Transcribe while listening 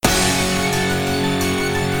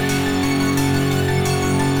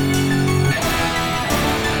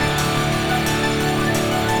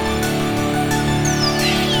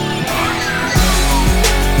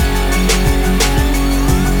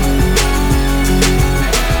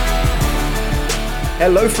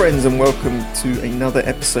Hello, friends, and welcome to another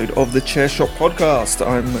episode of the Chair Shot Podcast.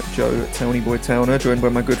 I'm Joe Towny Boy Towner, joined by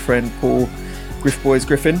my good friend Paul Griff Boys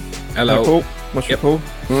Griffin. Hello. Hi, Paul. What's your Paul?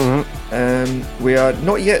 Mm-hmm. We are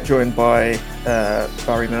not yet joined by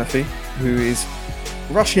Barry Murphy, who is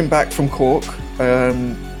rushing back from Cork,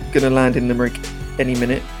 going to land in Limerick any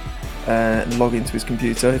minute and log into his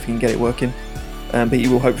computer if he can get it working. But he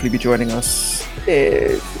will hopefully be joining us.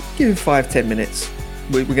 Give him 5-10 minutes.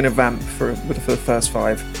 We're going to vamp for the first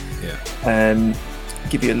five. Yeah.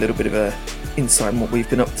 Give you a little bit of a insight on what we've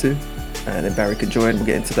been up to. And then Barry can join. We'll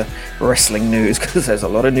get into the wrestling news because there's a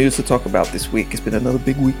lot of news to talk about this week. It's been another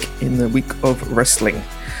big week in the week of wrestling.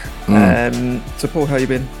 So Paul, how you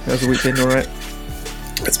been? How's the week been? All right?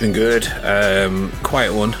 It's been good.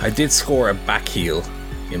 Quiet one. I did score a back heel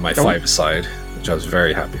in my five-a-side, which I was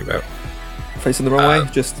very happy about. Facing the wrong way?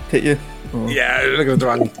 Just hit you? Or... Yeah, looking at the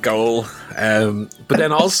wrong goal. But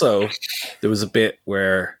then also, there was a bit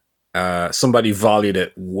where somebody volleyed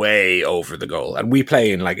it way over the goal. And we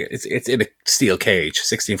play in, it's in a steel cage,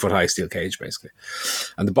 16-foot high steel cage, basically.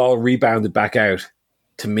 And the ball rebounded back out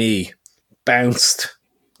to me, bounced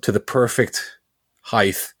to the perfect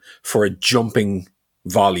height for a jumping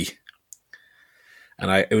volley.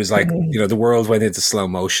 And it was like, the world went into slow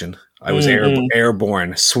motion. I was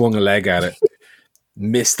airborne, swung a leg at it.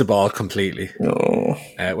 Missed the ball completely. Well,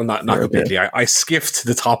 not completely. I skiffed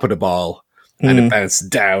the top of the ball and it bounced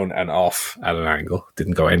down and off at an angle.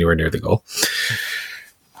 Didn't go anywhere near the goal.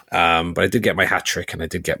 But I did get my hat trick and I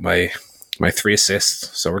did get my 3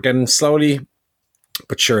 assists. So we're getting slowly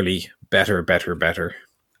but surely better.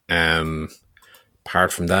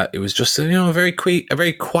 Apart from that, it was just a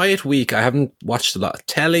very quiet week. I haven't watched a lot of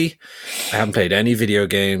telly. I haven't played any video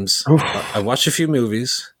games. I watched a few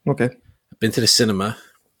movies. Okay. Been to the cinema,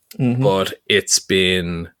 but it's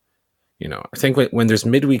been, I think when there's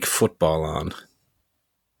midweek football on,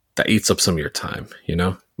 that eats up some of your time,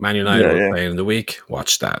 Man United were playing in the week,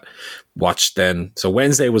 watch that. So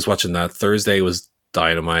Wednesday was watching that, Thursday was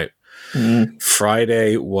Dynamite,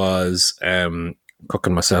 Friday was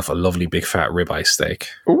cooking myself a lovely big fat ribeye steak.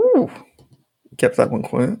 Ooh, kept that one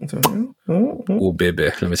quiet. Oh, baby,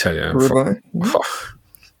 let me tell you. Ribeye.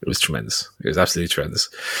 It was tremendous. It was absolutely tremendous.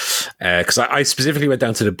 Because I specifically went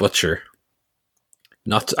down to the butcher.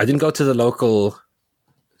 I didn't go to the local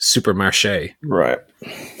supermarché. Right.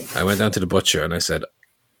 I went down to the butcher and I said,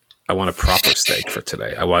 I want a proper steak for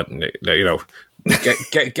today. I want, get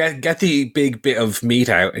the big bit of meat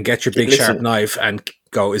out and get your big sharp knife and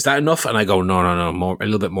go, is that enough? And I go, no, more, a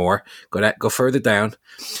little bit more. Go further down.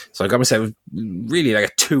 So I got myself really like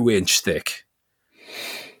a 2-inch thick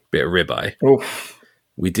bit of ribeye. Oof.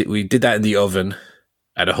 We did that in the oven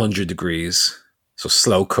at 100 degrees. So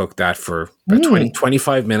slow cook that for about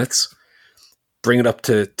 25 minutes. Bring it up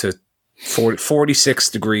to 46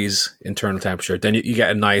 degrees internal temperature. Then you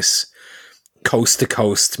get a nice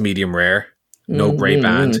coast-to-coast medium rare. No gray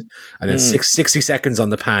band. And then 60 seconds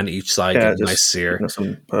on the pan each side. Get a nice sear.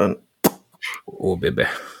 Oh, baby.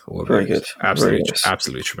 Very good.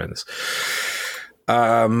 Absolutely tremendous.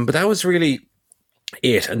 But that was really...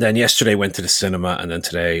 it. And then yesterday went to the cinema, and then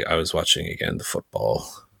today I was watching again the football,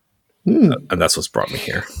 and that's what's brought me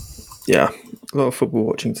here. Yeah, a lot of football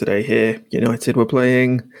watching today here. United were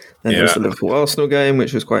playing, and there was the Liverpool-Arsenal game,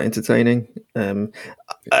 which was quite entertaining.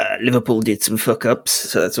 Liverpool did some fuck-ups,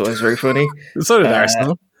 so that's always very funny. So did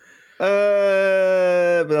Arsenal.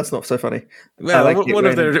 But that's not so funny. Well, one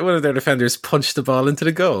of their defenders punched the ball into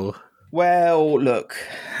the goal. Well, look,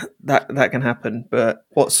 that can happen, but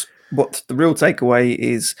what the real takeaway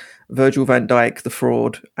is Virgil van Dijk, the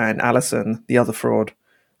fraud, and Alisson, the other fraud,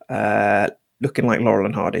 looking like Laurel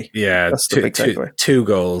and Hardy. Yeah, that's the big takeaway. 2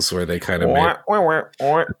 goals where they kind of made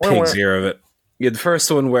pig's ear of it. Yeah, the first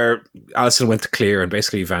one where Alisson went to clear and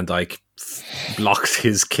basically Van Dijk blocked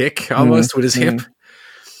his kick almost with his hip,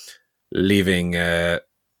 leaving...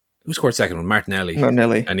 who scored second one? Martinelli.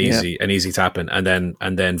 An easy tap in, and then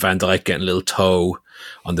Van Dijk getting a little toe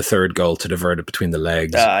on the third goal to divert it between the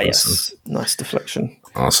legs. Yes, nice deflection.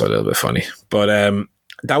 Also a little bit funny, but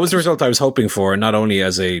that was the result I was hoping for. Not only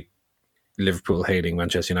as a Liverpool hating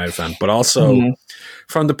Manchester United fan, but also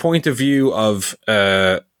from the point of view of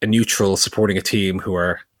a neutral supporting a team who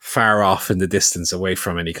are far off in the distance, away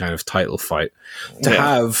from any kind of title fight, to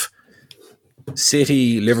have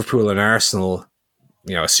City, Liverpool, and Arsenal.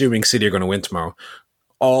 Assuming City are going to win tomorrow,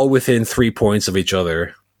 all within 3 points of each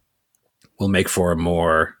other, will make for a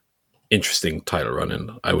more interesting title run-in,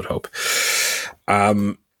 I would hope.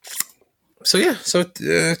 So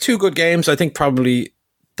 2 good games. I think probably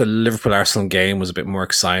the Liverpool Arsenal game was a bit more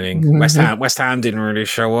exciting. West Ham didn't really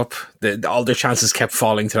show up. All their chances kept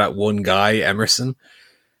falling to that one guy, Emerson,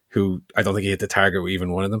 who I don't think he hit the target with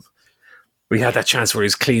even one of them. We had that chance where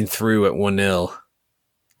he's clean through at 1-0.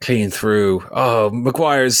 Clean through. Oh,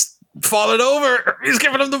 Maguire's fallen over. He's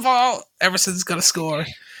giving him the ball. Emerson's got to score.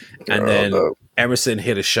 And then Emerson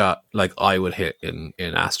hit a shot like I would hit in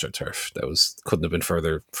AstroTurf. That couldn't have been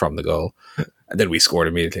further from the goal. And then we scored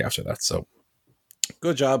immediately after that. So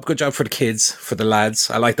good job for the kids, for the lads.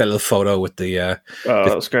 I like that little photo with that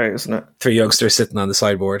was great, wasn't it? 3 youngsters sitting on the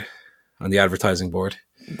sideboard, on the advertising board.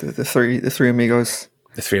 The three amigos.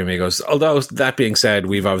 The 3 amigos. Although that being said,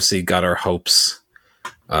 we've obviously got our hopes,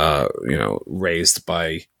 raised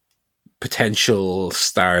by potential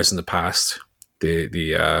stars in the past.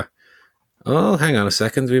 Oh, hang on a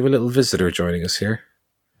second. We have a little visitor joining us here.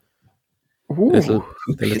 Ooh,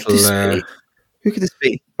 who could this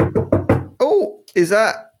be? Oh, is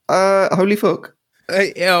that Holy Fuck?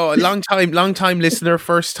 Long time listener,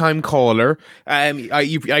 first time caller.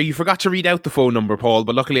 You forgot to read out the phone number, Paul,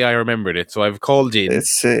 but luckily I remembered it, so I've called in. Let's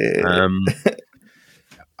see.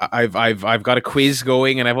 I've got a quiz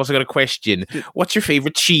going, and I've also got a question. What's your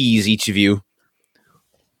favorite cheese, each of you?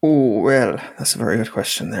 Oh, well, that's a very good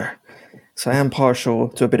question there. So I am partial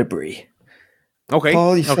to a bit of brie. Okay.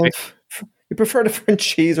 Paul, you prefer the French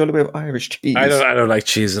cheese or a little bit of Irish cheese? I don't like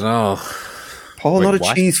cheese at all. Paul, not a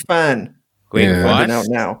cheese fan. Wait, what? Out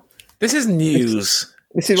now. This is news.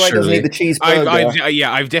 This is why he doesn't eat the cheeseburger.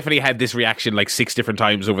 I've definitely had this reaction like 6 different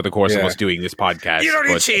times over the course of us doing this podcast. You don't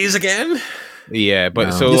eat cheese again? Yeah, but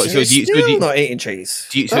no. You're not eating cheese.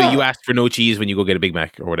 So you asked for no cheese when you go get a Big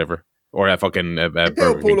Mac or whatever, or a fucking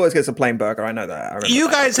burger. Paul always gets a plain burger. I know that.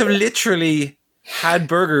 You guys have literally had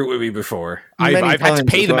burger with me before. I've had to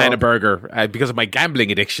pay the man a burger because of my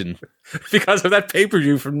gambling addiction, because of that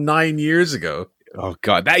pay-per-view from 9 years ago. Oh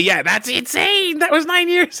God, that's insane. That was 9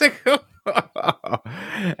 years ago.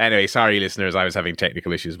 Anyway, sorry listeners, I was having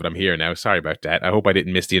technical issues, but I'm here now. Sorry about that. I hope I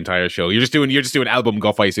didn't miss the entire show. You're just doing album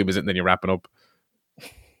guff, I assume, is it? And then you're wrapping up.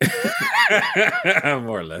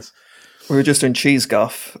 More or less. We were just in cheese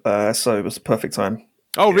guff, so it was the perfect time.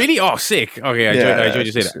 Oh really? Oh, sick. Okay, I enjoyed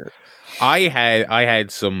you saying that. I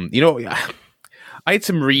had some, I had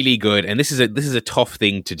some really good, and this is a tough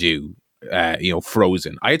thing to do.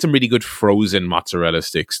 Frozen. I had some really good frozen mozzarella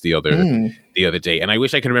sticks the other day, and I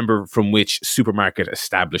wish I could remember from which supermarket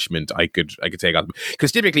establishment I could take on them.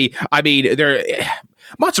 Because typically, I mean,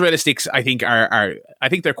 mozzarella sticks. I think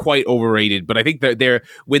they're quite overrated, but I think they're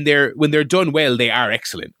when they're done well, they are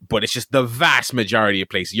excellent. But it's just the vast majority of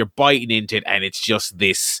places you're biting into it, and it's just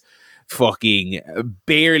this fucking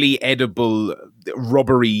barely edible,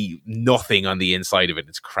 rubbery nothing on the inside of it.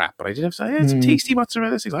 It's crap. But I did have some tasty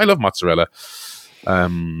mozzarella sticks. I love mozzarella.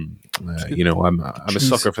 I'm a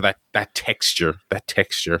sucker for that texture.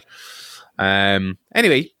 Anyway,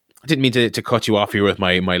 I didn't mean to cut you off here with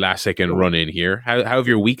my last second run in here. How have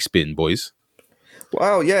your weeks been, boys?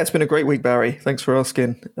 Wow, yeah, it's been a great week, Barry. Thanks for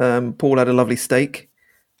asking. Paul had a lovely steak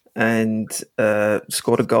and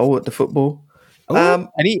scored a goal at the football.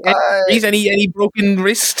 Any broken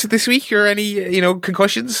wrist this week or any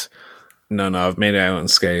concussions? No, I've made it out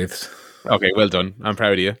unscathed. Okay, well done. I'm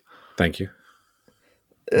proud of you. Thank you.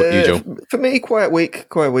 What you, Joe? For me, quiet week.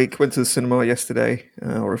 Went to the cinema yesterday.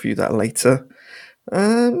 I'll review that later.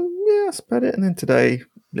 That's about it. And then today,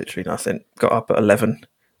 literally nothing. Got up at 11,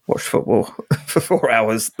 watched football for 4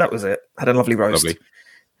 hours. That was it. Had a lovely roast. Lovely.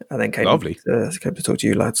 And then came to talk to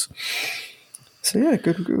you lads. So yeah,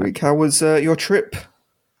 good week. How was your trip?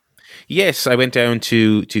 Yes, I went down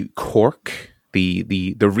to Cork,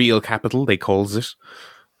 the real capital, they calls it.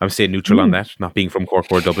 I'm staying neutral on that, not being from Cork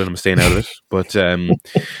or Dublin. I'm staying out of it. But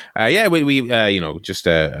we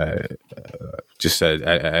just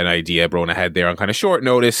an idea Brona had there on kind of short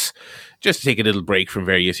notice, just to take a little break from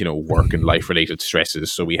various, work and life related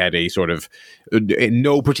stresses. So we had a sort of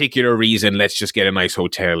no particular reason. Let's just get a nice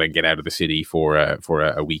hotel and get out of the city for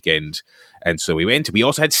a weekend. And so we went. We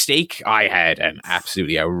also had steak. I had an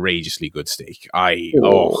absolutely outrageously good steak. It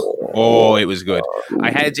was good. I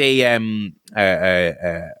had a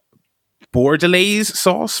Bordelaise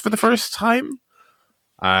sauce for the first time.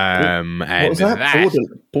 And what was that?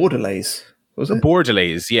 Bordelaise? Was it?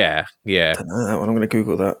 Bordelaise, yeah. I don't know that one. I'm going to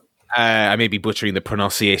Google that. I may be butchering the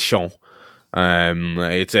pronunciation.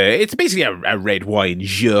 It's basically a red wine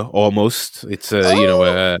jus almost. It's a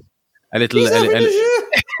little.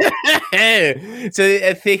 It's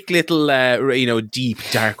a thick little, deep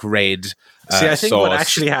dark red See, I think sauce. what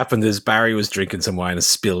actually happened is Barry was drinking some wine and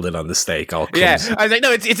spilled it on the steak. All yeah, I was like,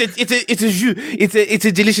 no, it's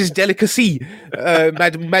a delicious delicacy,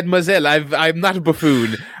 mademoiselle. I'm not a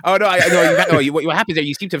buffoon. Oh no, what happens there?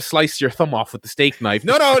 You seem to have sliced your thumb off with the steak knife.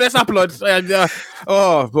 No, that's not blood.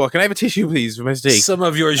 Oh, boy, can I have a tissue, please, for my steak? Some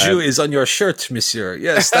of your jus is on your shirt, monsieur.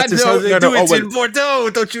 Yes, that is how they do it in Bordeaux.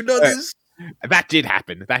 Don't you know this? That did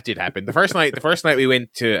happen. The first night we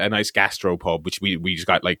went to a nice gastro pub, which we just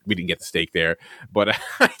got we didn't get the steak there, but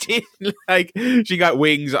I did she got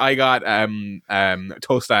wings, I got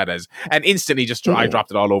tostadas, and instantly I dropped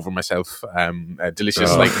it all over myself.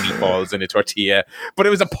 Delicious like meatballs and a tortilla, but it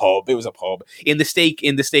was a pub. In the steak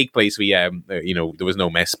place. We there was no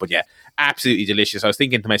mess, but yeah, absolutely delicious. I was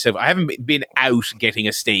thinking to myself, I haven't been out getting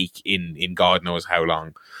a steak in God knows how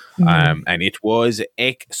long. And it was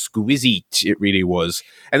exquisite. It really was.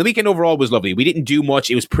 And the weekend overall was lovely. We didn't do much.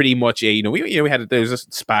 It was pretty much there was a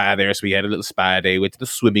spa there, so we had a little spa day. Went to the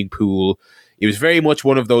swimming pool. It was very much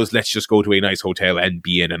one of those, let's just go to a nice hotel and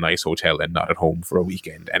be in a nice hotel and not at home for a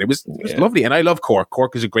weekend. And it was lovely. And I love Cork.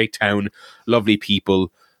 Cork is a great town, lovely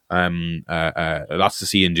people. Lots to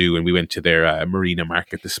see and do, and we went to their marina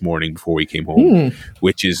market this morning before we came home,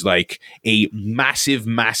 which is like a massive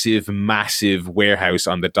warehouse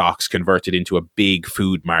on the docks converted into a big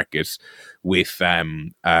food market with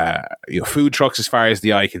food trucks as far as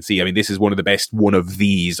the eye can see. I mean, this is one of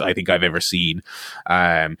these I think I've ever seen.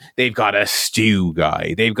 They've got a stew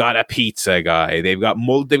guy, they've got a pizza guy, they've got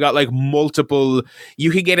multiple.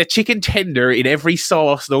 You can get a chicken tender in every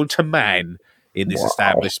sauce known to man in this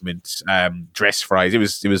establishment, dressed fries. It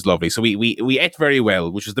was lovely. So we ate very well,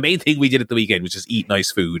 which was the main thing we did at the weekend, which is eat nice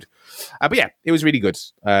food. But yeah, it was really good.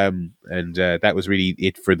 And that was really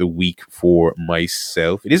it for the week for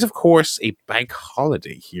myself. It is, of course, a bank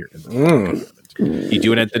holiday here in the You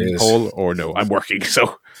doing anything, Paul, or no? I'm working,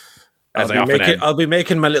 so I'll be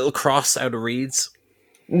making my little cross out of reeds.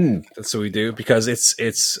 That's what we do, because it's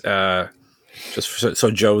just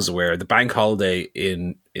so Joe's aware, the bank holiday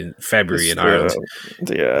in February in Ireland.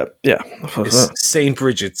 It's St.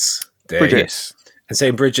 Bridget's Day. Yes. And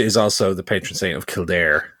St. Bridget is also the patron saint of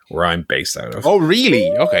Kildare, where I'm based out of. Oh, really?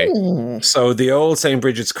 Okay. So the old St.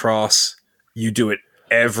 Bridget's cross, you do it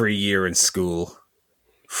every year in school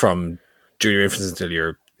from junior infants until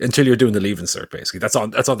you're doing the Leaving Cert, basically. That's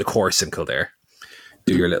on the course in Kildare.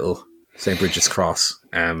 Do your little St. Bridget's cross.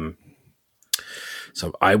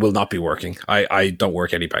 So I will not be working. I don't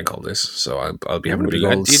work any bank holidays, so I'll be having a big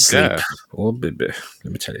old sleep. Let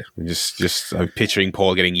me tell you. I'm picturing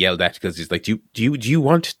Paul getting yelled at because he's like, "Do you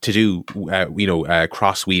want to do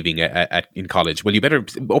cross weaving in college? Well, you better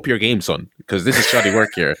up your game, son, because this is shoddy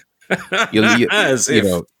work here.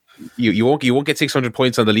 You won't get 600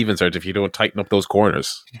 points on the Leaving Cert if you don't tighten up those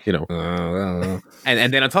corners. And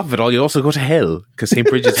then on top of it all, you also go to hell because St.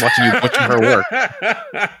 Bridget's watching you butcher her work."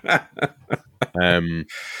 I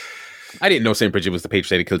didn't know St. Bridget was the patron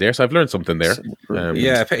saint of Kildare, so I've learned something there.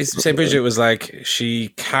 St. Bridget was like, she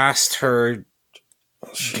cast her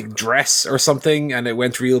dress or something and it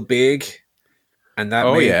went real big, and that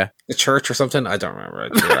made the church or something. I don't remember.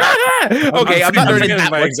 Okay, I'm not learning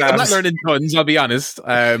that much. I'm not learning tons, I'll be honest.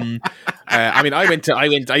 I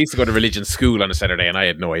used to go to religion school on a Saturday, and I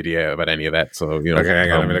had no idea about any of that. So okay,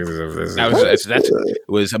 hang on. That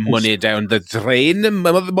was money down the drain,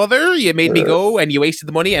 mother. You made me go, and you wasted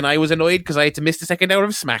the money, and I was annoyed because I had to miss the second hour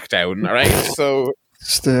of SmackDown. All right, so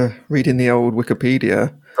just reading the old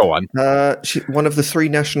Wikipedia. Go on. One of the three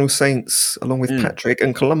national saints, along with Patrick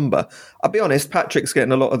and Columba. I'll be honest, Patrick's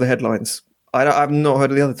getting a lot of the headlines. I've not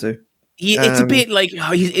heard of the other two. It's a bit like,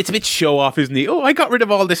 it's a bit show off, isn't he? Oh, I got rid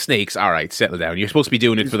of all the snakes. All right, settle down. You're supposed to be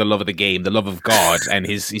doing it for the love of the game, the love of God and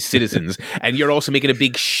his citizens. And you're also making a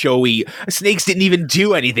big showy. Snakes didn't even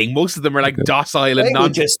do anything. Most of them are like docile and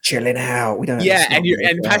not just chilling out. We don't. Yeah, and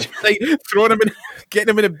Patrick like throwing them in, getting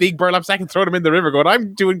them in a big burlap sack and throwing them in the river, going,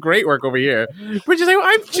 "I'm doing great work over here." We're just like,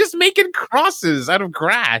 I'm just making crosses out of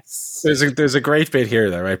grass. There's a great bit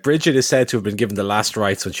here, though, right? Bridget is said to have been given the last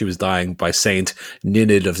rites when she was dying by Saint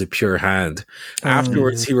Ninid of the Pure Hand.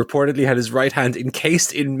 Afterwards, he reportedly had his right hand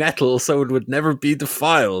encased in metal so it would never be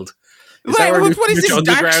defiled. What is this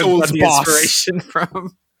Dark Souls boss? Inspiration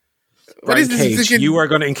from? What is this? You are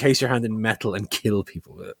going to encase your hand in metal and kill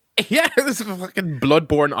people with it. Yeah, this is a fucking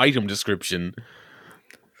bloodborne item description.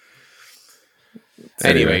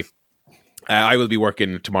 Anyway. I will be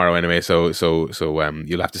working tomorrow anyway, so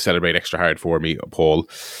you'll have to celebrate extra hard for me, Paul.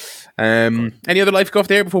 Any other life stuff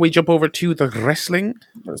there before we jump over to the wrestling?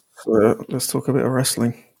 Let's talk a bit of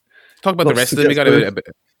wrestling. Talk about the wrestling. We got a bit.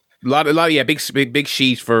 yeah, big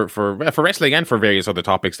sheet for wrestling and for various other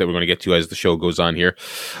topics that we're going to get to as the show goes on here.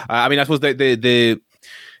 I mean, I suppose the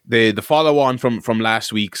follow on from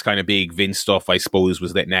last week's kind of big Vince stuff, I suppose,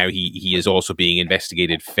 was that now he is also being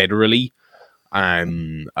investigated federally.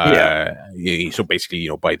 So basically,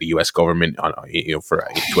 by the U.S. government on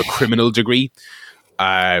to a criminal degree,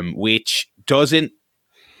 which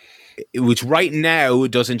right now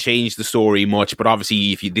doesn't change the story much, but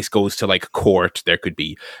obviously if this goes to like court, there could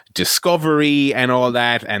be discovery and all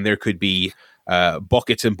that, and there could be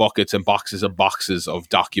buckets and buckets and boxes of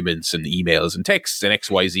documents and emails and texts and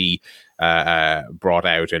XYZ brought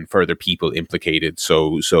out and further people implicated.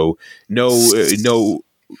 So no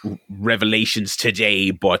revelations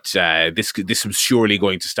today, but this is surely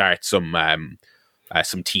going to start some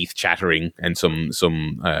teeth chattering and some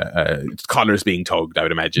collars being tugged, I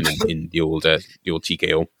would imagine, in the old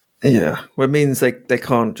TKO. Yeah, well, it means they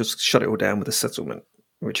can't just shut it all down with a settlement,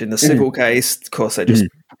 which in the civil case, of course, they just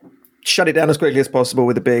shut it down as quickly as possible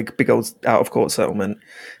with a big old out of court settlement.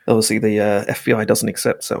 Obviously, the FBI doesn't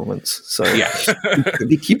accept settlements, so yeah,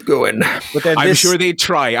 they keep going. But then I'm sure they'd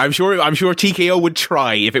try. I'm sure TKO would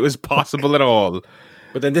try if it was possible at all.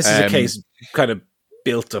 But then this is a case kind of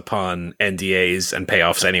built upon NDAs and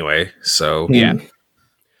payoffs anyway. So yeah.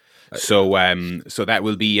 So that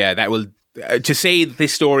will be to say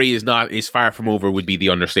this story is far from over would be the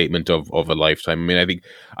understatement of a lifetime. I mean,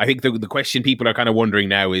 I think the question people are kind of wondering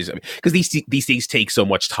now is, because these things take so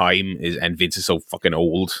much time, and Vince is so fucking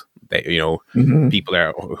old that people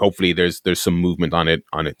are, hopefully there's some movement on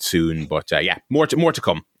it soon. But yeah, more to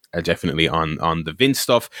come definitely on the Vince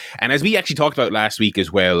stuff. And as we actually talked about last week as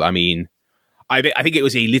well, I mean, I think it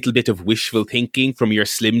was a little bit of wishful thinking from your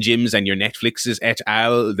Slim Jims and your Netflixes et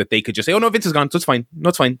al. That they could just say, "Oh no, Vince is gone, so it's fine. No,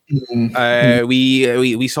 it's fine.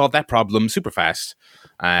 We solved that problem super fast."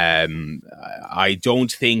 I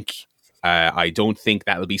don't think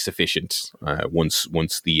that'll be sufficient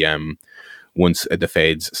once the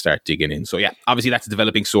feds start digging in. So yeah, obviously that's a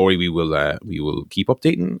developing story. We will keep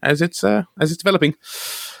updating as it's developing.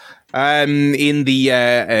 In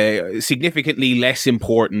the significantly less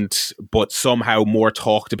important but somehow more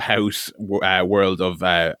talked about world of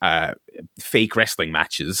fake wrestling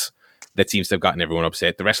matches that seems to have gotten everyone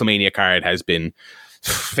upset, the WrestleMania card has been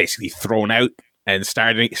basically thrown out and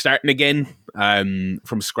starting again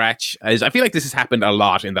from scratch. As I feel like this has happened a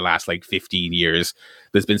lot in the last 15 years.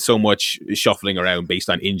 There's been so much shuffling around based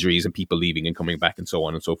on injuries and people leaving and coming back and so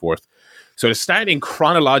on and so forth. So to start in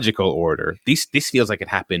chronological order, this feels like it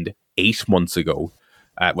happened 8 months ago.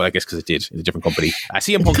 Well, I guess because it did in a different company.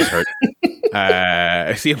 CM Punk is hurt.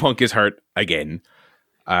 CM Punk is hurt again.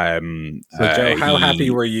 So Joe, how happy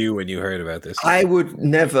were you when you heard about this? I would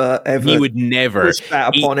never, ever. He would never push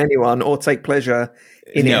that upon anyone or take pleasure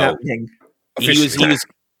in it happening.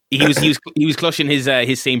 He was clutching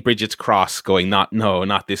his St. Bridget's cross, going, not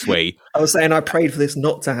this way. I was saying I prayed for this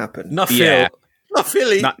not to happen. Not Phil. Not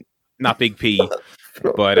Philly. Not Big P.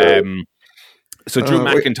 But so Drew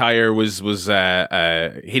McIntyre was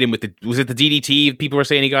hit him with was it the DDT people were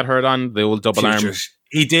saying he got hurt on, the old double arm?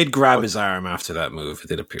 He did grab his arm after that move. It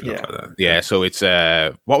did appear like that. Yeah, so it's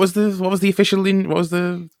what was the official what was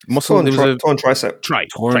the muscle? Torn tricep. Torn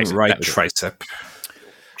right tricep.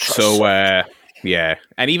 So yeah,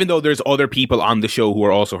 and even though there's other people on the show who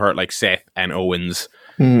are also hurt, like Seth and Owens,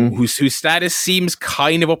 whose status seems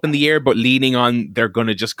kind of up in the air, but leaning on they're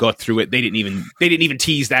gonna just gut through it. They didn't even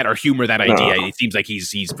tease that or humor that idea. No. It seems like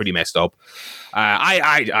he's pretty messed up.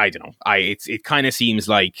 I don't know. It kind of seems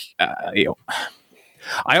like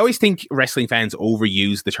I always think wrestling fans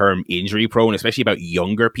overuse the term injury prone, especially about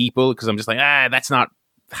younger people, because I'm just like, that's not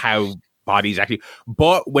how bodies actually.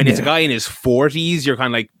 But when it's a guy in his 40s, you're kind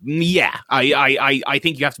of like, I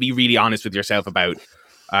think you have to be really honest with yourself about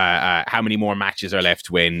how many more matches are left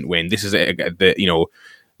when this is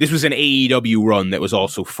this was an AEW run that was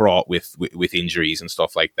also fraught with injuries and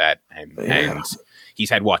stuff like that, and he's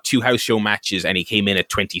had 2 house show matches, and he came in at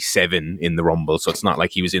 27 in the Rumble, so it's not like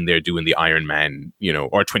he was in there doing the Iron Man,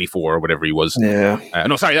 or 24 or whatever he was. Yeah.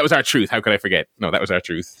 No, sorry, that was R-Truth. How could I forget? No, that was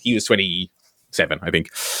R-Truth. He was 27, I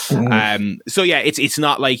think. So yeah, it's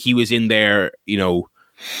not like he was in there,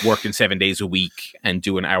 working 7 days a week and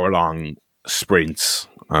doing hour-long sprints.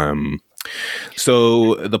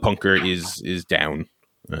 So the punker is down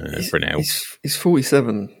for now. He's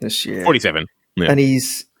 47 this year. 47, yeah. And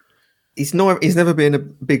he's never been a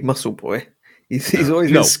big muscle boy. He's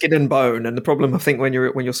always been skin and bone. And the problem, I think, when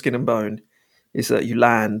you're skin and bone, is that you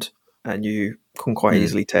land and you can quite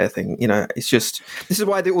easily tear things. It's just, this is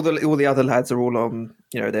why all the other lads are all on.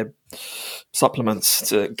 They're supplements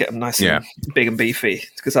to get them nice and big and beefy,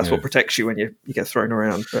 because that's what protects you when you get thrown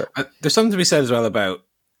around. But there's something to be said as well about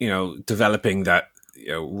developing that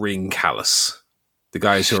ring callus. The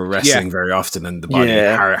guys who are wrestling very often, and the body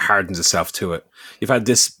hardens itself to it. You've had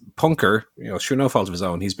this punker, through no fault of his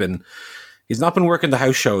own. He's not been working the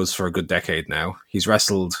house shows for a good decade now. He's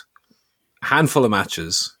wrestled a handful of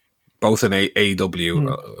matches, both in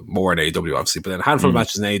AEW, more in AEW obviously, but then a handful of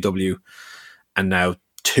matches in AEW, and now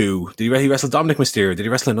 2. Did he wrestle Dominic Mysterio? Did he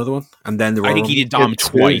wrestle another one? And then I think he did Dom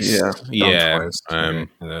twice. Dom twice. And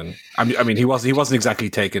then, I mean, he wasn't exactly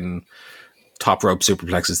taking top rope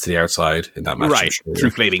superplexes to the outside in that match, right?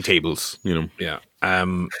 Through flaming tables, Yeah.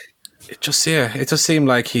 It just seemed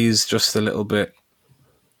like he's just a little bit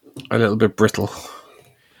brittle.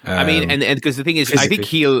 I mean, and because the thing is,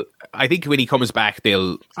 physically. I think when he comes back,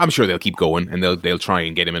 I'm sure they'll keep going, and they'll try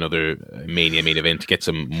and get him another Mania main event to get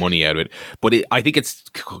some money out of it. But I think it's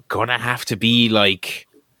gonna have to be like,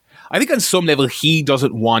 I think on some level he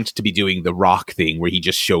doesn't want to be doing the Rock thing where he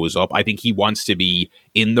just shows up. I think he wants to be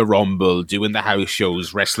in the Rumble, doing the house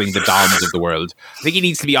shows, wrestling the Doms of the world. I think he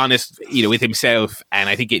needs to be honest, with himself, and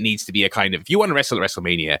I think it needs to be a kind of, if you want to wrestle at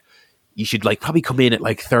WrestleMania, you should probably come in at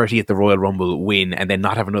 30 at the Royal Rumble, win, and then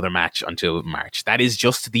not have another match until March. That is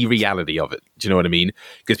just the reality of it. Do you know what I mean?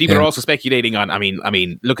 Because people are also speculating on. I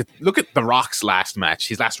mean, look at The Rock's last match,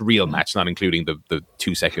 his last real match, not including the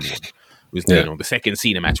 2-second one. It was the second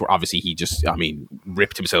Cena match where obviously he just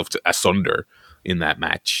ripped himself asunder in that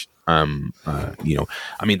match.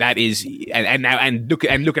 That is, and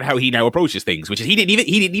look at how he now approaches things, which is he didn't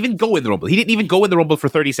even go in the Rumble. He didn't even go in the Rumble for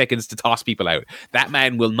 30 seconds to toss people out. That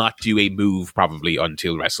man will not do a move probably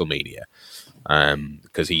until WrestleMania,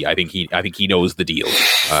 because I think he knows the deal.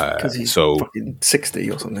 Because he's fucking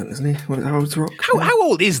 60 or something, isn't he? How old's The Rock? How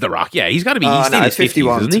old is The Rock? Yeah, he's got to be. He's no,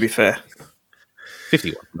 51 to be fair.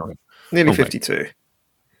 51, okay. Nearly 52.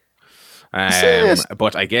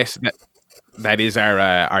 But I guess that is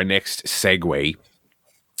our next segue.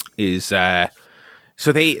 Is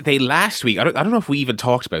so they last week. I don't know if we even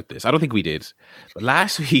talked about this. I don't think we did. But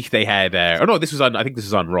last week they had. This was on. I think this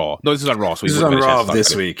is on Raw. No, this is on Raw. So this is on Raw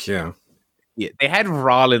this week. Yeah. Yeah, they had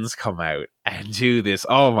Rollins come out and do this.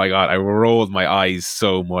 Oh my god, I rolled my eyes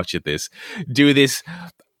so much at this. Do this.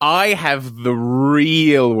 I have the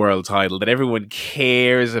real world title that everyone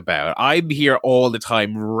cares about. I'm here all the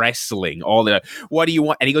time wrestling. What do you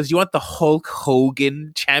want? And he goes, "Do you want the Hulk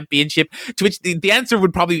Hogan Championship?" To which the answer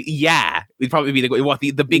would probably, it'd probably be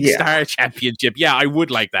the Big Star Championship. Yeah, I would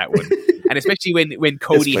like that one. And especially when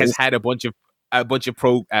Cody has had a bunch of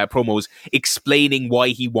promos explaining why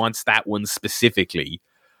he wants that one specifically.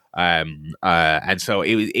 And so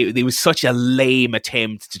it was such a lame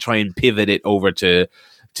attempt to try and pivot it over to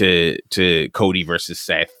Cody versus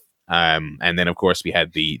Seth. And then of course we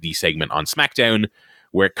had the segment on SmackDown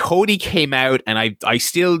where Cody came out, and I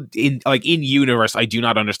still in universe I do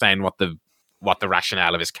not understand what the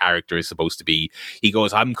rationale of his character is supposed to be. He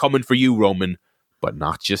goes, "I'm coming for you, Roman, but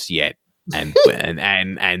not just yet." And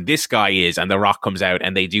and this guy is, and The Rock comes out,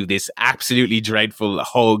 and they do this absolutely dreadful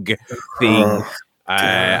hug thing.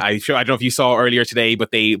 I don't know if you saw earlier today,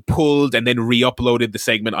 but they pulled and then re-uploaded the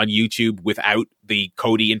segment on YouTube without the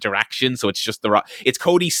Cody interaction. So it's just The Rock. It's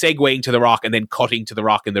Cody segueing to The Rock and then cutting to The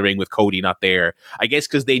Rock in the ring with Cody not there. I guess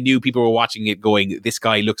because they knew people were watching it going, this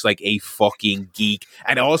guy looks like a fucking geek.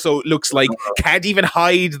 And also looks like can't even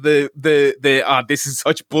hide the this is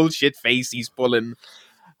such bullshit face he's pulling.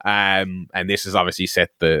 And this has obviously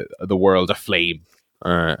set the world aflame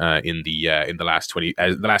in the last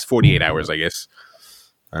 48 hours, I guess.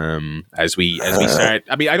 As we start,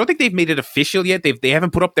 I mean, I don't think they've made it official yet. They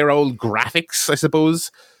haven't put up their old graphics, I suppose.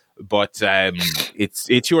 But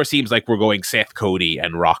it sure seems like we're going Seth, Cody,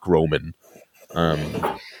 and Rock Roman.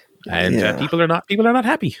 People are not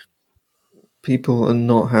happy. People are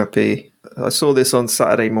not happy. I saw this on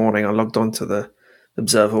Saturday morning. I logged on to the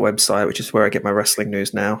Observer website, which is where I get my wrestling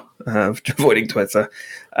news now, avoiding Twitter.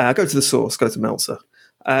 Go to the source, go to Meltzer.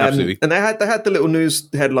 Absolutely. And they had the little news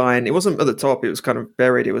headline. It wasn't at the top, it was kind of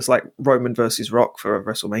buried. It was like Roman versus Rock for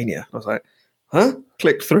WrestleMania. I was like, huh?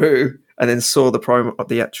 Clicked through and then saw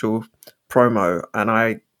the actual promo. And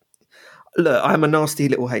I'm a nasty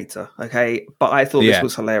little hater, okay? But I thought this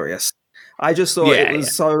was hilarious. I just thought it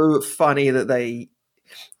was so funny that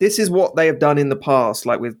this is what they have done in the past,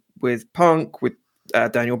 like with Punk, with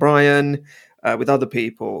Daniel Bryan, with other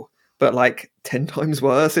people, but like 10 times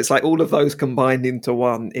worse. It's like all of those combined into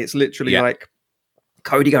one. It's literally like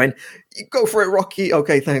Cody going, "Go for it, Rocky.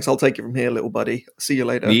 Okay, thanks. I'll take it from here, little buddy. See you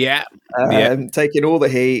later." Taking all the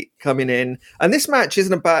heat, coming in. And this match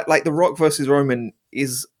isn't about, like, The Rock versus Roman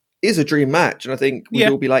is is a dream match, and I think we'd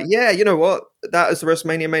all be like, yeah, you know what, that is the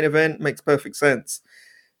WrestleMania main event, makes perfect sense.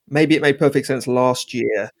 Maybe it made perfect sense last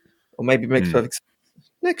year, or maybe it makes perfect sense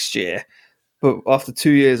next year. But after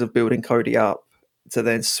 2 years of building Cody up, to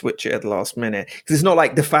then switch it at the last minute, because it's not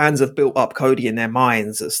like the fans have built up Cody in their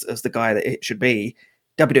minds as the guy that it should be.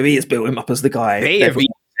 WWE has built him up as the guy.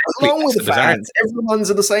 Along with the fans, everyone's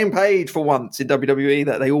on the same page for once in WWE,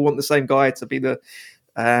 that they all want the same guy to be the,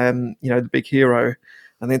 the big hero,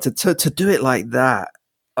 and then to do it like that,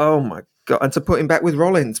 oh my god! And to put him back with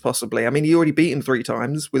Rollins, possibly. I mean, he already beat him 3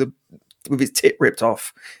 times with his tit ripped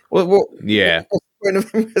off. What's the point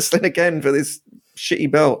of him wrestling again for this shitty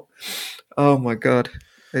belt? Oh my god,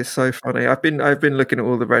 it's so funny. I've been looking at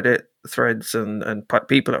all the Reddit threads, and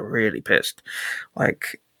people are really pissed,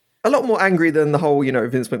 like a lot more angry than the whole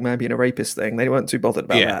Vince McMahon being a rapist thing. They weren't too bothered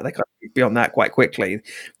about that. They kind of beyond that quite quickly.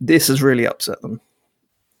 This has really upset them.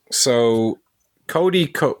 So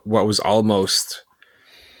Cody, what was almost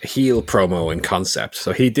a heel promo in concept.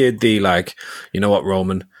 So he did the you know what,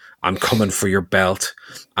 Roman, I'm coming for your belt.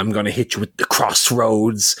 I'm going to hit you with the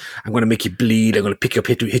crossroads. I'm going to make you bleed. I'm going to pick you up,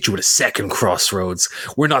 hit you with a second crossroads.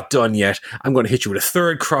 We're not done yet. I'm going to hit you with a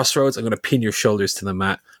third crossroads. I'm going to pin your shoulders to the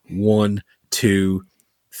mat. 1, 2,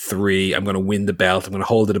 3. I'm going to win the belt. I'm going to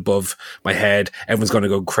hold it above my head. Everyone's going to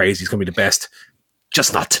go crazy. It's going to be the best.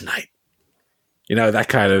 Just not tonight. That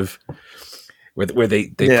kind of where they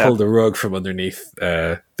pull the rug from underneath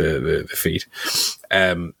the feet.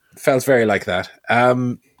 Felt very like that.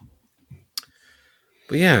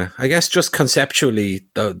 But yeah, I guess just conceptually,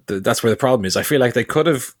 that's where the problem is. I feel like they could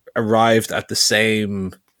have arrived at the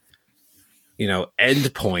same,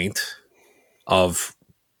 end point of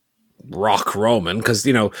Rock Roman, because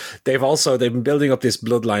they've been building up this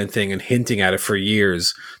bloodline thing and hinting at it for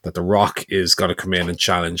years that the Rock is going to come in and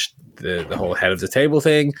challenge the whole head of the table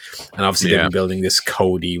thing, and obviously they've been building this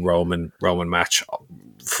Cody Roman match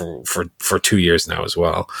for 2 years now as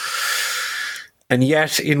well. And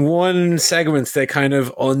yet, in one segment, they kind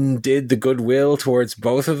of undid the goodwill towards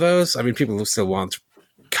both of those. I mean, people still want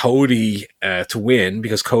Cody to win,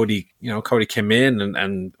 because Cody came in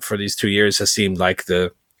and for these 2 years has seemed like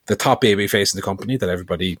the top babyface in the company that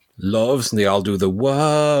everybody loves, and they all do the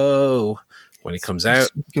whoa when he comes out.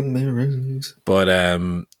 But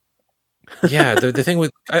the thing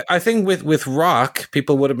with I think with Rock,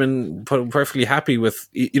 people would have been perfectly happy with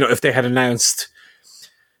if they had announced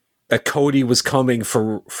that Cody was coming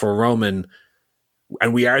for Roman,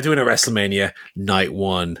 and we are doing a WrestleMania night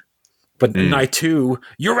 1, but night 2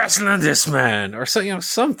 you're wrestling this man, or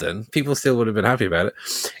something. People still would have been happy about it.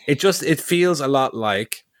 It feels a lot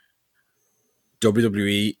like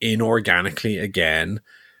WWE inorganically again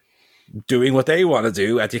doing what they want to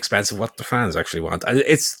do at the expense of what the fans actually want. And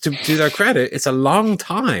it's to their credit, it's a long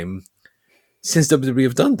time since WWE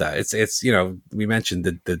have done that. It's we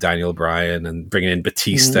mentioned the Daniel Bryan and bringing in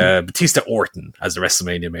Batista Orton as the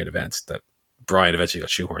WrestleMania main event that Bryan eventually got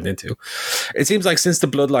shoehorned into. It seems like since the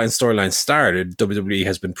Bloodline storyline started, WWE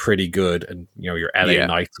has been pretty good, and your LA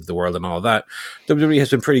Knights of the world and all that. WWE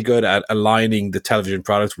has been pretty good at aligning the television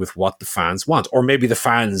product with what the fans want, or maybe the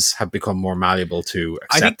fans have become more malleable to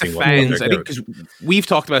accepting what they're doing. I think because we've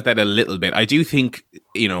talked about that a little bit. I do think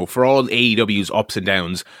for all AEW's ups and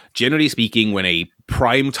downs, generally speaking, when a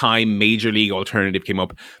primetime major league alternative came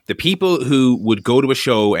up, the people who would go to a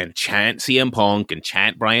show and chant CM Punk and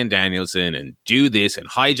chant Bryan Danielson and do this and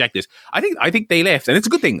hijack this, I think they left, and it's a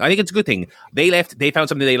good thing. I think it's a good thing. They left, they found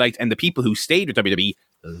something they liked, and the people who stayed with WWE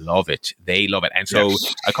love it. They love it. And so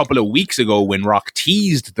a couple of weeks ago, when Rock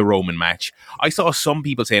teased the Roman match, I saw some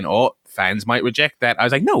people saying, "Oh, fans might reject that." I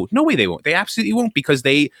was like, no way they won't. They absolutely won't, because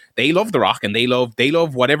they love The Rock, and they love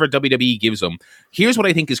whatever WWE gives them. Here's what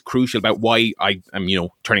I think is crucial about why I'm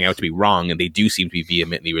turning out to be wrong, and they do seem to be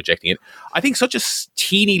vehemently rejecting it. I think such a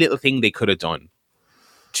teeny little thing they could have done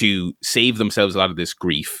to save themselves a lot of this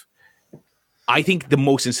grief. I think the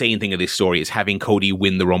most insane thing of this story is having Cody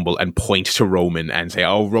win the Rumble and point to Roman and say,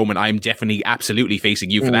 "Oh, Roman, I'm definitely absolutely facing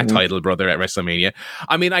you for that title, brother, at WrestleMania."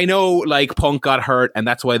 I mean, I know Punk got hurt and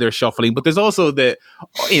that's why they're shuffling, but there's also the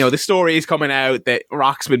story is coming out that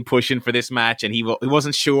Rock's been pushing for this match and he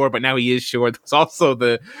wasn't sure, but now he is sure. There's also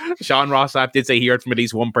the Sean Ross Sapp did say he heard from at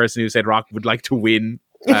least one person who said Rock would like to win.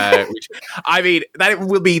 Which, I mean, that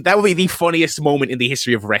will be the funniest moment in the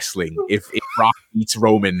history of wrestling if Rock beats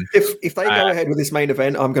Roman. If they go ahead with this main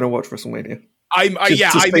event, I'm going to watch WrestleMania. I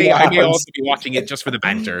may also be watching it just for the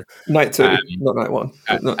banter. Night 2, not night 1.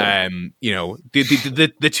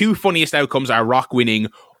 The two funniest outcomes are Rock winning,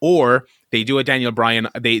 or they do a Daniel Bryan.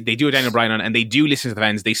 They do a Daniel Bryan on, and they do listen to the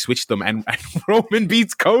fans. They switch them, and Roman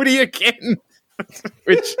beats Cody again.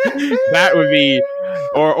 Which that would be,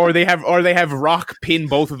 or they have Rock pin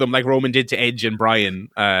both of them like Roman did to Edge and Bryan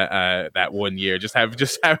that one year. Just have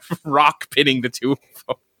Rock pinning the two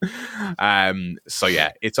of them. So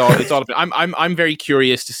yeah, it's all. I'm very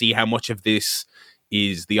curious to see how much of this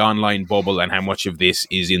is the online bubble and how much of this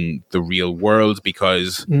is in the real world,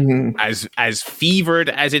 because as fevered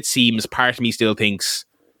as it seems, part of me still thinks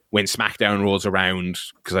when SmackDown rolls around,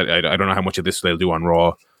 because I don't know how much of this they'll do on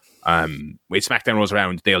Raw. When SmackDown rolls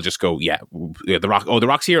around, they'll just go, The Rock. Oh, The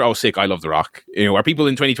Rock's here. Oh, sick! I love The Rock. Are people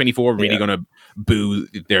in 2024 really going to boo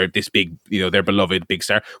their this big, their beloved big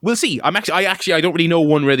star? We'll see. I don't really know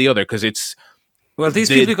one way or the other, because it's. Well, these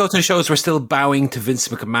people who go to the shows were still bowing to Vince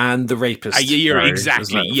McMahon, the rapist.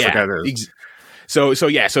 Exactly. Yeah. So I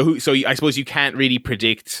suppose you can't really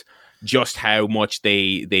predict just how much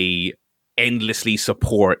they endlessly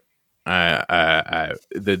support the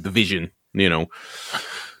vision.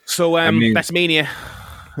 So that's Mania.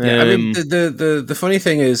 The funny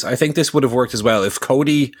thing is, I think this would have worked as well if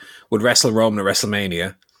Cody would wrestle Roman at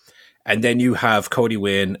WrestleMania, and then you have Cody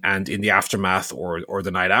win, and in the aftermath or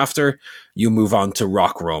the night after, you move on to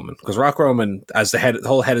Rock Roman, because Rock Roman, as the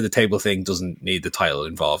whole head of the table thing, doesn't need the title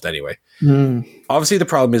involved anyway. Obviously, the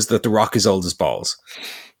problem is that The Rock is old as balls,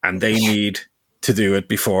 and they need to do it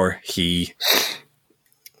before he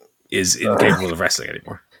is incapable of wrestling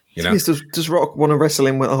anymore. Does Rock want to wrestle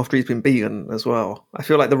him after he's been beaten as well? I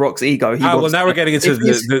feel like The Rock's ego. We're getting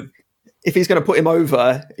into if he's going to put him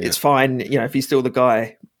over, it's fine. If he's still the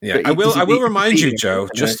guy. Yeah, I will remind you, Joe,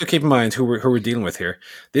 just to keep in mind who we're dealing with here.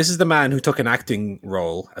 This is the man who took an acting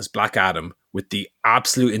role as Black Adam with the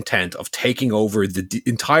absolute intent of taking over the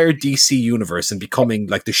entire DC universe and becoming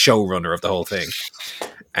like the showrunner of the whole thing.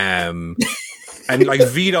 And like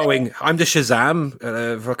vetoing, I'm the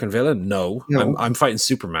Shazam fucking villain. No. I'm fighting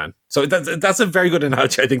Superman. So that's a very good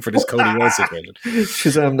analogy, I think, for this Cody Rhodes situation.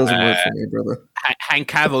 Shazam doesn't work for me, brother. Hank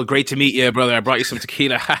Cavill, great to meet you, brother. I brought you some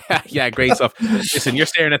tequila. Yeah, great stuff. Listen, you're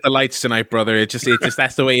staring at the lights tonight, brother. It just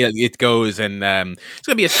that's the way it goes. And it's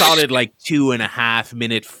gonna be a solid 2.5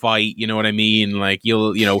 minute fight. You know what I mean? Like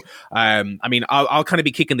I'll kind of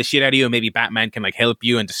be kicking the shit out of you, and maybe Batman can help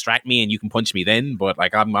you and distract me, and you can punch me then. But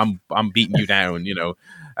I'm beating you down.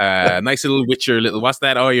 Nice little Witcher, what's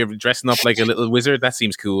that? Oh, you're dressing up like a little wizard. That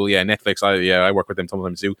seems cool. Yeah, Netflix. I work with them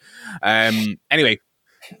sometimes too. Anyway,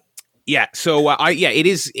 yeah. So it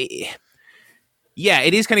is. It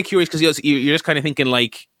is kind of curious, because you're just kind of thinking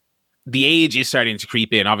the age is starting to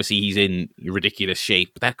creep in. Obviously, he's in ridiculous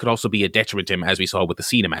shape, but that could also be a detriment to him, as we saw with the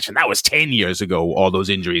Cena match, and that was 10 years ago. All those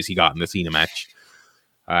injuries he got in the Cena match.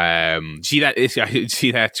 See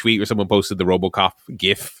that tweet where someone posted the RoboCop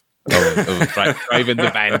GIF of driving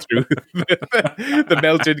the van through the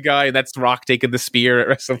melted guy, and that's Rock taking the spear at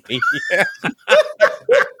WrestleMania.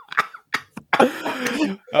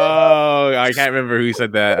 Oh, I can't remember who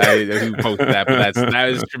said that, who posted that, but that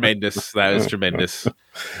was tremendous. That was tremendous.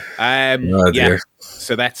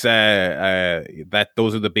 So that's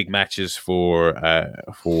those are the big matches for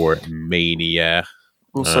Mania.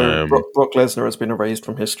 Also, Brock Lesnar has been erased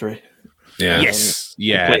from history.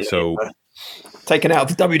 So taken out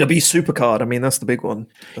of the WWE Supercard. I mean, that's the big one.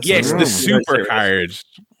 The Supercard,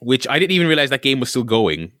 which I didn't even realize that game was still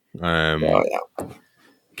going.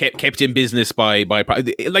 Kept in business by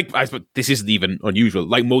this isn't even unusual.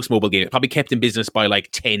 Like most mobile games, probably kept in business by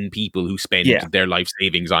 10 people who spend their life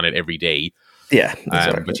savings on it every day. Yeah,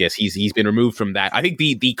 exactly. But yes, he's been removed from that. I think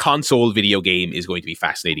the console video game is going to be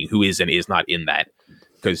fascinating. Who is and is not in that,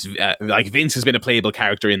 because Vince has been a playable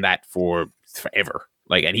character in that for forever.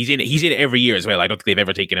 And he's in it every year as well. I don't think they've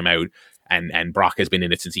ever taken him out. And Brock has been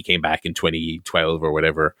in it since he came back in 2012 or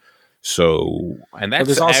whatever. So, and that's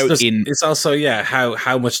it's also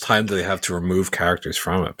how much time do they have to remove characters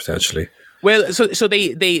from it potentially? Well, so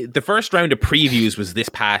they the first round of previews was this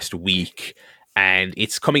past week, and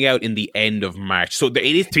it's coming out in the end of March. So it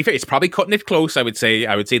is, to be fair, it's probably cutting it close. I would say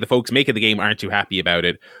the folks making the game aren't too happy about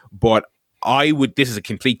it, but this is a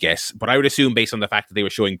complete guess, but I would assume, based on the fact that they were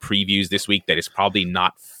showing previews this week, that it's probably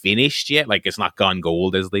not finished yet. It's not gone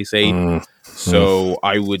gold, as they say. So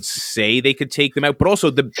I would say they could take them out. But also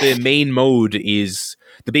the main mode is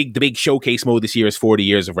the big showcase mode this year is 40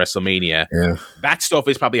 years of WrestleMania. Yeah. That stuff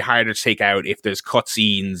is probably harder to take out if there's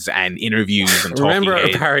cutscenes and interviews and remember,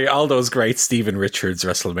 Barry, all those great Steven Richards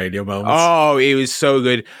WrestleMania moments. Oh, it was so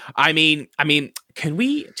good. I mean, can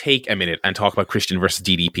we take a minute and talk about Christian versus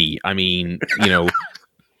DDP? I mean,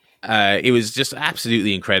 it was just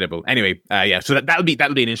absolutely incredible. Anyway, so that'll be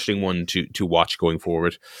an interesting one to watch going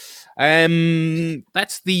forward. I think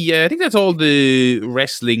that's all the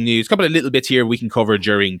wrestling news. A couple of little bits here we can cover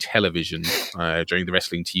during television, during the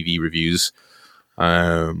wrestling TV reviews.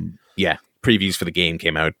 Yeah, previews for the game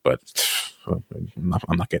came out, but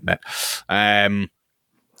I'm not getting that.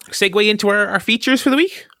 Segue into our features for the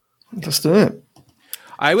week. Let's do it.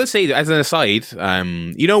 I will say, as an aside,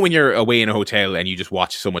 you know when you're away in a hotel and you just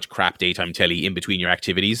watch so much crap daytime telly in between your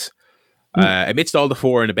activities? Amidst all the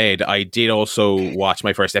four in the bed, I did also watch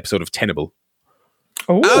my first episode of Tenable.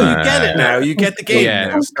 Oh, you get it now. You get the game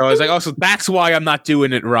now. So I was like, oh, so that's why I'm not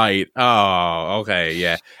doing it right. Oh, okay,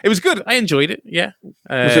 yeah. It was good. I enjoyed it, yeah.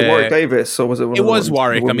 Was it Warwick Davis, or was it one It was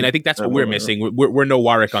Warwick. I mean, I think that's what we're missing. We're no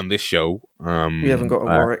Warwick on this show. We haven't got a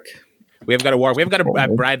Warwick. We haven't got a Warwick. We haven't got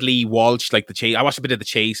a Bradley Walsh, like the Chase. I watched a bit of the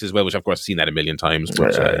Chase as well, which of course I've seen that a million times.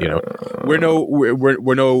 But we're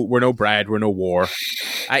no Brad. We're no War.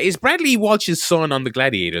 Is Bradley Walsh's son on the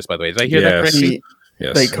Gladiators? By the way, did I hear that correctly?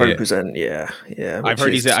 Yes. They co-present, yeah. I've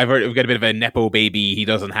heard we've got a bit of a nepo baby. He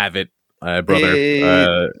doesn't have it,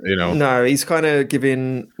 brother. No, he's kind of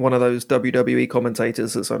giving one of those WWE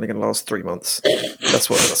commentators that's only going to last 3 months. That's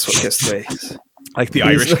what gets to me. Like the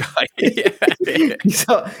Irish guy.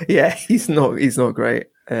 He's not great.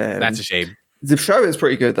 That's a shame. The show is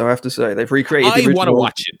pretty good, though. I have to say they've recreated. I want to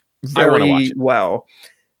watch it. Very well.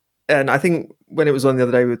 And I think when it was on the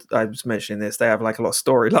other day, I was mentioning this, they have like a lot of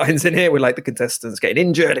storylines in here with like the contestants getting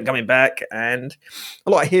injured and coming back, and a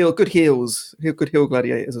lot of good heel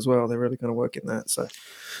gladiators as well. They're really kind of working that. So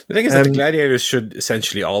the thing is that the gladiators should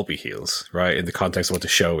essentially all be heels, right? In the context of what the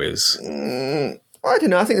show is. I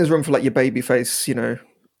don't know. I think there's room for like your baby face,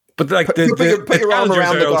 But like put your arm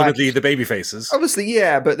around the ultimately the baby faces. Obviously,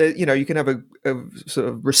 yeah, but you can have a sort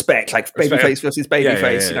of respect, like baby face versus baby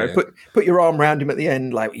face. Put your arm around him at the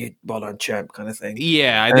end, like you well done champ kind of thing.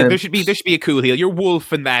 Yeah, there should be a cool heel. Your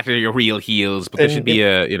Wolf and that are your real heels, but there should be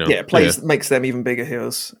makes them even bigger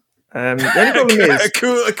heels. The only problem is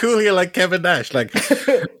a cool heel like Kevin Nash. Like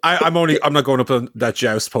I'm not going up on that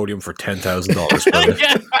joust podium for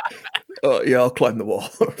 $10,000. Oh yeah, I'll climb the wall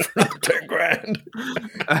for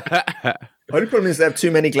 $10,000. Only problem is they have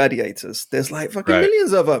too many gladiators. There's like fucking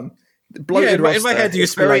millions of them. Bloated in my head, you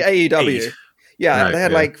very like AEW. 8. Yeah, they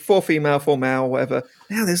had like 4 female, 4 male, whatever.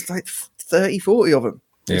 Now there's like 30, 40 of them.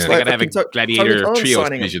 It's like they have a gladiator trio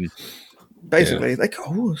division. Basically, that's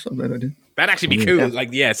not a bad idea. That'd actually be cool. Yeah.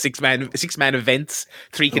 Like, 6-man events,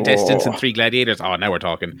 3 contestants and 3 gladiators. Oh, now we're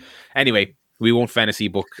talking. Anyway. We won't fantasy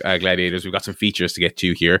book gladiators. We've got some features to get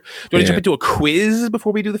to here. Do you want to jump into a quiz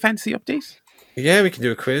before we do the fantasy update? Yeah, we can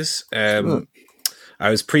do a quiz. I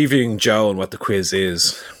was previewing Joe on what the quiz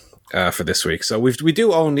is for this week. So we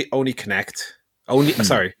do only connect.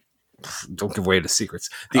 Sorry, don't give away the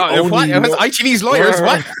secrets. ITV's lawyers.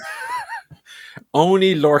 What?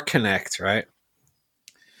 Only Lore Connect, right?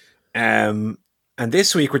 And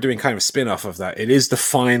this week we're doing kind of a spin-off of that. It is the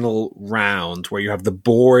final round where you have the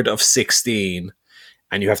board of 16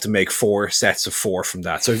 and you have to make 4 sets of 4 from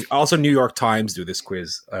that. So also New York Times do this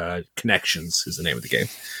quiz. Connections is the name of the game.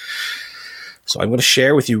 So I'm going to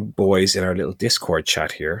share with you boys in our little Discord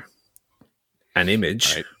chat here an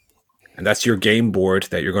image. Right. And that's your game board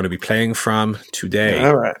that you're going to be playing from today.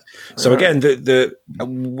 All right. So again,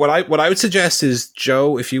 what I would suggest is,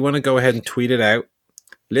 Joe, if you want to go ahead and tweet it out,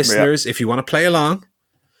 listeners, if you want to play along,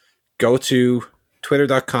 go to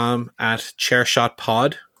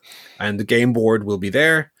twitter.com/chairshotpod and the game board will be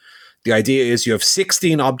there. The idea is you have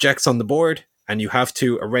 16 objects on the board and you have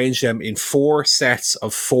to arrange them in 4 sets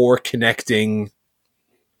of 4 connecting,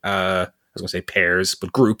 I was going to say pairs,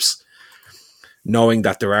 but groups, knowing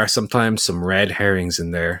that there are sometimes some red herrings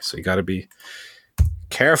in there. So you got to be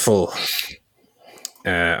careful.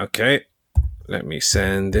 Okay, let me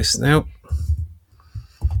send this now.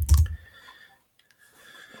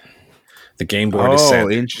 The game board is set. Oh,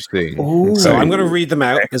 interesting. Ooh. So I'm going to read them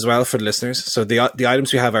out as well for the listeners. So the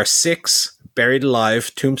items we have are 6, Buried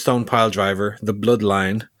Alive, Tombstone Piledriver, The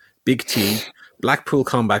Bloodline, Big T, Blackpool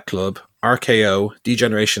Combat Club, RKO,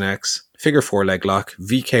 Degeneration X, Figure 4 Leg Lock,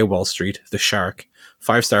 VK Wall Street, The Shark,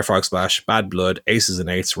 5-Star Frog Splash, Bad Blood, Aces and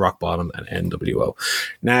Eights, Rock Bottom, and NWO.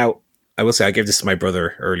 Now, I will say I gave this to my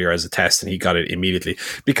brother earlier as a test and he got it immediately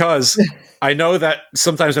because I know that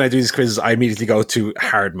sometimes when I do these quizzes, I immediately go to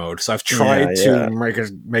hard mode. So I've tried to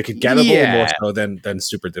make it gettable more so than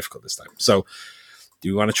super difficult this time. So do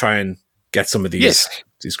you want to try and get some of these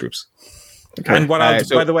groups? Okay. And what I'll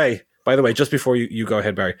by the way, just before you go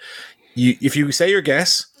ahead, Barry, if you say your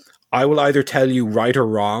guess, I will either tell you right or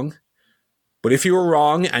wrong. But if you were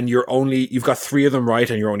wrong and you've got 3 of them right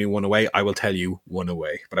and you're only 1 away, I will tell you 1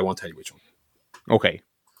 away, but I won't tell you which one. Okay.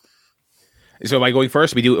 So am I going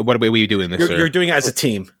first? What are we doing this? You're doing it as a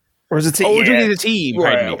team. Or as a team? Oh, we're doing it as a team.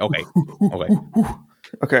 Pardon me. Okay.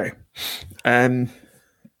 Okay.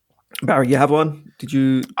 Barry, you have one? Did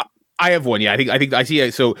you? I have one. Yeah, I think I see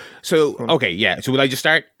it. So okay, yeah. So will I just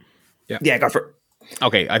start? Yeah, go for it.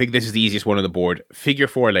 Okay, I think this is the easiest one on the board. Figure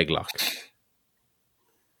 4 leg lock.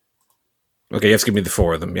 Okay, you have to give me the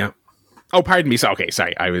 4 of them. Yeah. Oh, pardon me. So okay,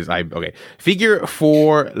 sorry. I okay. Figure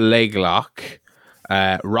 4 leg lock,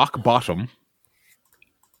 rock bottom,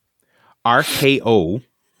 RKO,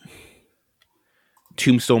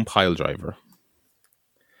 tombstone pile driver.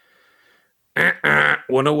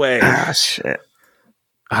 One away. Shit.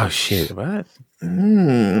 Oh shit! What?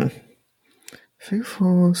 3,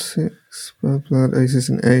 4, 6, blood, aces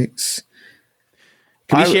and eights.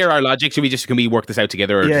 Can we share our logic? Can we work this out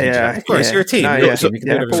together? Or Yeah. Of course, you're a team. No, So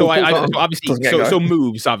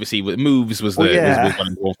moves obviously moves was what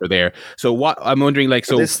I'm going for there. So what I'm wondering, like,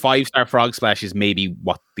 so 5-star frog splash is maybe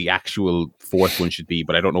what the actual 4th one should be,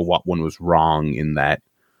 but I don't know what one was wrong in that.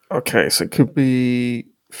 Okay, so it could be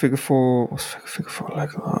figure 4. What's figure 4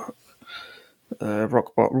 like that?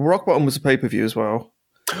 Rock bottom. Rock bottom was a pay-per-view as well.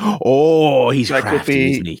 Oh, he's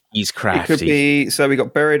crafty, isn't he? He's crafty. It could be. So we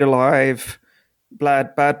got Buried Alive,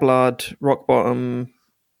 Bad Blood, Rock Bottom,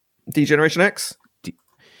 D-Generation X.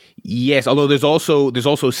 Yes, although there's also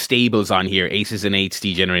stables on here: Aces and Eights,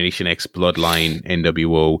 D-Generation X, Bloodline,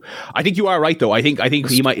 NWO. I think you are right, though. I think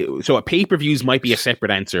he might. So pay-per-views might be a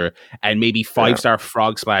separate answer, and maybe 5-star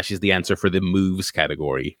Frog Splash is the answer for the moves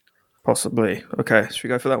category. Possibly. Okay, should we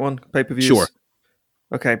go for that one? Pay-per-views. Sure.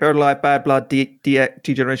 Okay, Buried Alive, Bad Blood,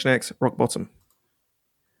 D-Generation X, Rock Bottom.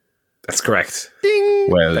 That's correct.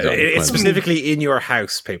 Ding! Well done. It's specifically in your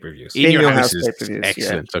house pay-per-views. In your house pay-per-views.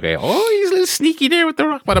 Excellent. Yeah. Okay. Oh, he's a little sneaky there with the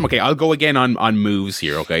rock bottom. Okay, I'll go again on moves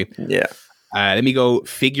here. Okay. Yeah. Let me go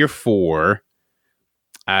figure 4.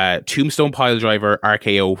 Tombstone pile driver,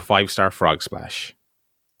 RKO, 5-star frog splash.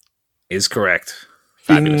 Is correct.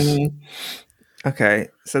 Fabulous. Ding. Okay,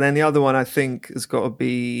 so then the other one I think has got to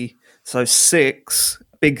be 6.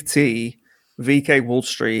 Big T, VK Wall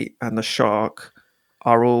Street, and the Shark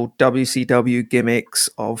are all WCW gimmicks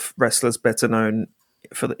of wrestlers better known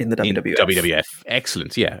in the WWF. WWF.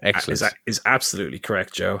 Excellent. Yeah, excellent. That is absolutely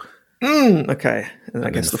correct, Joe. Okay. And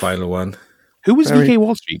I guess the final one. Who was VK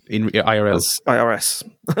Wall Street in IRL? IRS.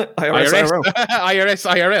 IRS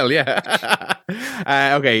IRL,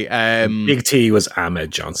 yeah. Okay. Big T was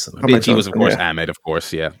Ahmed Johnson. Big T was, of course, Ahmed, of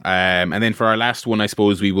course, yeah. And then for our last one, I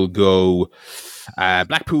suppose we will go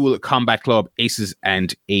Blackpool Combat Club, Aces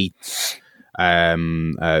and Eights,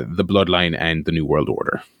 the Bloodline, and the New World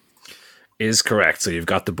Order. Is correct. So you've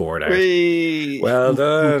got the board out. Well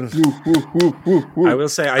done. I will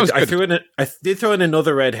say I did throw in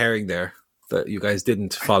another red herring there that you guys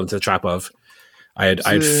didn't fall into the trap of. I had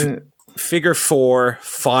figure 4,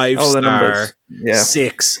 5-star,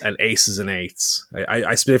 6, and Aces and Eights.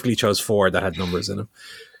 I specifically chose 4 that had numbers in them.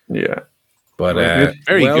 Yeah, but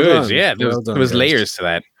very well good. Done. Yeah, there was layers to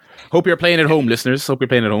that. Hope you're playing at home, listeners. Hope you're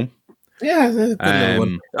playing at home. Yeah,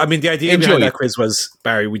 I mean, the idea behind that quiz was,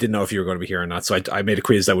 Barry, we didn't know if you were going to be here or not, so I made a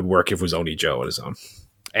quiz that would work if it was only Joe on his own.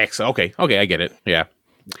 Excellent. Okay, I get it. Yeah.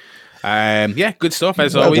 Good stuff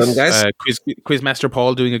as always. Done, Quizmaster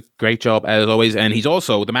Paul doing a great job as always, and he's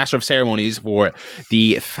also the master of ceremonies for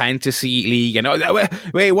the Fantasy League. And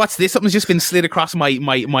wait, what's this? Something's just been slid across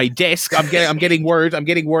my desk. I'm getting word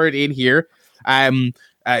in here.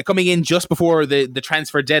 Coming in just before the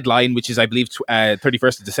transfer deadline, which is, I believe,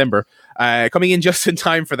 31st of December. Coming in just in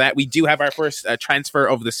time for that, we do have our first transfer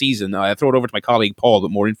of the season. I'll throw it over to my colleague Paul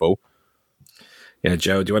with more info. Yeah,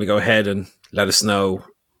 Joe, do you want to go ahead and let us know?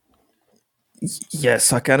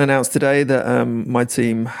 Yes, I can announce today that my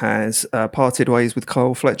team has parted ways with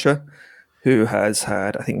Kyle Fletcher, who has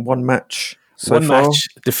had, I think, one match so far. Match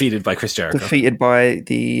defeated by Chris Jericho. Defeated by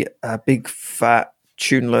the big, fat,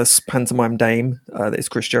 tuneless pantomime dame that is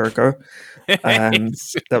Chris Jericho. That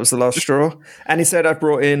was the last straw. And he said, I've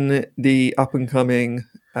brought in the up-and-coming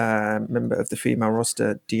member of the female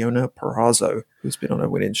roster, Diona Perazzo, who's been on a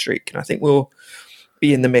winning streak. And I think we'll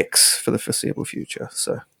be in the mix for the foreseeable future.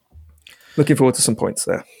 So looking forward to some points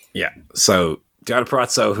there. Yeah. So Diona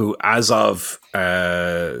Perazzo, who as of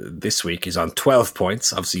this week is on 12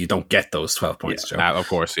 points. Obviously, you don't get those 12 points, Joe. Of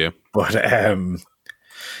course, yeah. But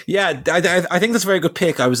yeah, I think that's a very good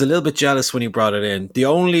pick. I was a little bit jealous when you brought it in.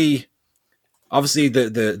 Obviously,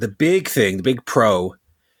 the big thing, the big pro,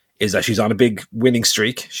 is that she's on a big winning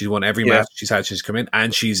streak. She's won every match she's come in,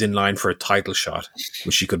 and she's in line for a title shot,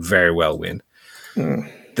 which she could very well win.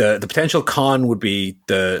 The potential con would be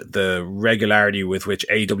the regularity with which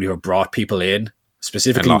AEW have brought people in,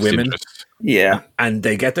 specifically women. Interest. Yeah. And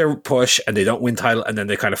they get their push and they don't win title, and then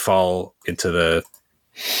they kind of fall into the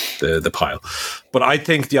pile. But I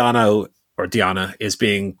think Diana is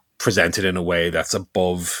being presented in a way that's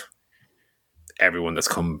above everyone that's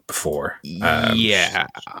come before. Yeah,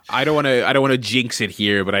 I don't want to jinx it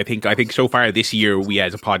here, but I think so far this year we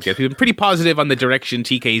as a podcast we've been pretty positive on the direction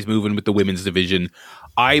TK's moving with the women's division.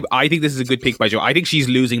 I think this is a good pick by Joe. I think she's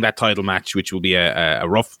losing that title match, which will be a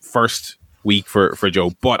rough first week for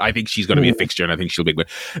Joe, but I think she's going to be a fixture, and I think she'll be good.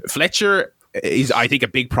 Fletcher is, I think, a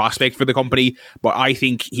big prospect for the company, but I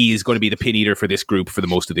think he is going to be the pin eater for this group for the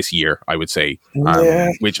most of this year, I would say.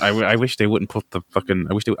 Which I wish they wouldn't put the fucking.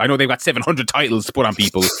 I know they've got 700 titles to put on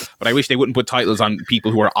people, but I wish they wouldn't put titles on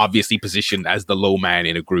people who are obviously positioned as the low man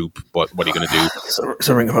in a group. But what are you going to do? It's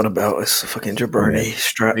a Ring of Honor belt. It's a fucking jabroni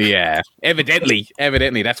strap. Yeah, evidently,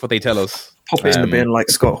 that's what they tell us. Pop it in the bin like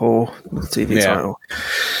Scott Hall, the TV title.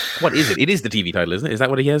 What is it? It is the TV title, isn't it? Is that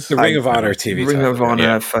what he has? The Ring of Honor TV Ring title. of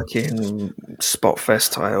Honor fucking Spot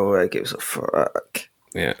Fest title. It gives a fuck.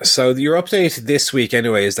 Yeah. So your update this week,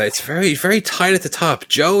 anyway, is that it's very, very tight at the top.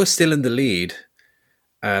 Joe is still in the lead,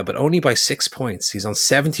 but only by 6 points. He's on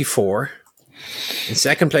 74. In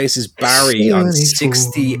second place is Barry on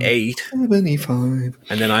 68. 75.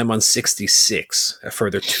 And then I'm on 66, a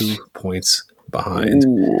further 2 points behind.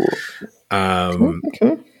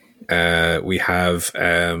 We have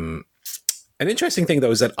an interesting thing,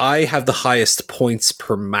 though, is that I have the highest points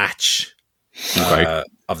per match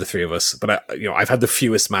of the three of us. But I've had the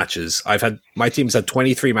fewest matches. My team's had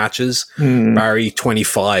 23 matches, Barry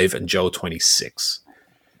 25, and Joe 26.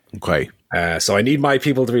 Okay. So I need my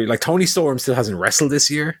people to be like Tony Storm still hasn't wrestled this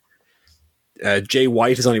year. Jay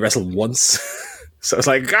White has only wrestled once. So it's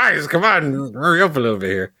like, guys, come on, hurry up a little bit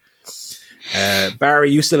here.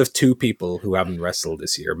 Barry, you still have 2 people who haven't wrestled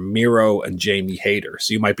this year, Miro and Jamie Hayter.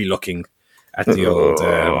 So you might be looking at the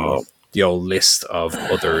old list of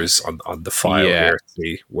others on the file here to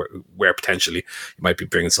see where potentially you might be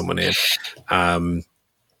bringing someone in.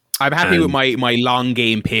 I'm happy with my long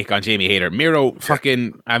game pick on Jamie Hayter. Miro,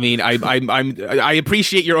 fucking. I mean, I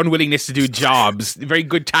appreciate your unwillingness to do jobs. Very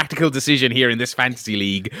good tactical decision here in this fantasy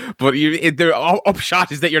league. But the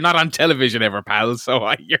upshot is that you're not on television ever, pal.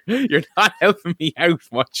 So you're not helping me out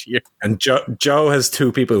much here. And Joe has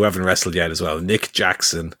 2 people who haven't wrestled yet as well. Nick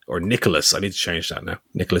Jackson or Nicholas. I need to change that now.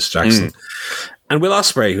 Nicholas Jackson. And Will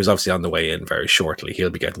Ospreay, who's obviously on the way in very shortly.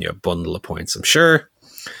 He'll be getting you a bundle of points, I'm sure.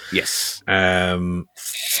 Yes.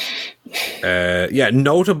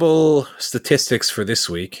 Notable statistics for this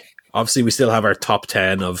week. Obviously, we still have our top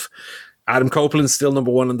 10 of Adam Copeland still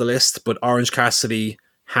number 1 on the list, but Orange Cassidy,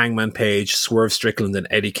 Hangman Page, Swerve Strickland, and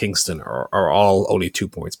Eddie Kingston are all only 2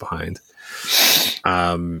 points behind.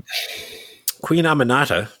 Queen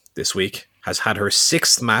Aminata this week has had her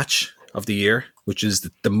 6th match of the year, which is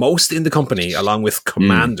the most in the company, along with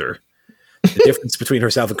Commander. The difference between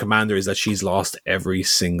herself and Commander is that she's lost every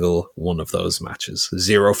single one of those matches.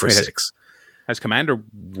 0 for 6. Has Commander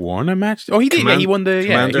won a match? Oh, he did. He won the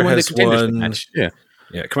contenders match.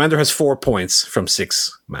 Yeah. Commander has 4 points from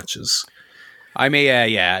 6 matches. I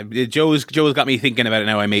may, Joe's got me thinking about it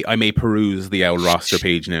now. I may peruse the old roster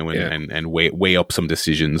page now and weigh up some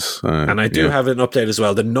decisions. And I do have an update as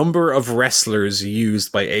well. The number of wrestlers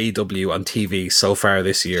used by AEW on TV so far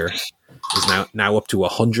this year is now up to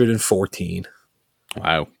 114.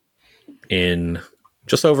 Wow. In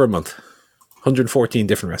just over a month. 114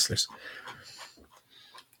 different wrestlers.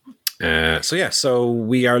 So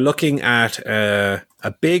we are looking at a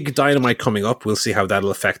big Dynamite coming up. We'll see how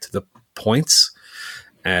that'll affect the points.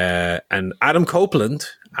 And Adam Copeland,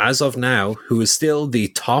 as of now, who is still the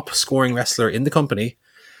top scoring wrestler in the company,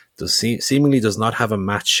 seemingly does not have a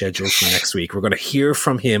match scheduled for next week. We're going to hear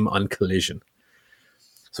from him on Collision.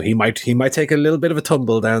 So he might take a little bit of a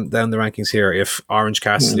tumble down the rankings here if Orange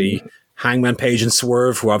Cassidy, Hangman Page, and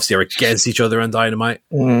Swerve, who obviously are against each other on Dynamite,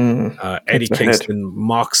 Eddie Kingston,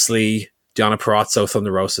 Moxley, Deonna Purrazzo,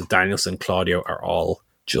 Thunder Rosa, Danielson, Claudio are all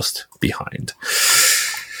just behind.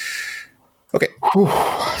 Okay.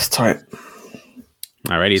 It's tight.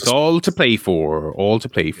 Alrighty, it's all to play for. All to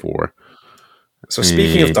play for. So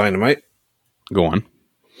speaking of Dynamite, go on.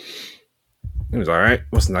 It was all right.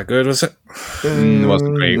 Wasn't that good, was it? It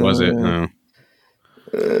wasn't great, was it? No.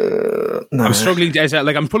 No. I'm struggling.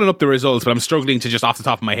 I'm pulling up the results, but I'm struggling to just off the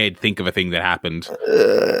top of my head think of a thing that happened.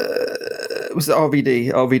 It was the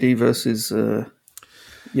RVD versus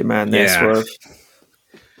your man there, Swerve.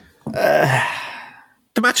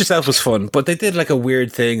 The match itself was fun, but they did like a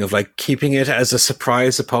weird thing of like keeping it as a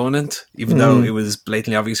surprise opponent, even though it was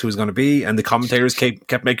blatantly obvious who it was going to be, and the commentators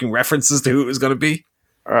kept making references to who it was going to be.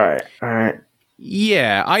 All right.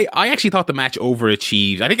 Yeah, I actually thought the match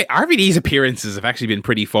overachieved. I think RVD's appearances have actually been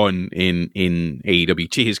pretty fun in AEW,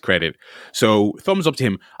 to his credit. So thumbs up to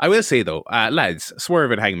him. I will say though, lads, Swerve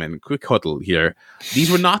and Hangman, quick huddle here. These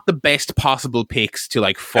were not the best possible picks to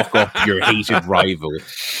like fuck up your hated rival.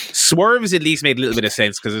 Swerve's at least made a little bit of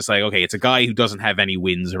sense because it's like, okay, it's a guy who doesn't have any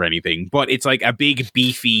wins or anything, but it's like a big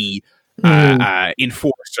beefy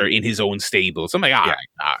enforcer in his own stable. So I'm like, all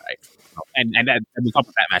right. And we'll talk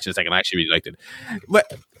about that match in a second. I actually really liked it.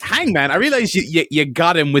 But Hangman, I realized you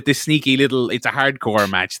got him with this sneaky little it's a hardcore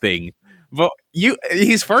match thing. But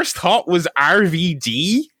his first thought was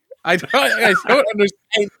RVD. I don't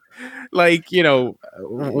understand. Like, you know,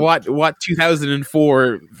 what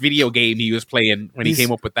 2004 video game he was playing when he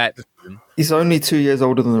came up with that. He's only 2 years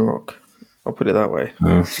older than The Rock. I'll put it that way.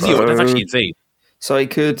 So, that's actually insane. So he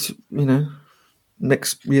could, you know,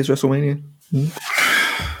 next year's WrestleMania.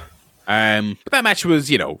 But that match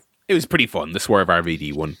was, you know, it was pretty fun. The Swerve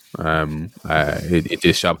RVD one. It did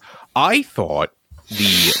its job. I thought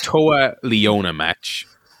the Toa Leona match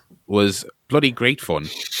was bloody great fun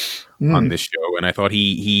on this show, and I thought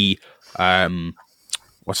he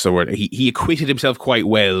what's the word? He acquitted himself quite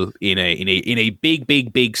well in a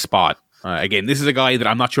big spot. Again, this is a guy that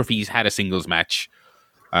I'm not sure if he's had a singles match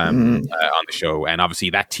on the show, and obviously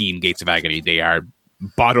that team Gates of Agony, they are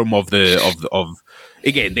bottom of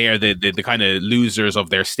again, they are the kind of losers of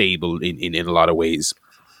their stable in a lot of ways.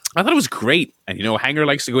 I thought it was great, and you know, Hanger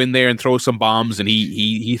likes to go in there and throw some bombs, and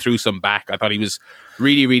he threw some back. I thought he was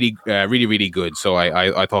really good. So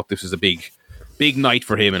I thought this was a big night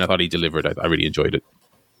for him, and I thought he delivered. I really enjoyed it.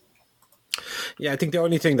 Yeah, I think the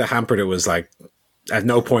only thing that hampered it was like at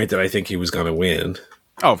no point did I think he was going to win.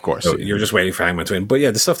 Oh, of course. So you're just waiting for Hangman to win. But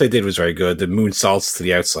yeah, the stuff they did was very good. The moonsaults to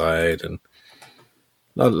the outside and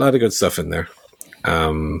a lot of good stuff in there.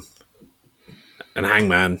 And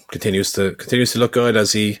Hangman continues to look good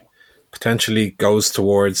as he potentially goes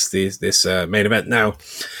towards this main event. Now,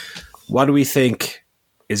 what do we think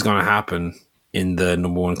is going to happen in the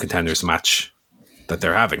number one contenders match that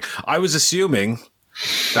they're having? I was assuming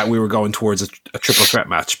that we were going towards a triple threat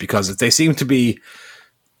match because they seem to be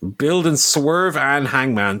building Swerve and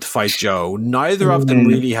Hangman to fight Joe. Neither of them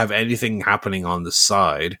really have anything happening on the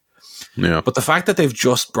side. Yeah. But the fact that they've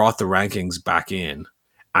just brought the rankings back in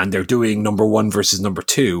and they're doing number one versus number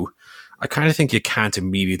two, I kind of think you can't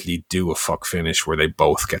immediately do a fuck finish where they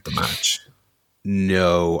both get the match.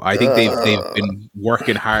 No, I think they've been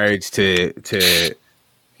working hard to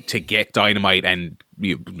get Dynamite and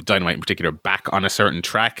Dynamite in particular back on a certain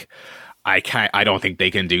track. I don't think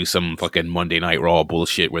they can do some fucking Monday Night Raw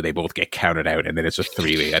bullshit where they both get counted out and then it's just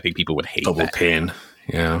three-way. I think people would hate double that. Pin.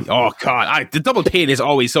 Yeah. Oh god, the double pin is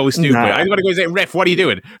always so stupid. I'm gonna go and say, ref, what are you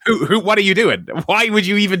doing? Who? What are you doing? Why would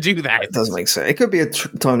you even do that? It doesn't make sense. It could be a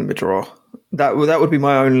time limit draw. That would be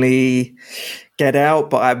my only get out.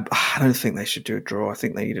 But I don't think they should do a draw. I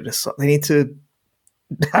think they need to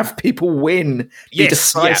have people win. Be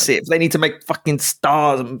decisive. Yeah. They need to make fucking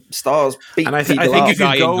stars beat. And I think if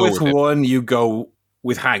you go with one, you go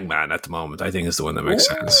with Hangman at the moment. I think is the one that makes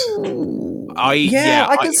sense.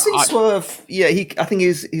 I can see Swerve. Yeah, I think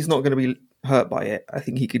he's not going to be hurt by it. I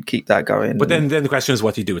think he could keep that going. But then the question is,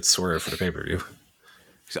 what do you do with Swerve for the pay-per-view?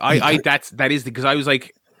 So that is because I was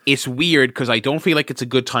like, it's weird because I don't feel like it's a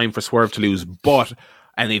good time for Swerve to lose.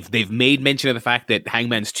 And they've made mention of the fact that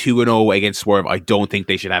Hangman's 2-0 against Swerve. I don't think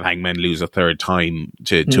they should have Hangman lose a third time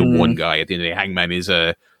to one guy. At the end of the day, Hangman is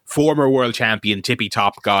a former world champion, tippy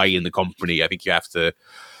top guy in the company. I think you have to.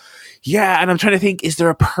 Yeah, and I'm trying to think: is there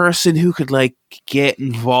a person who could like get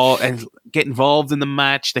involved in the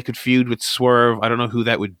match that could feud with Swerve? I don't know who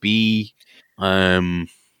that would be. There's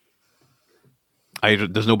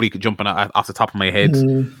nobody jumping off the top of my head.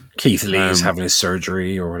 Keith Lee is having his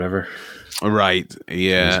surgery or whatever. Right.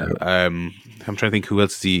 Yeah. I'm trying to think who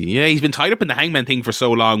else is he. Yeah, he's been tied up in the Hangman thing for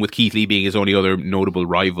so long, with Keith Lee being his only other notable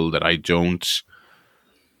rival that I don't.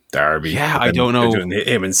 Darby. Yeah, I don't know. Doing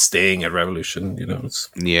him and Sting at Revolution, you know.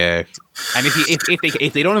 Yeah, and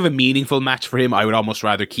if they don't have a meaningful match for him, I would almost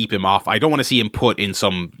rather keep him off. I don't want to see him put in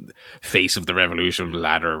some face of the Revolution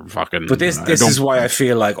ladder fucking. But this is why I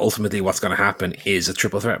feel like ultimately what's going to happen is a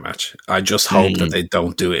triple threat match. I just hope that they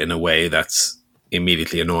don't do it in a way that's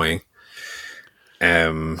immediately annoying.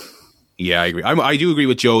 Yeah, I agree. I do agree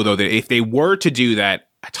with Joe though that if they were to do that,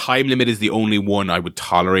 a time limit is the only one I would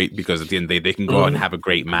tolerate, because at the end of the day, they can go out and have a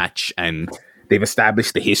great match, and they've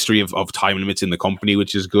established the history of time limits in the company,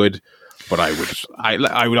 which is good. But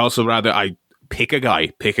I would also rather pick a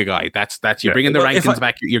guy. That's you're bringing the rankings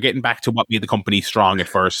back. You're getting back to what made the company strong at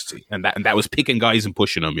first, and that was picking guys and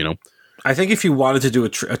pushing them. You know, I think if you wanted to do a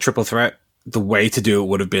triple threat, the way to do it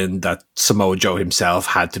would have been that Samoa Joe himself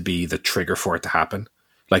had to be the trigger for it to happen.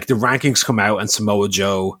 Like the rankings come out and Samoa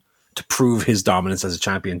Joe, to prove his dominance as a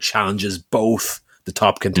champion, challenges both the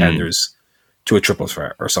top contenders to a triple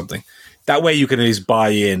threat or something. That way you can at least buy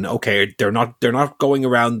in. Okay, they're not going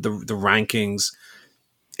around the rankings.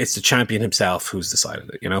 It's the champion himself who's decided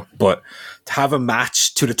it, you know. But to have a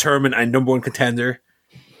match to determine a number one contender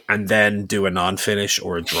and then do a non-finish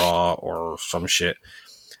or a draw or some shit.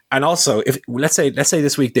 And also, if let's say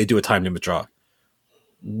this week they do a time limit draw,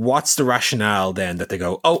 what's the rationale then that they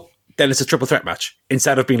go, oh, then it's a triple threat match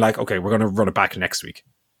instead of being like, okay, we're going to run it back next week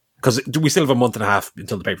because we still have a month and a half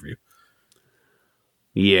until the pay-per-view.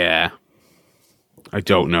 Yeah, I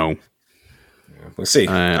don't know. We'll see.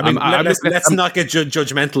 I mean, let's not get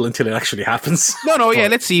judgmental until it actually happens. No, yeah,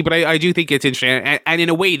 let's see. But I do think it's interesting, and in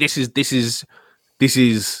a way, this is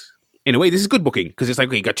in a way this is good booking because it's like,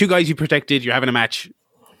 okay, you got two guys you protected, you're having a match,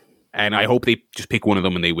 and I hope they just pick one of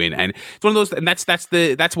them and they win. And it's one of those, and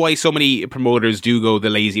that's why so many promoters do go the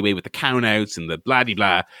lazy way with the countouts and the blah de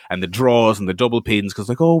blah and the draws and the double pins because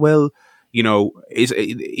like, oh well, we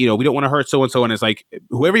don't want to hurt so and so, and it's like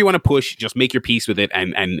whoever you want to push, just make your peace with it,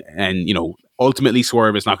 and ultimately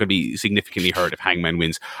Swerve is not going to be significantly hurt if Hangman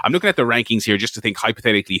wins. I'm looking at the rankings here just to think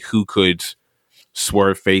hypothetically who could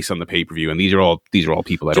Swerve face on the pay-per-view, and these are all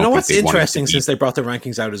people. I don't know what's interesting since they brought the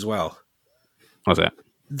rankings out as well. What's that?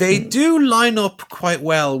 They do line up quite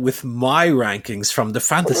well with my rankings from the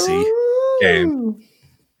fantasy game.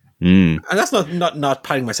 And that's not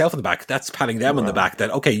patting myself on the back. That's patting them on the back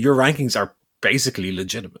that, okay, your rankings are basically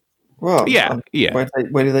legitimate. Well, yeah.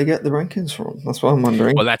 Where do they get the rankings from? That's what I'm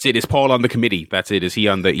wondering. Well, that's it. Is Paul on the committee? That's it. Is he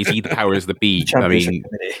the powers that be?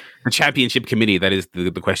 The championship committee. That is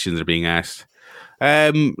the questions that are being asked.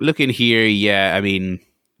 Looking here, yeah, I mean,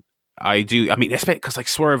 especially because like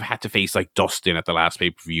Swerve had to face like Dustin at the last pay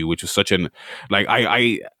per view, which was such an like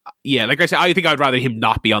like I said, I think I'd rather him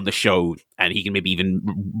not be on the show, and he can maybe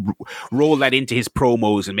even roll that into his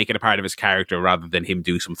promos and make it a part of his character rather than him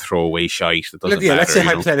do some throwaway shite that doesn't matter. Let's say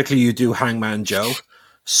hypothetically you do Hangman Joe,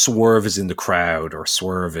 Swerve is in the crowd, or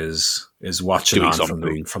Swerve is watching doing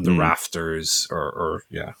on from the rafters, or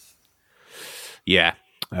yeah.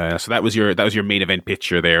 So that was your main event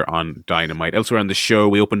picture there on Dynamite. Elsewhere on the show,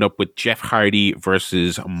 we opened up with Jeff Hardy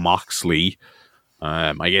versus Moxley.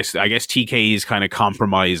 I guess TK's kind of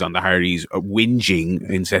compromise on the Hardys whinging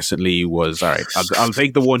incessantly was all right. I'll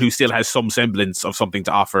take the one who still has some semblance of something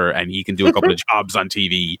to offer, and he can do a couple of jobs on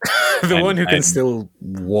TV. One who can still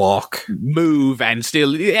walk, move, and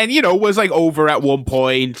still was like over at one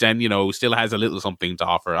point, and still has a little something to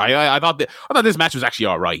offer. I thought this match was actually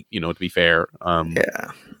all right. To be fair,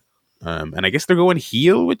 yeah. And I guess they're going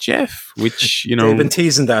heel with Jeff, which, they've been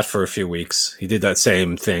teasing that for a few weeks. He did that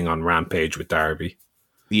same thing on Rampage with Darby.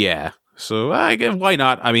 Yeah. So I guess why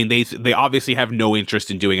not? I mean, they obviously have no interest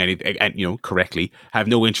in doing anything, and correctly have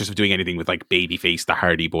no interest of doing anything with like babyface the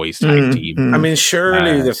Hardy Boys tag team. I mean,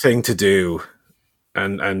 surely the thing to do,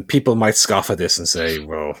 and people might scoff at this and say,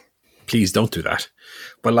 "Well, please don't do that."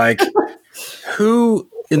 But like, who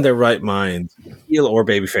in their right mind, heel or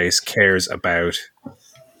babyface, cares about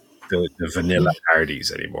the vanilla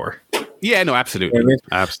Hardys anymore? Yeah, no, absolutely.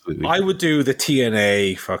 Absolutely. I would do the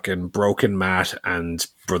TNA fucking Broken Matt and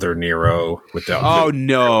Brother Nero with the. Oh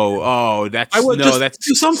no! Oh, that's that's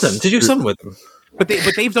do something to do something with them. But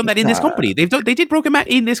they've done that in this company. They did Broken Matt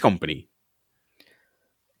in this company.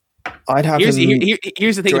 I'd have here's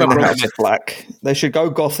the thing about the House of Black. They should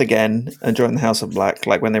go goth again and join the House of Black,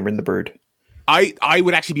 like when they were in the Brood. I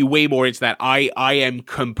would actually be way more into that. I am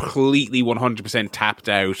completely 100% tapped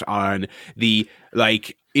out on the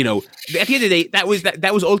like. At the end of the day,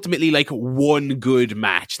 that was ultimately like one good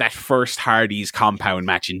match. That first Hardy's compound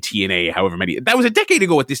match in TNA, however many. That was a decade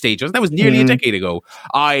ago at this stage. That was nearly a decade ago.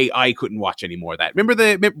 I couldn't watch any more of that.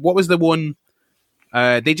 Remember what was the one?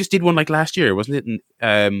 They just did one like last year, wasn't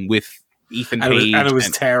it? With Ethan Page, and it was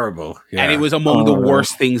terrible. Yeah. And it was among the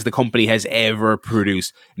worst things the company has ever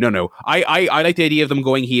produced. No. I like the idea of them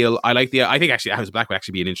going heel. I think actually House of Black would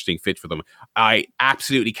actually be an interesting fit for them. I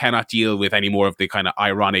absolutely cannot deal with any more of the kind of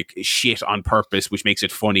ironic shit on purpose, which makes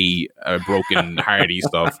it funny, broken Hardy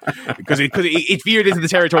stuff. Because it veered into the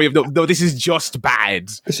territory of no, this is just bad.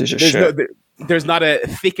 This is just shit. There's not a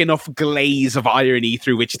thick enough glaze of irony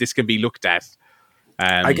through which this can be looked at.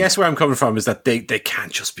 I guess where I'm coming from is that they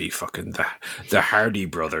can't just be fucking the Hardy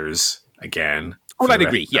brothers again. Well, I'd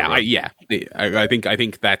agree. Yeah, I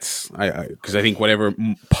think that's because I think whatever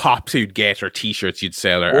pops you'd get or T-shirts you'd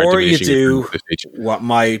sell or you do what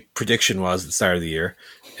my prediction was at the start of the year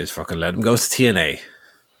is fucking let them go to TNA.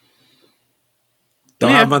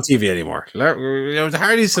 Don't have them on TV anymore. The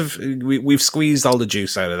Hardys we've squeezed all the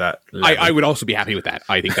juice out of that. I would also be happy with that.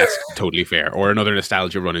 I think that's totally fair. Or another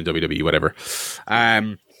nostalgia run in WWE, whatever.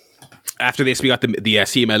 After this, we got the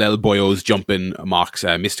CMLL Boyos jumping mocks,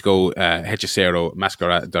 Mystico, Hechicero,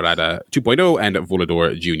 Mascara Dorada 2.0, and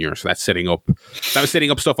Volador Jr. So that's setting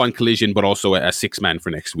up stuff on Collision, but also a 6-man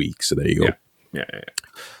for next week. So there you go.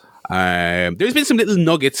 Yeah. There's been some little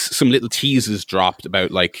nuggets, some little teases dropped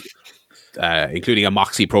about including a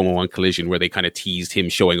Moxie promo on Collision where they kind of teased him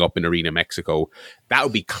showing up in Arena Mexico. That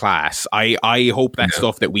would be class. I hope that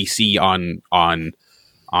stuff that we see on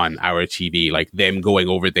our TV, like them going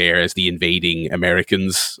over there as the invading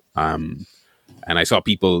Americans. And I saw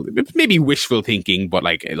people maybe wishful thinking, but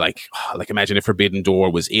like imagine if Forbidden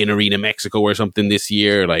Door was in Arena Mexico or something this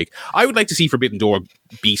year. Like I would like to see Forbidden Door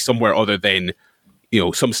be somewhere other than,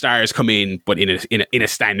 some stars come in, but in a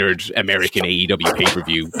standard American AEW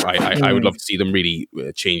pay-per-view. I would love to see them really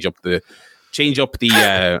change up the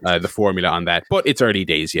formula on that, but it's early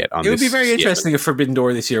days yet. It would be very interesting if Forbidden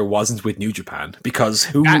Door this year wasn't with New Japan, because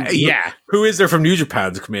who is there from New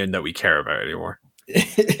Japan to come in that we care about anymore?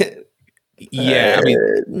 Yeah, I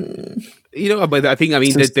mean, but I think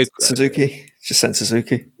the Suzuki just sent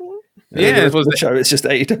Suzuki. Yeah, the show. It's just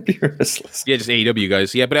AEW wrestlers. Yeah, just AEW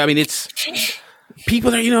guys. Yeah, but I mean, it's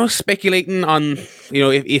people are speculating on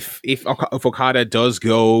if Okada does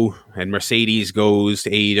go and Mercedes goes to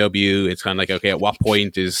AEW, it's kind of like, okay, at what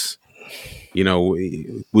point is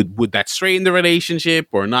would that strain the relationship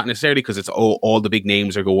or not necessarily, because it's all the big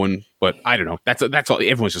names are going, but I don't know. That's all.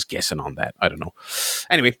 Everyone's just guessing on that. I don't know.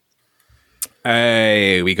 Anyway,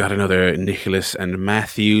 we got another Nicholas and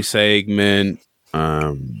Matthew segment.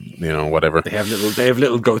 Whatever. They have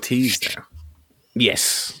little goatees now.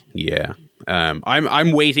 Yes. Yeah.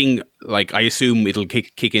 I'm waiting. Like, I assume it'll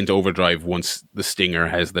kick into overdrive once the Stinger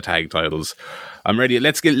has the tag titles. I'm ready.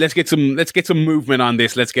 Let's get some movement on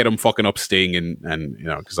this. Let's get them fucking up Sting and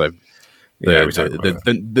because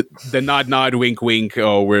the nod wink wink.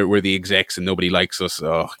 Oh, we're the execs and nobody likes us.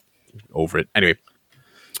 Oh, over it. Anyway,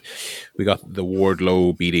 we got the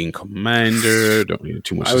Wardlow beating Commander. Don't need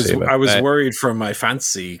too much to say about that. I was worried from my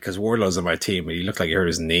fantasy because Wardlow's on my team, but he looked like he hurt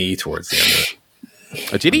his knee towards the end of it.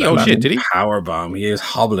 Oh, did he? Oh shit! Did he? Powerbomb. He is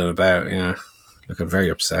hobbling about. Yeah, looking very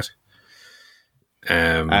upset.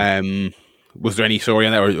 Was there any story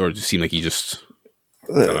on that, or it seemed like he just?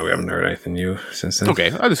 I don't know. We haven't heard anything new since then. Okay,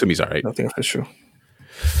 I'll assume he's all right. Nothing official.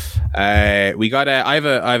 We got I have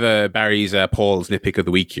a Barry's Paul's nitpick of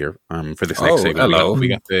the week here for this next segment. Hello. We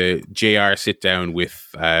got the JR sit down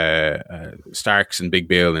with Starks and Big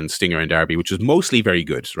Bill and Stinger and Darby, which was mostly very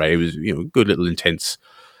good, right? It was good little intense.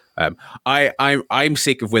 I'm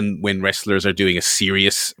sick of when wrestlers are doing a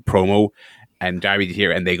serious promo and Darby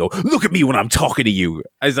here and they go, "Look at me when I'm talking to you."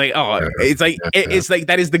 I was like, it's like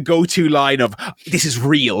that is the go-to line of, "This is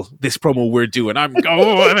real. This promo we're doing." I'm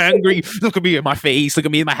angry. Look at me in my face. Look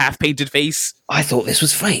at me in my half-painted face. I thought this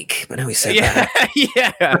was fake, but now he said that.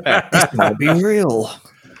 Yeah, this might be real.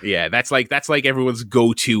 Yeah, that's like everyone's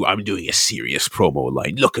go-to. I'm doing a serious promo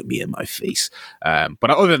line. Look at me in my face.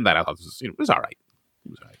 But other than that, I thought it was all right.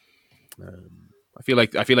 I feel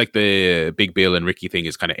like the Big Bill and Ricky thing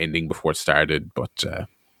is kind of ending before it started, but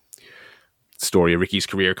story of Ricky's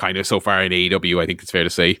career kind of so far in AEW, I think it's fair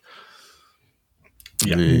to say.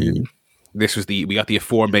 Yeah. This was we got the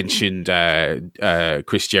aforementioned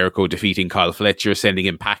Chris Jericho defeating Kyle Fletcher, sending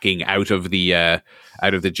him packing out of the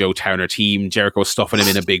Joe Towner team. Jericho stuffing him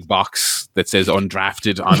in a big box that says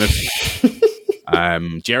undrafted on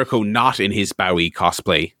it. Jericho not in his Bowie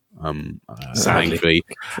cosplay. Thankfully.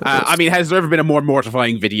 I mean, has there ever been a more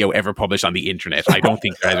mortifying video ever published on the internet? I don't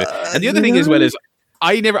think there has been. And the other thing as well is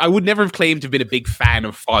I would never have claimed to have been a big fan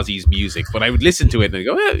of Fozzie's music, but I would listen to it and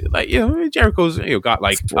go, Jericho's got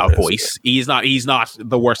like a voice. He's not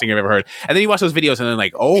the worst thing I've ever heard. And then you watch those videos and then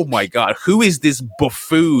like, oh my god, who is this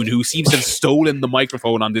buffoon who seems to have stolen the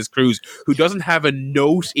microphone on this cruise, who doesn't have a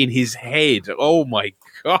note in his head? Oh my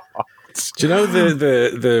god. Do you know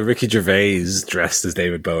the Ricky Gervais dressed as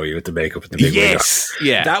David Bowie with the makeup and the big wig?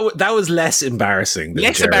 Yeah. That was less embarrassing than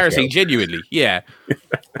Jericho. Embarrassing, genuinely. Yeah.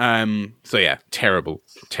 So yeah, terrible.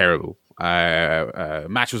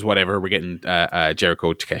 Match was whatever. We're getting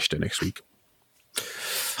Jericho Takeshita next week.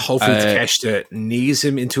 Hopefully Takeshita knees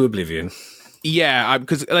him into oblivion. Yeah,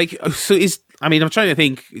 because I'm trying to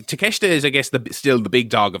think. Takeshita is, I guess, still the big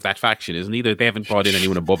dog of that faction, isn't he? They haven't brought in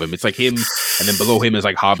anyone above him. It's like him, and then below him is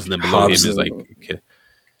like Hobbs, and then below him is like...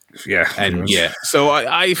 So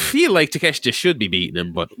I feel like Takeshita should be beating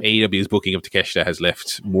him, but AEW's booking of Takeshita has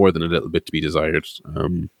left more than a little bit to be desired.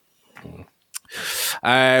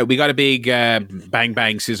 We got a big Bang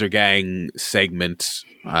Bang Scissor Gang segment.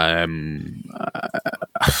 Whatever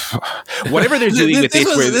they're doing with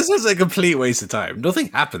this was a complete waste of time. Nothing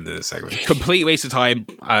happened in this segment. Complete waste of time.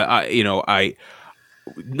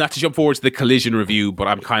 Not to jump forward to the Collision review, but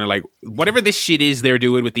I'm kind of like, whatever this shit is they're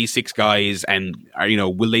doing with these 6 guys, and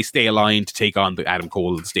will they stay aligned to take on the Adam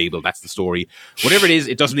Cole stable? That's the story. Whatever it is,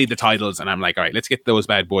 it doesn't need the titles, and I'm like, all right, let's get those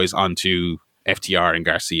bad boys onto FTR and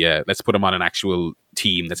Garcia. Let's put them on an actual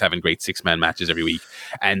team that's having great 6-man matches every week,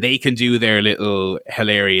 and they can do their little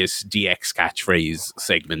hilarious DX catchphrase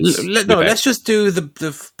segments. Let's just do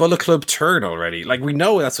the Bullet Club turn already. Like, we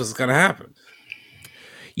know that's what's going to happen.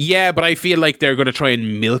 Yeah, but I feel like they're going to try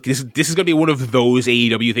and milk this. This is going to be one of those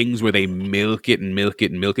AEW things where they milk it and milk it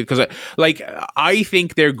and milk it. Because, I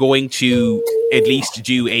think they're going to at least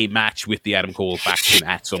do a match with the Adam Cole faction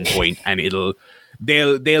at some point, and they'll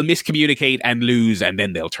miscommunicate and lose, and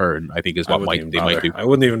then they'll turn. I think is what they might do. I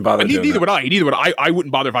wouldn't even bother. Neither would I. I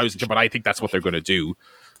wouldn't bother if I was in charge, but I think that's what they're going to do.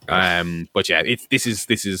 But yeah, this is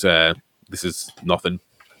nothing.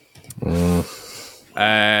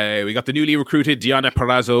 We got the newly recruited Diana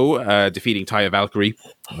Perrazzo defeating Taya Valkyrie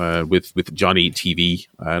with Johnny TV.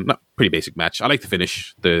 Not pretty basic match. I like the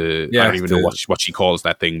finish. I don't even know what she calls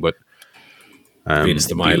that thing, but Venus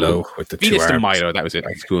de Milo with the Venus 2 de arms. Milo. That was it.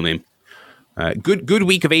 That's a cool name. Good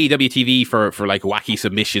week of AEW TV for like wacky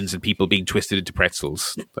submissions and people being twisted into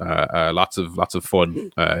pretzels. Lots of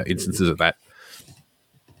fun instances of that.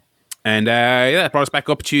 And that brought us back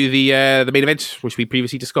up to the main event, which we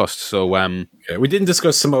previously discussed. So we didn't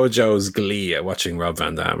discuss Samoa Joe's glee at watching Rob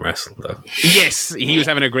Van Dam wrestle, though. Yes, he was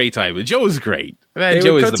having a great time. Joe's great.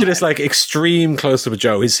 Joe would cut to this extreme close up of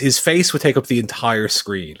Joe. His face would take up the entire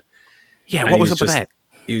screen. Yeah, what was up with that?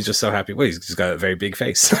 He was just so happy. Well, he's just got a very big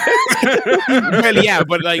face. Well, yeah,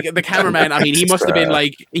 but the cameraman. I mean, he must have been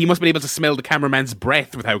able to smell the cameraman's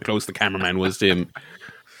breath with how close the cameraman was to him.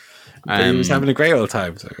 He was having a great old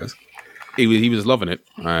time, so I guess. He was loving it.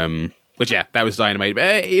 But yeah, that was Dynamite.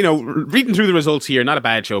 Reading through the results here, not a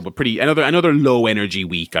bad show, but another low energy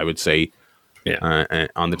week, I would say. Yeah.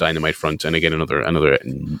 On the Dynamite front, and again another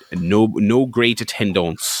no great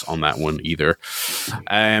attendance on that one either.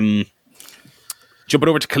 Jumping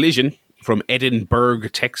over to Collision from Edinburgh,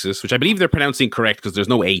 Texas, which I believe they're pronouncing correct because there's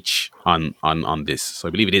no H on this, so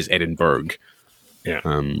I believe it is Edinburgh. Yeah.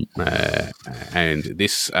 And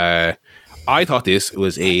this. I thought this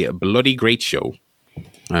was a bloody great show,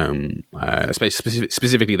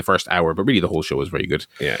 specifically the first hour, but really the whole show was very good.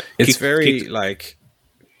 Yeah, it's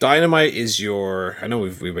Dynamite is your. I know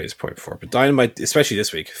we've made this point before, but Dynamite, especially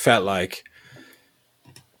this week, felt like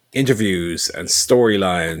interviews and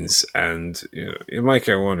storylines, and it might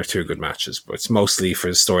get 1 or 2 good matches, but it's mostly for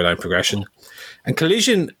the storyline progression. And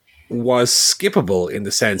Collision was skippable in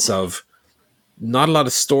the sense of not a lot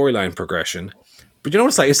of storyline progression. But you know what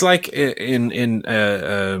it's like? It's like in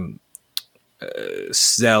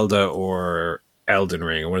Zelda or Elden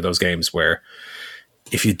Ring or one of those games where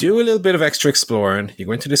if you do a little bit of extra exploring, you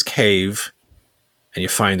go into this cave and you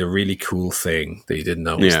find a really cool thing that you didn't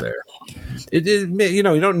know was there. You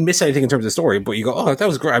don't miss anything in terms of the story, but you go, oh, that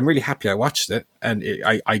was great. I'm really happy I watched it and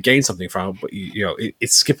I gained something from it. But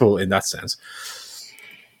it's skippable in that sense.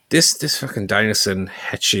 This fucking Danielson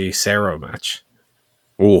Hechicero match.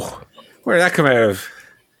 Oh. Where did that come out of?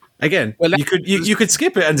 Again, well, you could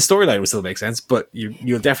skip it and the storyline would still make sense, but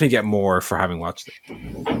you'll definitely get more for having watched it.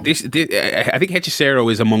 I think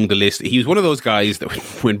Hechicero is among the list. He was one of those guys that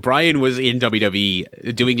when Brian was in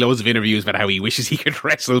WWE doing loads of interviews about how he wishes he could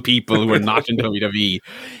wrestle people who were not in WWE,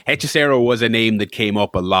 Hechicero was a name that came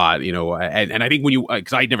up a lot, and I think when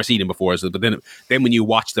because I'd never seen him before, but then when you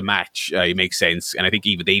watch the match, it makes sense. And I think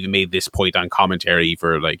they even made this point on commentary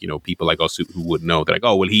for people like us who wouldn't know. They're like,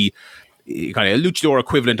 oh, well, he kind of a luchador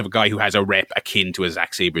equivalent of a guy who has a rep akin to a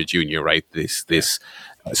Zack Sabre Jr., right? This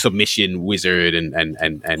submission wizard and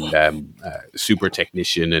super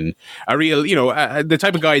technician and a real, the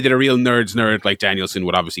type of guy that a real nerd like Danielson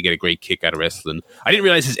would obviously get a great kick out of wrestling. I didn't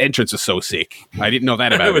realize his entrance was so sick. I didn't know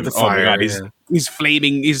that about him. The fire, oh my God, his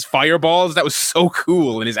flaming, his fireballs, that was so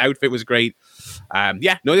cool, and his outfit was great.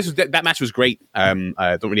 That match was great. I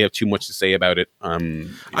don't really have too much to say about it. I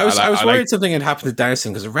was worried something had happened to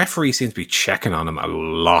Danielson because the referee seems to be checking on him a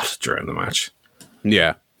lot during the match.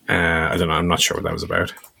 Yeah. I don't know. I'm not sure what that was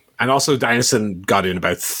about. And also, Danielson got in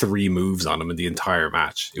about 3 moves on him in the entire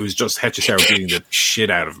match. It was just Hechicero beating the shit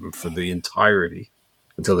out of him for the entirety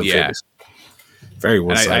until the finish. Very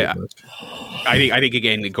one-sided match. I think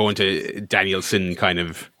again, going to Danielson kind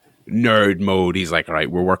of nerd mode, he's like, all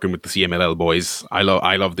right, we're working with the CMLL boys. I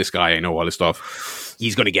love this guy. I know all this stuff.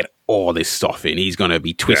 he's going to get all this stuff in. He's going to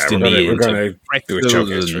be twisting me we're gonna into do a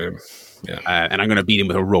showcase for him. Yeah, and I'm going to beat him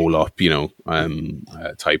with a roll up,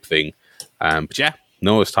 type thing. But yeah,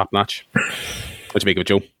 no, it's top notch. What do you make of it,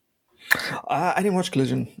 Joe? I didn't watch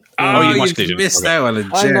Collision. Oh, you watched Collision. Missed okay. out on a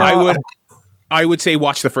gem. I would say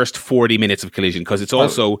watch the first 40 minutes of Collision, because it's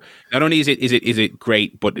also not only is it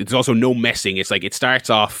great, but it's also no messing. It's like it starts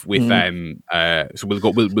off with so we'll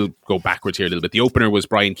go backwards here a little bit. The opener was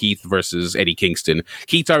Brian Keith versus Eddie Kingston.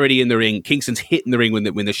 Keith's already in the ring. Kingston's hitting the ring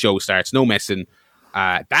when the show starts. No messing.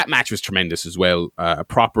 That match was tremendous as well. A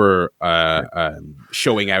proper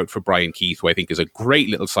showing out for Brian Keith, who I think is a great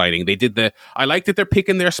little signing. I like that they're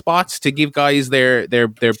picking their spots to give guys their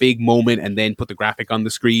big moment and then put the graphic on the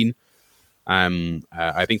screen.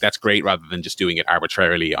 I think that's great, rather than just doing it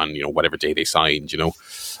arbitrarily on whatever day they signed.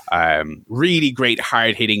 Really great,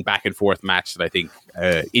 hard hitting back and forth match that I think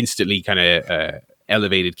instantly kind of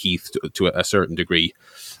elevated Keith to a certain degree.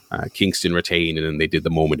 Kingston retained, and then they did the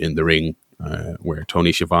moment in the ring where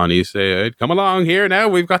Tony Schiavone said, "Come along here now,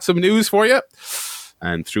 we've got some news for you."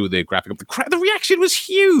 And through the graphic, the reaction was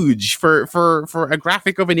huge for a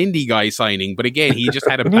graphic of an indie guy signing. But again, he just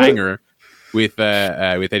had a banger with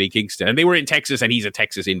Eddie Kingston, and they were in Texas, and he's a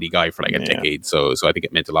Texas indie guy for like a decade, so I think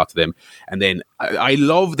it meant a lot to them. And then I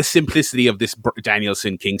love the simplicity of this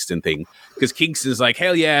Danielson Kingston thing, because Kingston's like,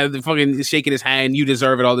 hell yeah, the fucking shaking his hand, you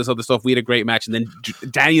deserve it, all this other stuff, we had a great match. And then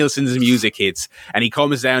Danielson's music hits, and he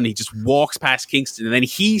comes down, and he just walks past Kingston, and then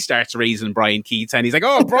he starts raising Brian Keith's hand. He's like,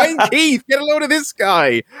 oh, Brian Keith, get a load of this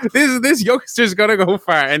guy, this youngster's gonna go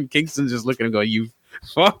far. And Kingston's just looking and going, you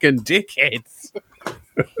fucking dickheads.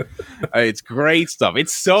 It's great stuff.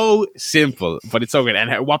 It's so simple, but it's so good.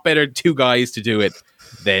 And what better two guys to do it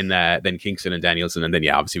than Kingston and Danielson? And then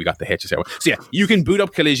obviously we got the HSR. So you can boot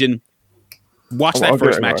up Collision, watch that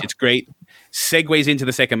first match. It's great. Segues into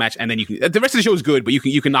the second match, and then you can. The rest of the show is good, but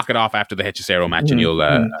you can knock it off after the HSR match, and you'll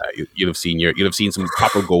have seen some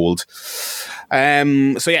proper gold.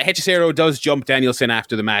 HSR does jump Danielson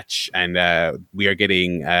after the match, and we are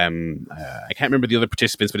getting I can't remember the other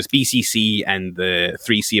participants, but it's BCC and the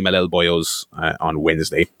 3 CMLL boyos on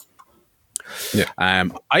Wednesday. Yeah.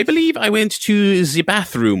 I believe I went to the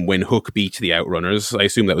bathroom when Hook beat the Outrunners. I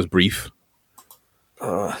assume that was brief.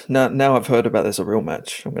 Now I've heard about this a real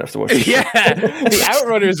match. I'm gonna have to watch it. Yeah, the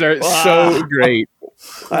Outrunners are so great.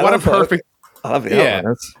 What a perfect! I love the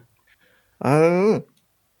Outrunners.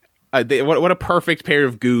 What a perfect pair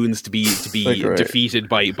of goons to be defeated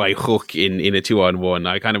by Hook in a 2-on-1.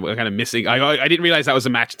 I kind of missing. I didn't realize that was a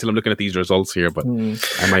match until I'm looking at these results here. But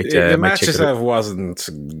I might. The match itself wasn't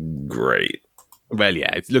great. Well,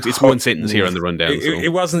 yeah, it's one sentence here on the rundown.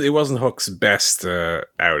 It wasn't Hook's best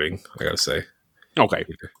outing, I gotta say. Okay.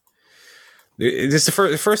 This is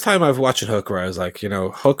the first time I've watched Hook where I was like,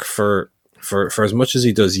 Hook for as much as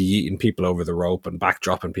he does yeeting people over the rope and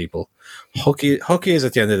backdropping people, Hook is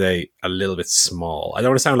at the end of the day a little bit small. I don't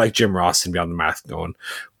want to sound like Jim Ross and Beyond the Mat going,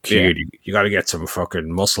 kid, you got to get some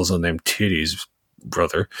fucking muscles on them titties,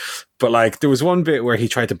 brother. But like there was one bit where he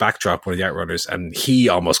tried to backdrop one of the Outrunners and he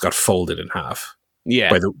almost got folded in half.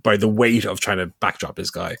 Yeah. By the weight of trying to backdrop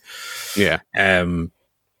this guy. Yeah.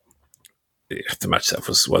 The match itself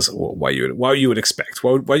was what you would expect,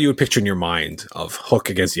 what you would picture in your mind of Hook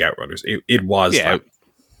against the Outrunners. It was. Yeah.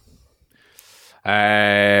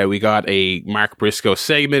 We got a Mark Briscoe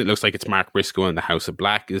segment. It looks like it's Mark Briscoe and the House of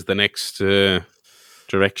Black is the next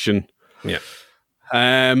direction. Yeah.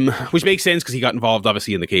 Which makes sense because he got involved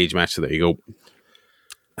obviously in the cage match. So there you go.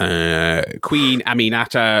 Queen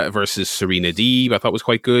Aminata versus Serena Deeb I thought was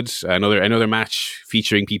quite good. Another match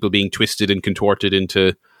featuring people being twisted and contorted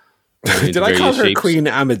into. Did I call her shapes. Queen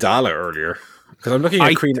Amidala earlier? Because I'm looking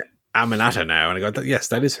at Queen Aminata now, and I go, yes,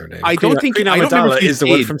 that is her name. Queen Amidala is the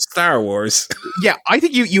one from Star Wars. Yeah, I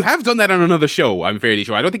think you have done that on another show. I'm fairly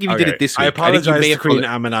sure. I don't think you did it this week. I apologize to Queen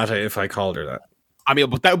Aminata if I called her that. I mean,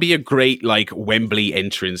 but that would be a great like Wembley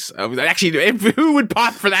entrance. Actually, who would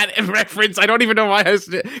pop for that reference? I don't even know why I was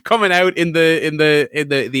coming out in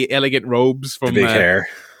the elegant robes from the big hair.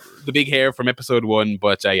 The big hair from episode 1,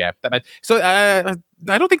 but yeah. So I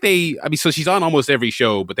don't think they. I mean, so she's on almost every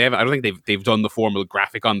show, but they haven't. I don't think they've done the formal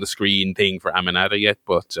graphic on the screen thing for Aminata yet.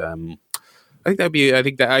 But I think that'd be. I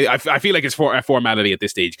think that I feel like it's for a formality at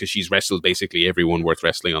this stage because she's wrestled basically everyone worth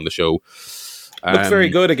wrestling on the show. Looks very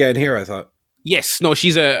good again here. I thought. Yes, no,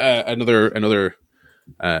 she's another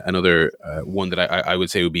one that I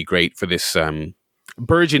would say would be great for this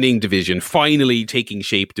burgeoning division, finally taking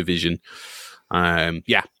shape division.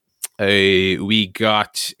 Yeah. We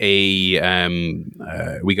got a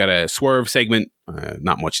swerve segment.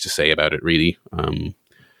 Not much to say about it, really.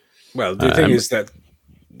 Well, the thing is that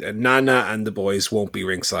Nana and the boys won't be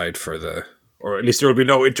ringside or at least there will be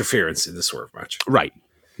no interference in the Swerve match. Right.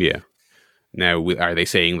 Yeah. Now, are they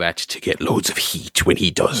saying that to get loads of heat when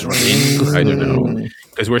he does run in? I don't know.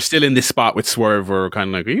 Because we're still in this spot with Swerve where we're kind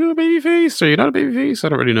of like, are you a babyface? Are you not a babyface? I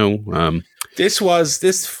don't really know. This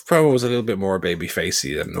promo was a little bit more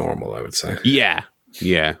babyfacey than normal, I would say. Yeah.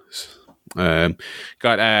 Got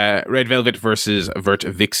Red Velvet versus Vert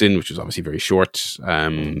Vixen, which was obviously very short.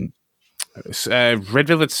 Red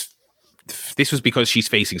Velvet's... This was because she's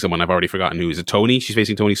facing someone. I've already forgotten who. Is it Tony? She's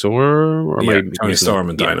facing Tony Storm? Or Tony Storm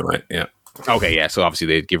and Dynamite, yeah. Okay, yeah. So obviously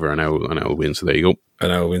they'd give her an owl win. So there you go.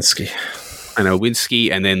 An Owinski.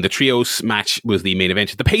 And then the trios match was the main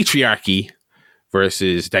event. The Patriarchy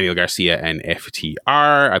versus Daniel Garcia and FTR.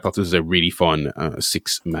 I thought this was a really fun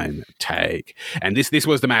 6-man tag. And this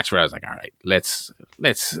was the match where I was like, all right, let's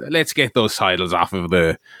get those titles off of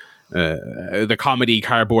the comedy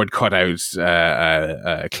cardboard cutouts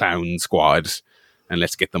clown squad, and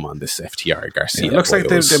let's get them on this FTR Garcia. It looks like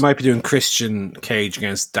they might be doing Christian Cage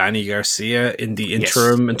against Danny Garcia in the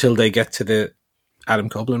interim until they get to the Adam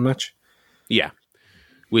Copeland match. Yeah,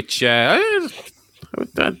 which I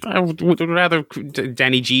would rather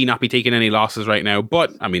Danny G not be taking any losses right now.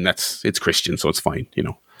 But I mean, it's Christian, so it's fine. You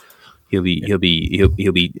know, he'll be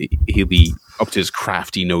up to his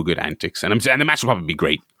crafty no good antics, and the match will probably be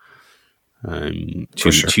great. Two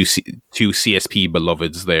CSP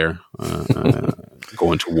beloveds there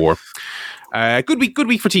going to war. Good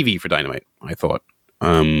week for TV for Dynamite, I thought.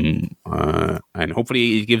 And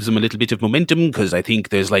hopefully it gives them a little bit of momentum, because I think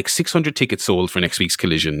there's like 600 tickets sold for next week's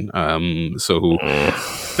Collision. So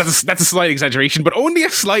that's a slight exaggeration, but only a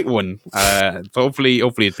slight one. So hopefully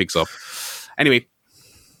it picks up. Anyway,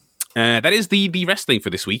 that is the wrestling for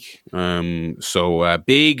this week. So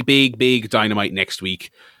big Dynamite next week.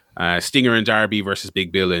 Stinger and Darby versus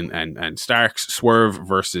Big Bill and Starks. Swerve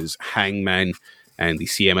versus Hangman. And the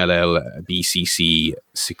CMLL BCC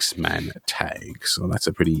 6-man tag. So that's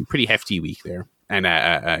a pretty hefty week there. And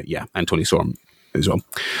and Tony Storm as well.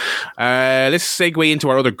 Let's segue into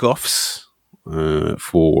our other guffs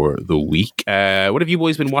for the week. What have you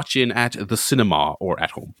boys been watching at the cinema or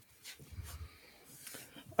at home?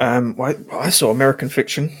 I saw American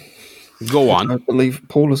Fiction. Go on. I believe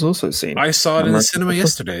Paul has also seen. I saw it in the cinema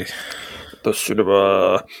yesterday. The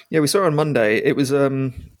cinema. Yeah, we saw it on Monday. It was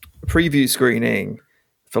a preview screening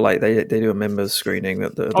for like they do a members screening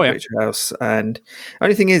at the Picture House, and the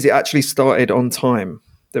only thing is it actually started on time.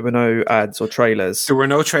 There were no ads or trailers. There were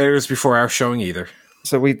no trailers before our showing either.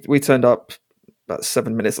 So we turned up about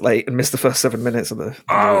 7 minutes late and missed the first 7 minutes of the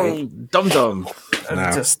movie. Dumb.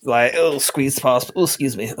 And just like, squeeze past.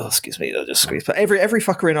 Excuse me. They'll just squeeze. But every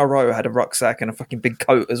fucker in our row had a rucksack and a fucking big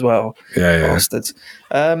coat as well. Yeah. Bastards.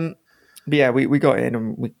 But yeah, we got in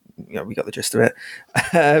and we got the gist of it.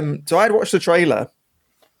 So I had watched the trailer,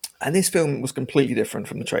 and this film was completely different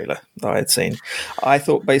from the trailer that I had seen. I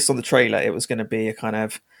thought, based on the trailer, it was going to be a kind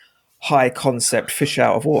of high concept, fish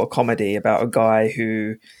out of water comedy about a guy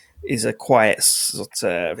who is a quiet sort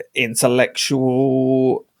of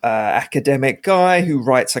intellectual academic guy who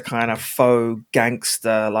writes a kind of faux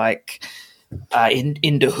gangster, like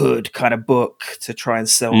in the hood kind of book to try and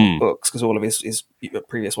sell books, because all of his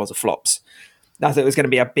previous ones are flops. I thought it was going to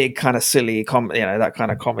be a big kind of silly, that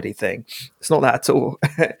kind of comedy thing. It's not that at all.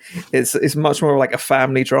 It's much more like a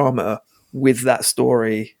family drama with that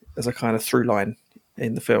story as a kind of through line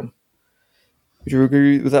in the film. Would you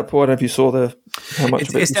agree with that, Paul? Have you saw how much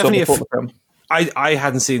of it it's you saw before the film? I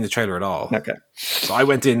hadn't seen the trailer at all. Okay. So I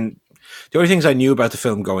went in. The only things I knew about the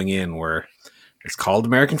film going in were it's called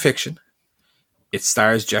American Fiction. It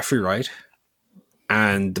stars Jeffrey Wright,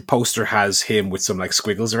 and the poster has him with some like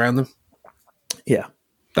squiggles around them. Yeah,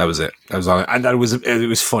 that was it. That was all, and it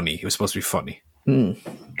was funny. It was supposed to be funny.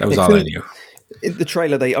 That was all I knew. In the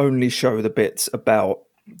trailer, they only show the bits about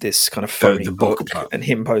this kind of phony the book and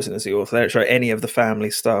him posing as the author. They don't show any of the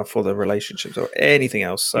family stuff or the relationships or anything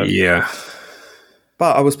else. So yeah,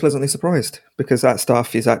 but I was pleasantly surprised because that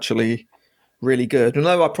stuff is actually really good. And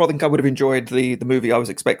though I probably think I would have enjoyed the movie I was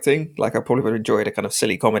expecting, like I probably would have enjoyed a kind of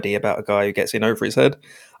silly comedy about a guy who gets in over his head.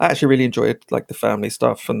 I actually really enjoyed like the family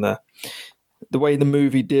stuff and the way the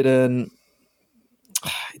movie didn't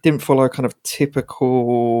follow kind of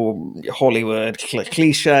typical Hollywood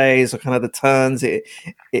cliches or kind of the turns.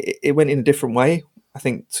 It went in a different way, I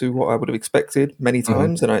think, to what I would have expected many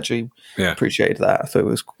times, and I actually appreciated that. I thought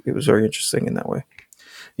it was very interesting in that way.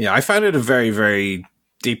 Yeah, I found it a very, very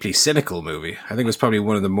deeply cynical movie. I think it was probably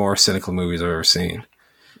one of the more cynical movies I've ever seen.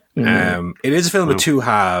 It is a film with two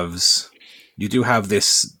halves. You do have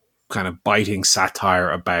this kind of biting satire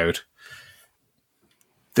about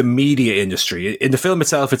the media industry. In the film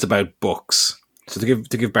itself, it's about books. So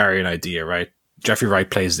to give Barry an idea, right? Jeffrey Wright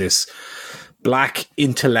plays this black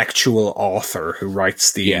intellectual author who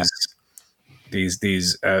writes these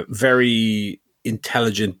very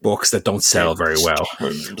intelligent books that don't sell very well.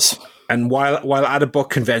 And while at a book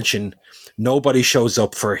convention, nobody shows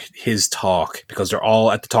up for his talk because they're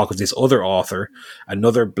all at the talk of this other author,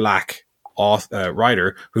 another black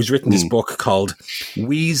writer who's written this book called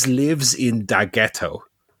Weeze Lives in Da Ghetto.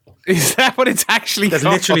 Is that what it's actually That's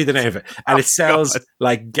called? literally the name of it. And it sells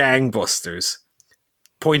like gangbusters.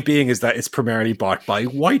 Point being is that it's primarily bought by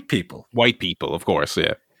white people. White people, of course,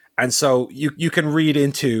 yeah. And so you can read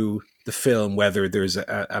into the film whether there's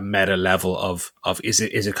a meta level of is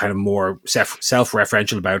it kind of more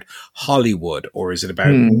self-referential about Hollywood, or is it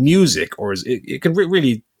about music, or is it can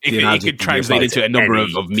really it could translate into a number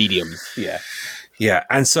of mediums. Yeah.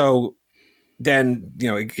 And so then,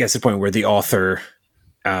 it gets to the point where the author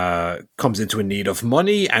comes into a need of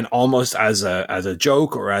money, and almost as a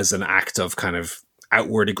joke or as an act of kind of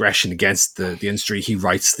outward aggression against the industry, he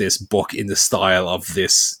writes this book in the style of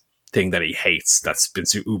this thing that he hates that's been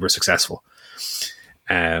uber successful.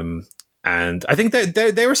 And I think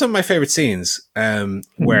that they were some of my favorite scenes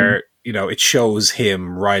where, it shows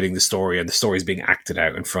him writing the story, and the story is being acted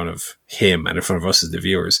out in front of him and in front of us as the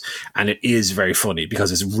viewers. And it is very funny because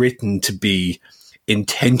it's written to be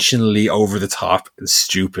intentionally over the top and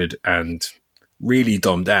stupid and really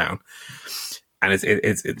dumbed down. And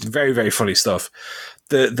it's very, very funny stuff.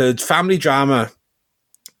 The family drama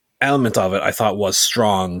element of it, I thought, was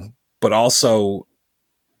strong, but also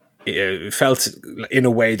it felt in a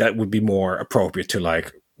way that would be more appropriate to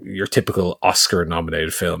like your typical Oscar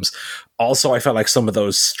nominated films. Also, I felt like some of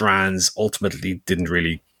those strands ultimately didn't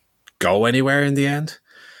really go anywhere in the end.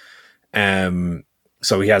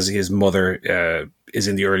 So he has his mother is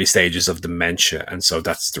in the early stages of dementia, and so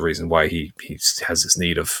that's the reason why he has this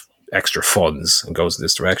need of extra funds and goes in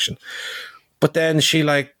this direction. But then she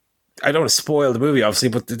I don't want to spoil the movie, obviously,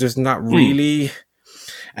 but there's not really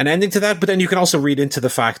an ending to that. But then you can also read into the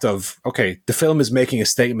fact of, okay, the film is making a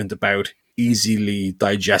statement about easily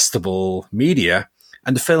digestible media,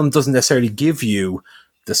 and the film doesn't necessarily give you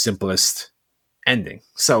the simplest ending.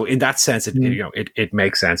 So in that sense, it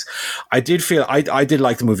makes sense. I did feel I did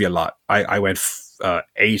like the movie a lot. I went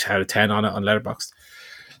 8 out of 10 on it on Letterboxd.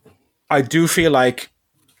 I do feel like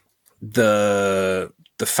the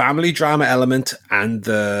family drama element and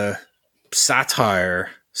the satire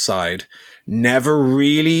side never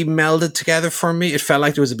really melded together for me. It felt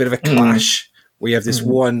like there was a bit of a clash. We have this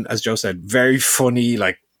one, as Joe said, very funny,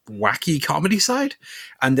 like wacky comedy side,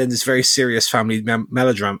 and then this very serious family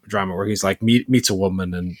melodrama where he's like meets a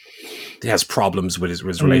woman and he has problems with his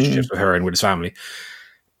relationships with her and with his family.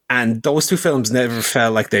 And those two films never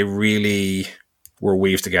felt like they really were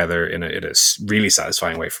weaved together in a really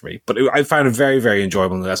satisfying way for me. But I found it very, very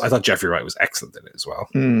enjoyable nonetheless. I thought Jeffrey Wright was excellent in it as well.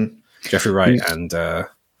 Jeffrey Wright and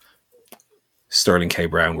Sterling K.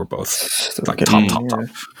 Brown were both like top.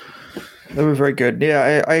 They were very good.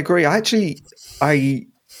 Yeah, I agree.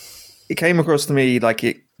 It came across to me like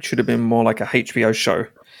it should have been more like a HBO show.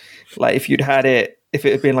 Like if it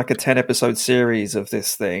had been like a 10-episode series of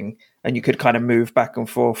this thing, and you could kind of move back and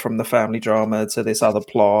forth from the family drama to this other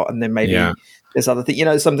plot, and then maybe this other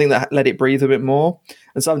thing, something that let it breathe a bit more.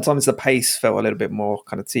 And sometimes the pace felt a little bit more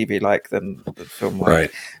kind of TV-like than the film.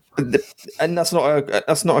 Right. And that's not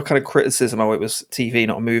a kind of criticism. Oh, it was TV,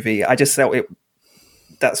 not a movie. I just felt it.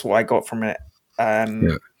 That's what I got from it. I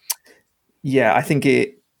think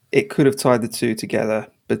it could have tied the two together,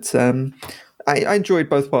 but I enjoyed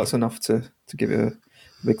both parts enough to give it a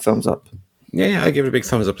big thumbs up. Yeah, I give it a big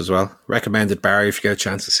thumbs up as well. Recommended, Barry, if you get a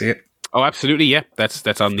chance to see it. Oh, absolutely, yeah. That's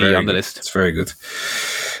on the list. It's very good.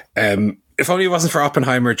 If only it wasn't for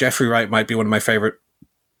Oppenheimer, Jeffrey Wright might be one of my favorite,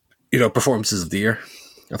 performances of the year.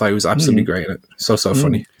 I thought he was absolutely great in it. So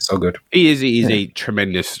funny, so good. He is a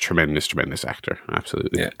tremendous actor.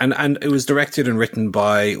 Absolutely. Yeah, and it was directed and written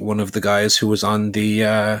by one of the guys who was on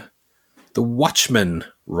the Watchmen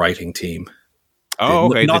writing team.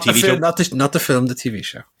 Oh, okay. Not the TV show, not the film, the TV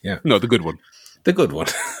show. Yeah, no, the good one. The good one.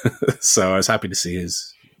 So I was happy to see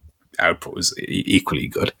his output was equally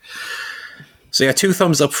good. So yeah, 2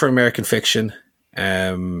 thumbs up for American Fiction.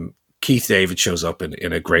 Keith David shows up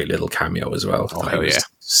in a great little cameo as well. Oh, hell yeah.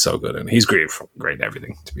 So good. And he's great in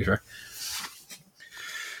everything, to be fair.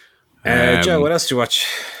 Joe, what else did you watch?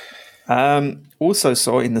 Also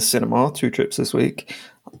saw in the cinema 2 trips this week.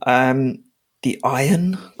 The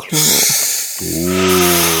Iron Claw.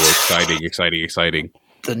 Ooh, exciting.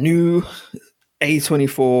 The new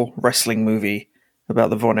A24 wrestling movie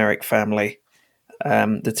about the Von Erich family.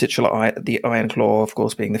 The titular the Iron Claw, of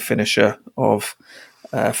course, being the finisher of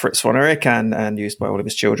Fritz von Erich and used by all of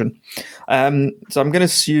his children. So I'm going to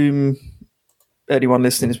assume anyone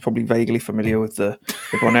listening is probably vaguely familiar with the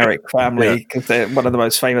von Erich family because they're one of the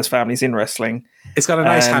most famous families in wrestling. It's got a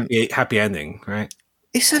nice happy ending, right?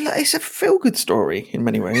 It's a feel-good story in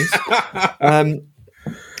many ways.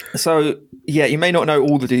 So yeah, you may not know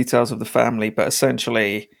all the details of the family, but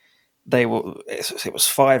essentially it was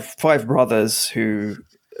five brothers who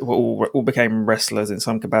all became wrestlers in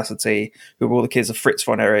some capacity, who were all the kids of Fritz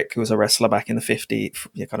von Erich, who was a wrestler back in the 40s,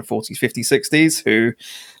 50s, 60s, who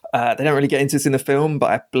they don't really get into this in the film, but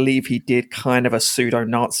I believe he did kind of a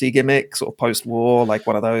pseudo-Nazi gimmick, sort of post-war, like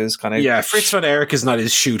one of those kind of... Yeah, Fritz von Erich is not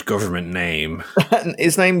his shoot government name.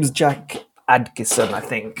 His name's Jack Adkisson, I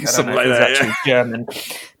think. I don't know like if he's that, actually German.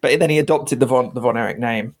 But then he adopted the von Erich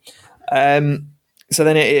name. So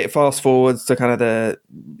then it fast forwards to kind of it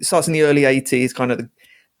starts in the early 80s, kind of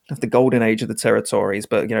the golden age of the territories,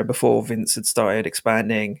 but before Vince had started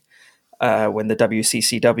expanding, when the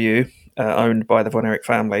WCCW, owned by the Von Erich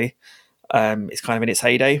family, is kind of in its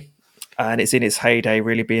heyday, and it's in its heyday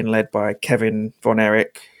really being led by Kevin Von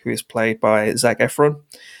Erich, who is played by Zac Efron.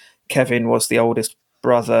 Kevin was the oldest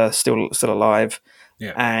brother, still alive,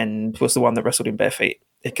 and was the one that wrestled in bare feet,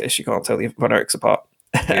 in case you can't tell the Von Erichs apart.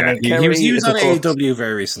 Yeah, he was on AEW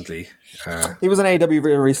very recently. He was on AEW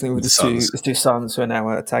very recently with his two sons, who are now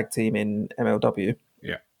a tag team in MLW.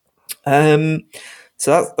 Yeah.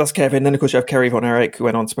 So that's Kevin. Then, of course, you have Kerry Von Erich, who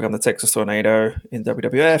went on to become the Texas Tornado in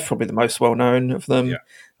WWF, probably the most well-known of them. Yeah.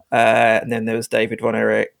 And then there was David Von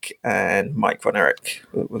Erich and Mike Von Erich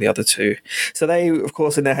were the other two. So they, of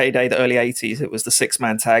course, in their heyday, the early 80s, it was the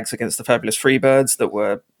six-man tags against the Fabulous Freebirds that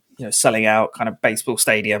were selling out kind of baseball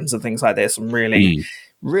stadiums and things like this, and really,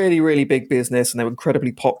 really big business, and they were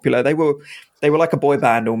incredibly popular. They were like a boy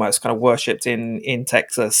band almost, kind of worshipped in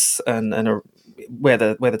Texas and where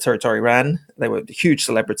the territory ran. They were huge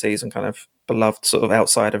celebrities and kind of beloved sort of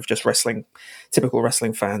outside of just wrestling, typical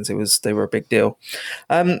wrestling fans. They were a big deal.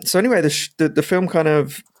 So anyway, the film kind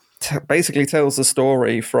of basically tells the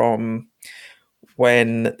story from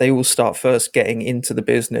when they all start first getting into the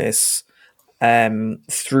business,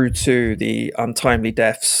 through to the untimely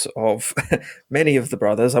deaths of many of the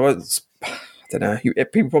brothers. I don't know.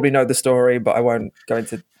 People probably know the story, but I won't go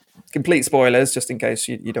into complete spoilers just in case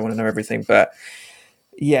you don't want to know everything. But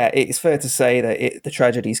yeah, it's fair to say that the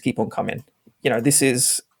tragedies keep on coming.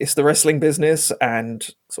 It's the wrestling business, and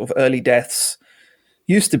sort of early deaths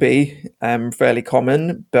used to be fairly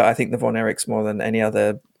common, but I think the Von Erichs, more than any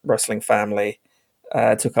other wrestling family,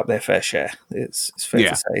 took up their fair share. It's fair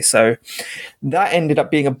to say. So that ended up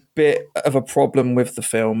being a bit of a problem with the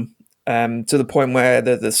film, to the point where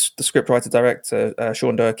the scriptwriter director,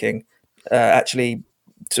 Sean Durking, actually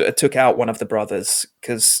took out one of the brothers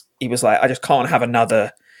because he was like, I just can't have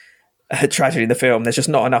another tragedy in the film. There's just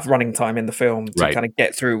not enough running time in the film to kind of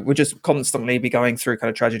get through. We'll just constantly be going through kind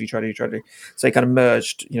of tragedy. So he kind of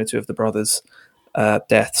merged, two of the brothers'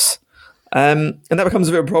 deaths. And that becomes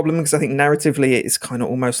a bit of a problem because I think narratively it's kind of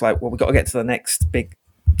almost like, well, we've got to get to the next big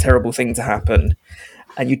terrible thing to happen.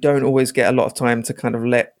 And you don't always get a lot of time to kind of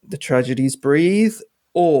let the tragedies breathe,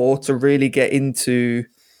 or to really get into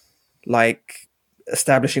like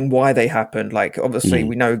establishing why they happened. Like, obviously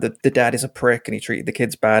we know that the dad is a prick and he treated the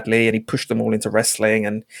kids badly and he pushed them all into wrestling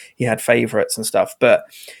and he had favorites and stuff. But,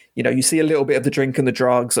 you see a little bit of the drink and the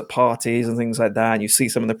drugs at parties and things like that. And you see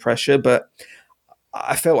some of the pressure, but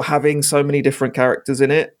I felt having so many different characters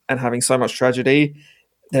in it and having so much tragedy,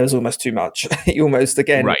 there was almost too much. You almost,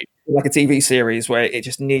 again, like a TV series where it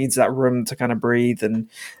just needs that room to kind of breathe and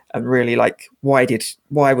really like, why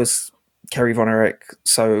was Kerry Von Erich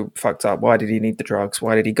so fucked up? Why did he need the drugs?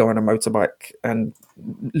 Why did he go on a motorbike and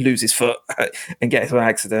lose his foot and get into an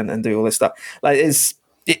accident and do all this stuff? Like,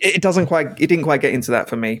 it didn't quite get into that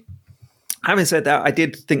for me. Having said that, I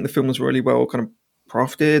did think the film was really well kind of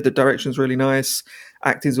crafted. The direction's really nice.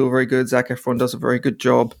 Acting's all very good. Zac Efron does a very good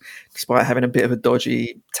job, despite having a bit of a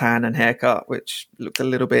dodgy tan and haircut, which looked a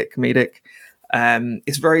little bit comedic.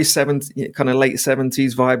 It's very kind of late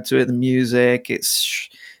 70s vibe to it. The music,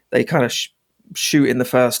 they kind of shoot in the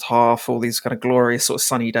first half all these kind of glorious sort of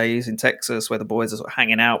sunny days in Texas where the boys are sort of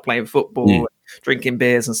hanging out, playing football, drinking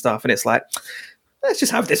beers and stuff. And it's like, let's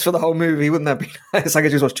just have this for the whole movie. Wouldn't that be nice? I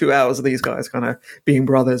could just watch 2 hours of these guys kind of being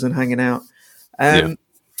brothers and hanging out.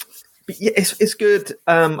 But yeah, it's good.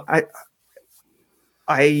 I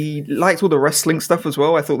liked all the wrestling stuff as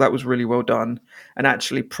well. I thought that was really well done, and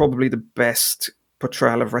actually probably the best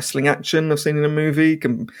portrayal of wrestling action I've seen in a movie. I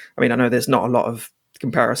mean, I know there's not a lot of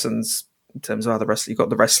comparisons in terms of other wrestling. You got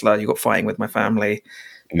the wrestler, you got Fighting with My Family,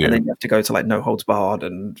 and then you have to go to like No Holds Barred,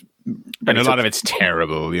 and a lot of it's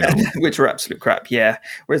terrible, which are absolute crap. Yeah,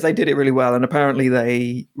 whereas they did it really well, and apparently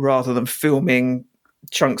they, rather than filming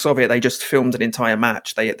chunks of it, they just filmed an entire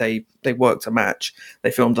match. They worked a match,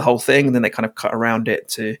 they filmed the whole thing, and then they kind of cut around it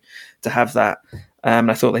to have that.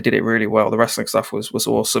 I thought they did it really well. The wrestling stuff was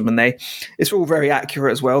awesome, and it's all very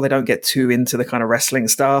accurate as well. They don't get too into the kind of wrestling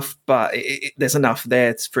stuff, but there's enough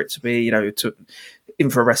there for it to be, even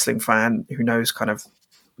for a wrestling fan who knows kind of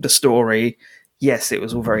the story. Yes, it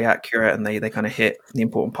was all very accurate, and they kind of hit the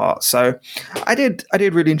important parts. So I did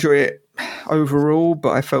really enjoy it overall,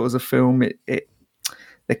 but I felt as a film, it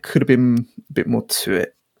there could have been a bit more to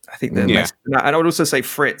it. I think and I would also say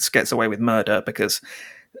Fritz gets away with murder, because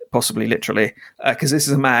possibly literally, because this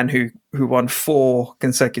is a man who won 4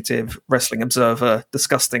 consecutive Wrestling Observer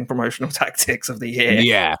disgusting promotional tactics of the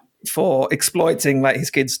year for exploiting like his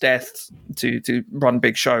kid's death to run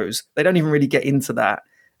big shows. They don't even really get into that,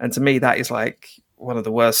 and to me that is like one of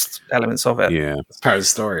the worst elements of it. It's part of the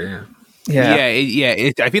story.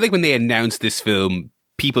 I feel like when they announced this film,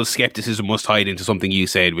 people's skepticism must hide into something you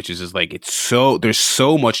said, which is just like, there's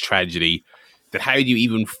so much tragedy that how do you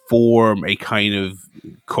even form a kind of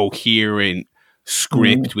coherent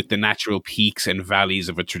script with the natural peaks and valleys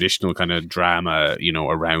of a traditional kind of drama,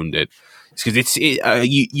 around it? Because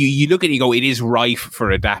you look at it and you go, it is rife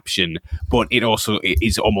for adaptation, but it also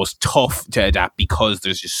is almost tough to adapt because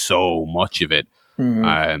there's just so much of it. So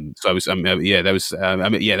I was,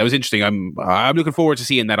 that was interesting. I'm looking forward to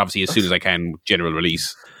seeing that, obviously, as soon as I can. General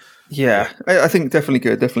release. Yeah, I think definitely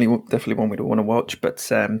good. Definitely one we'd want to watch. But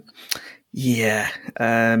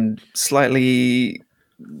slightly,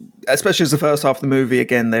 especially as the first half of the movie,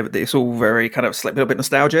 again, it's all very kind of a little bit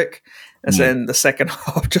nostalgic, and then the second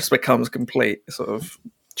half just becomes complete sort of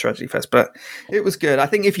tragedy fest. But it was good. I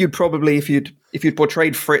think if you'd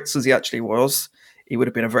portrayed Fritz as he actually was, he would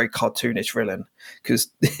have been a very cartoonish villain, because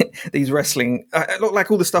these wrestling, like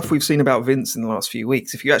all the stuff we've seen about Vince in the last few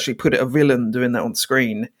weeks, if you actually put a villain doing that on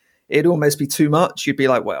screen, it'd almost be too much. You'd be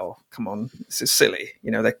like, well, come on, this is silly.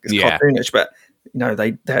 It's cartoonish, but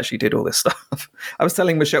they actually did all this stuff. I was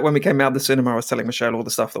telling Michelle, when we came out of the cinema, I was telling Michelle all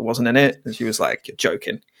the stuff that wasn't in it, and she was like, you're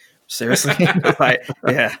joking. Seriously? Like,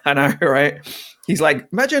 yeah, I know, right? He's like,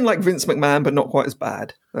 imagine like Vince McMahon, but not quite as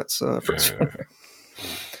bad. That's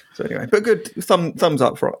So anyway, but good thumbs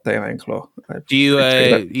up for the Iron Claw. Do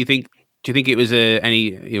you think it was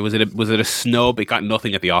was it a snub? It got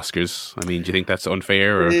nothing at the Oscars. I mean, do you think that's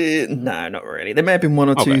unfair? Or? No, not really. There may have been one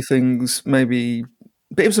or two things, maybe,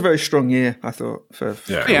 but it was a very strong year, I thought. For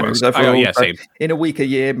overall, same. In a weaker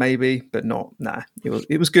year, maybe, but not. Nah,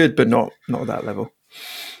 it was good, but not at that level.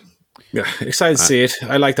 Yeah, excited to see it.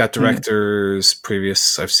 I like that director's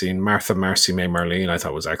previous. I've seen Martha, Marcy, May, Marlene. I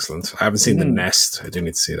thought was excellent. I haven't seen The Nest. I do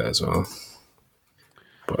need to see that as well.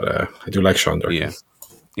 But I do like Sean Durkin.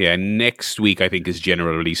 Yeah. Next week I think is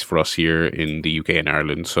general release for us here in the UK and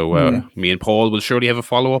Ireland. So me and Paul will surely have a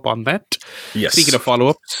follow up on that. Yes. Speaking of follow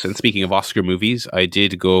ups and speaking of Oscar movies, I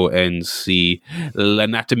did go and see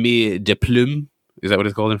L'Anatomie de Plume. Is that what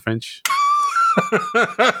it's called in French?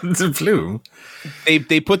 The Plume.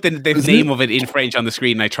 They put the name of it in French on the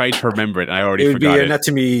screen, and I tried to remember it, and I already forgot it. It would be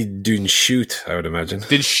Anatomy d'une Chute, I would imagine.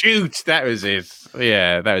 D'une Chute, that was it.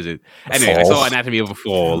 Yeah, that was it. Anyway, I saw Anatomy of a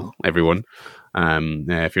Fall, everyone,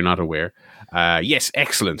 if you're not aware. Yes,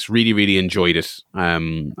 excellent. Really, really enjoyed it.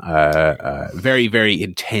 Very, very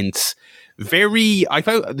intense. I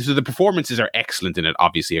thought the performances are excellent in it,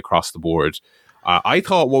 obviously, across the board. I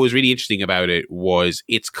thought what was really interesting about it was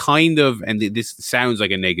it's kind of, and this sounds like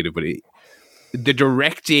a negative, but the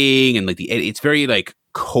directing and like it's very like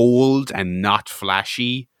cold and not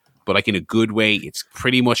flashy, but like in a good way. It's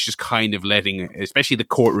pretty much just kind of letting, especially the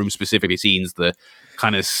courtroom specifically scenes, the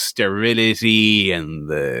kind of sterility and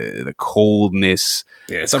the coldness.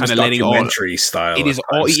 Yeah, it's almost documentary style. It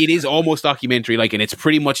is almost documentary like, and it's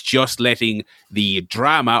pretty much just letting the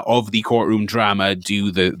drama of the courtroom drama do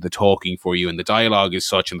the talking for you, and the dialogue is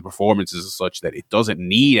such and the performances is such that it doesn't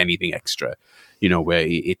need anything extra. Where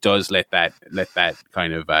it does let that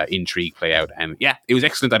kind of intrigue play out. And yeah, it was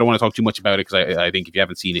excellent. I don't want to talk too much about it because I think if you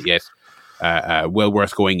haven't seen it yet, well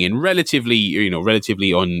worth going in. Relatively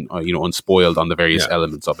unspoiled on the various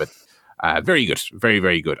elements of it. Very good, very,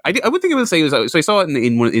 very good. One thing I will say was, so I saw it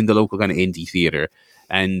in the local kind of indie theater,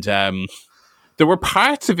 and there were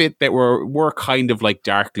parts of it that were kind of like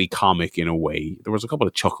darkly comic in a way. There was a couple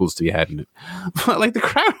of chuckles to be had in it. But like the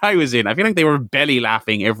crowd I was in, I feel like they were belly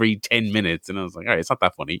laughing every 10 minutes. And I was like, all right, it's not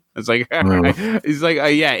that funny. It's like,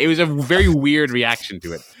 it was a very weird reaction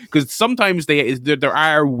to it. Because sometimes there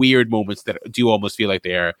are weird moments that do almost feel like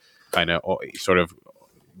they are kind of sort of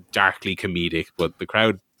darkly comedic, but the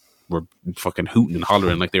crowd were fucking hooting and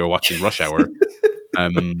hollering like they were watching Rush Hour.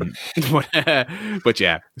 But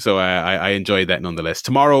yeah, so I enjoyed that nonetheless.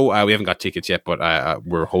 Tomorrow we haven't got tickets yet, but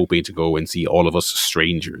we're hoping to go and see All of Us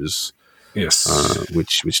Strangers. Yes,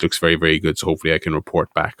 which looks very, very good. So hopefully I can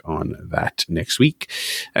report back on that next week.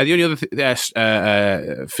 The only other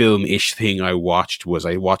film-ish thing I watched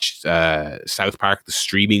South Park: The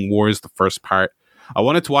Streaming Wars, the first part. I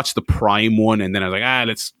wanted to watch the Prime one, and then I was like,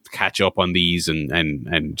 let's catch up on these,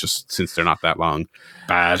 and just since they're not that long.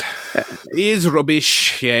 Bad. It is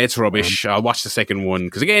rubbish. Yeah, it's rubbish. I'll watch the second one,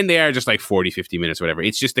 because again, they are just like 40-50 minutes, whatever.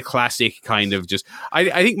 It's just the classic kind of just... I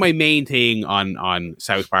think my main thing on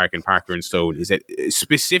South Park and Parker and Stone is that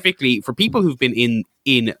specifically for people who've been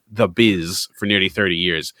in the biz for nearly 30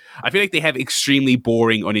 years, I feel like they have extremely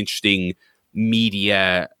boring, uninteresting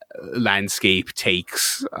media landscape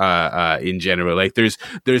takes in general. Like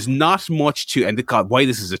there's not much to, and God, why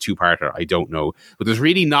this is a two-parter I don't know, but there's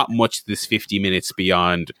really not much to this 50 minutes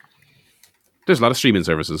beyond there's a lot of streaming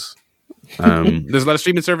services. There's a lot of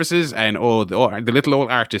streaming services, and the little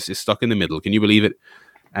old artist is stuck in the middle. Can you believe it?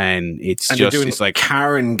 And it's like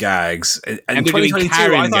Karen gags. And 2022,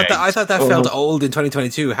 I thought that felt old in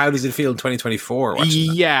 2022. How does it feel in 2024?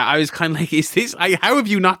 Yeah, I was kind of like, is this? How have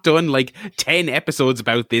you not done like 10 episodes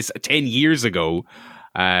about this 10 years ago?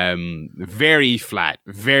 Very flat,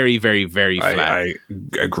 very, very, very flat. I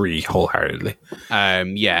agree wholeheartedly.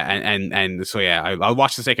 Yeah, and so yeah, I'll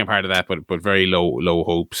watch the second part of that, but very low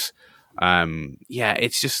hopes. Yeah,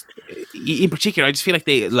 it's just, in particular, I just feel like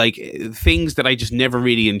they like things that I just never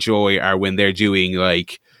really enjoy are when they're doing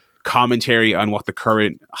like commentary on what the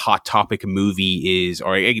current hot topic movie is,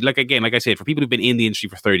 or like I said, for people who've been in the industry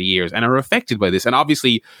for 30 years and are affected by this. And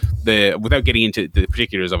obviously, without getting into the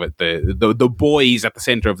particulars of it, the boys at the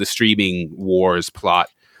center of the streaming wars plot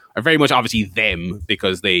are very much obviously them,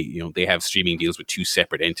 because they have streaming deals with two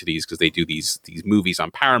separate entities, because they do these movies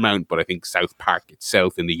on Paramount, but I think South Park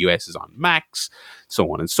itself in the US is on Max,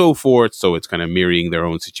 so on and so forth. So it's kind of mirroring their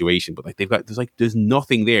own situation. But like there's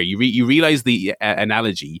nothing there. You realize the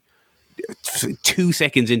analogy 2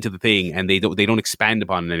 seconds into the thing, and they don't expand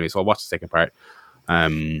upon it anyway. So I'll watch the second part.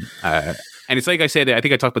 And it's like I said, I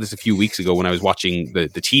think I talked about this a few weeks ago when I was watching the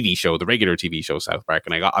TV show, the regular TV show South Park,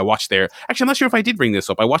 and I watched their, actually I'm not sure if I did bring this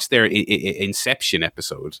up, I watched their Inception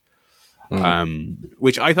episode,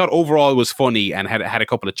 which I thought overall was funny and had a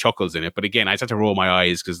couple of chuckles in it. But again, I just had to roll my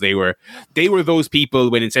eyes, because they were those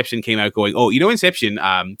people when Inception came out going, Inception,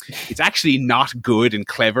 it's actually not good and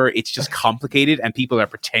clever, it's just complicated and people are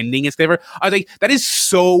pretending it's clever. I was like, that is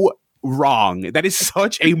so wrong. That is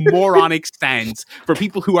such a moronic stance for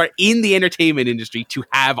people who are in the entertainment industry to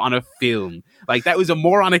have on a film. Like, that was a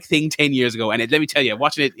moronic thing 10 years ago. And let me tell you,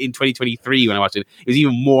 watching it in 2023 when I watched it, it was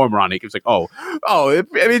even more moronic. It was like,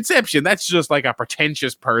 Inception, that's just like a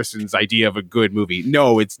pretentious person's idea of a good movie.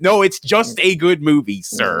 No, it's just a good movie,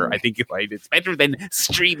 sir. I think it's better than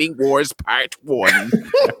Streaming Wars Part 1.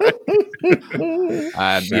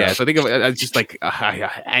 Yeah, so I think of just like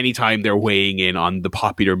anytime they're weighing in on the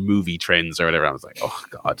popular movie trends or whatever, I was like, oh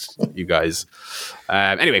God, you guys.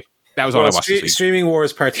 Anyway, that was all I watched this week. Streaming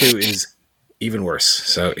Wars Part 2 is even worse,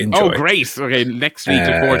 so enjoy. Oh, great. Okay, next week,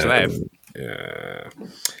 look forward to that. Yeah.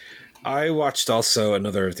 I watched also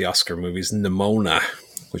another of the Oscar movies, Nimona,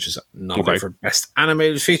 which is nominated for Best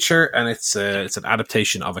Animated Feature, and it's an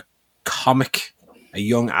adaptation of a comic, a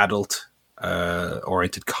young adult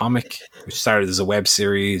oriented comic, which started as a web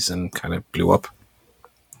series and kind of blew up.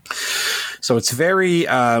 So it's very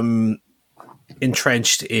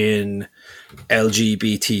entrenched in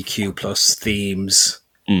LGBTQ plus themes,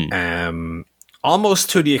 almost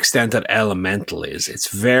to the extent that Elemental is. It's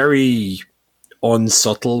very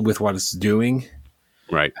unsubtle with what it's doing.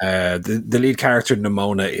 Right. The lead character,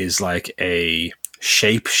 Nimona, is like a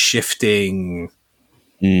shape-shifting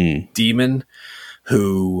demon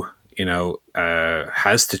who,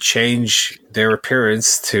 has to change their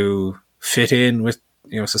appearance to fit in with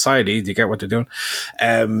society. Do you get what they're doing?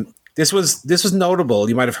 This was notable.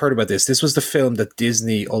 You might have heard about this. This was the film that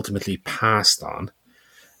Disney ultimately passed on.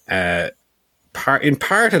 In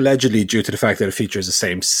part allegedly due to the fact that it features a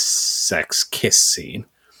same-sex kiss scene,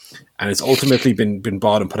 and it's ultimately been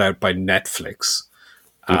bought and put out by Netflix.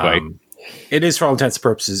 It is, for all intents and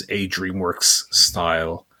purposes, a DreamWorks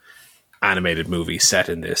style animated movie set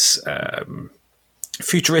in this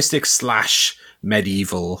futuristic /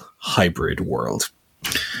 medieval hybrid world.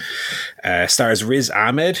 Stars Riz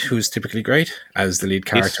Ahmed, who's typically great as the lead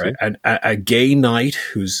character, and a gay knight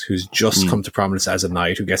who's just come to prominence as a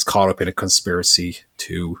knight who gets caught up in a conspiracy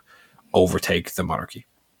to overtake the monarchy.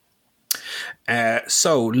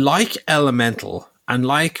 So, like Elemental and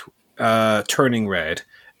like Turning Red,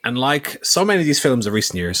 and like so many of these films of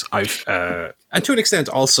recent years, I've and to an extent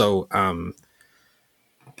also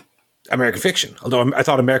American Fiction. Although I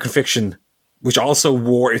thought American Fiction, which also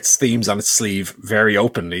wore its themes on its sleeve very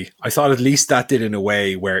openly, I thought at least that did in a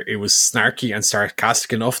way where it was snarky and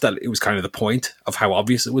sarcastic enough that it was kind of the point of how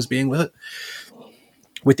obvious it was being with it.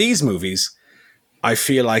 With these movies, I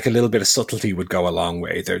feel like a little bit of subtlety would go a long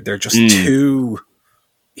way. They're just too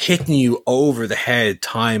hitting you over the head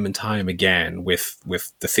time and time again with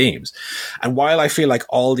the themes. And while I feel like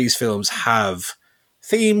all these films have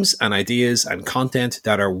themes and ideas and content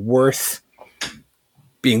that are worth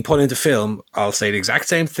being put into film, I'll say the exact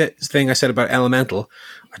same thing I said about Elemental.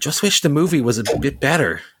 I just wish the movie was a bit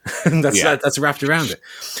better. That's wrapped around it.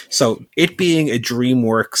 So it being a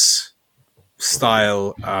DreamWorks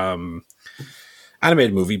style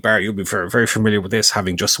animated movie, Barry, you'll be very, very familiar with this,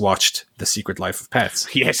 having just watched The Secret Life of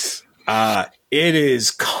Pets. Yes. It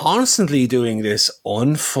is constantly doing this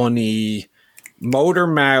unfunny motor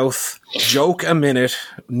mouth joke a minute,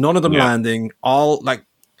 none of them landing, all like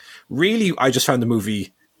really, I just found the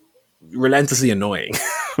movie relentlessly annoying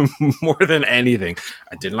more than anything.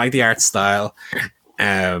 I didn't like the art style.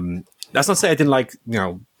 That's not to say I didn't like,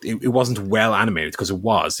 it wasn't well animated, because it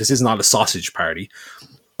was. This is not a sausage party.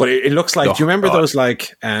 But it looks like, do you remember those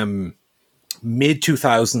like mid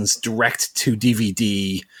 2000s direct to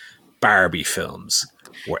DVD Barbie films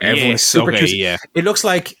where everyone is super cute? Yeah. It looks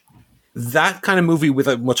like that kind of movie with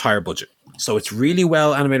a much higher budget. So it's really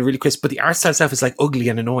well animated, really crisp, but the art style stuff is like ugly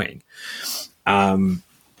and annoying.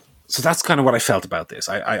 So that's kind of what I felt about this.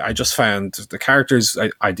 I just found the characters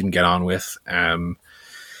I didn't get on with.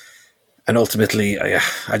 And ultimately,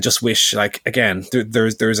 I just wish, like, again,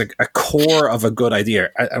 there's a core of a good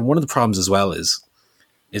idea. And one of the problems as well is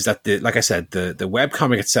that, like I said, the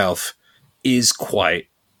webcomic itself is quite,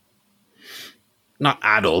 not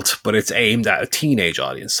adult, but it's aimed at a teenage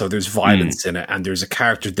audience. So there's violence in it, and there's a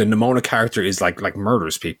character. The Nimona character is like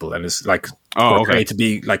murders people, and is like portrayed to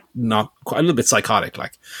be like not quite, a little bit psychotic,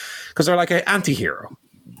 like, because they're like an anti-hero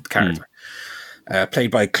character,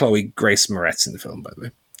 played by Chloe Grace Moretz in the film, by the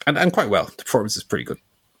way, and quite well. The performance is pretty good,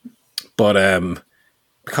 but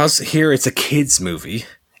because here it's a kids movie,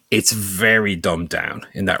 it's very dumbed down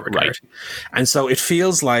in that regard. Right. And so it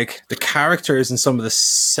feels like the characters and some of the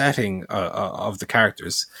setting of the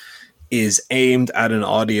characters is aimed at an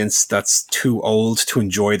audience that's too old to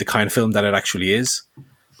enjoy the kind of film that it actually is.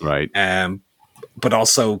 Right. But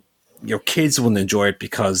also, kids wouldn't enjoy it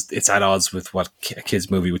because it's at odds with what a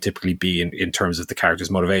kid's movie would typically be in terms of the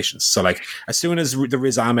characters' motivations. So, like, as soon as the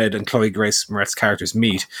Riz Ahmed and Chloe Grace Moretz characters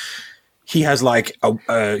meet, he has like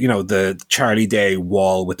the Charlie Day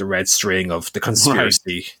wall with the red string of the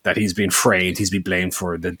conspiracy that he's been framed. He's been blamed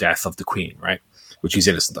for the death of the Queen, right? Which he's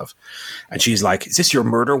innocent of. And she's like, "Is this your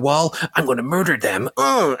murder wall? I'm going to murder them."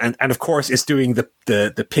 Oh, and of course, it's doing the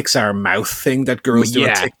Pixar mouth thing that girls do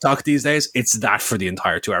on TikTok these days. It's that for the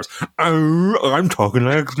entire 2 hours. Oh, I'm talking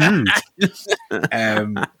like this.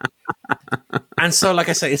 And so, like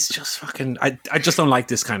I say, it's just fucking. I just don't like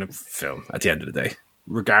this kind of film. At the end of the day,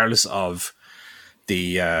 regardless of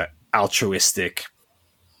the altruistic,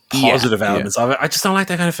 positive elements of it, I just don't like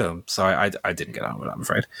that kind of film. So I didn't get on with it, I'm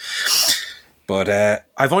afraid. But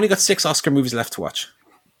I've only got 6 Oscar movies left to watch.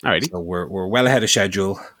 Alrighty. So we're well ahead of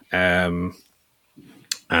schedule. And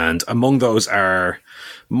among those are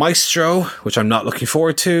Maestro, which I'm not looking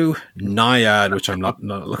forward to, Nyad, which I'm not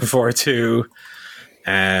looking forward to,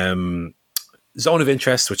 Zone of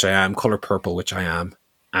Interest, which I am, Color Purple, which I am,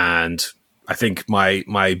 and I think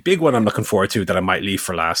my big one I'm looking forward to that I might leave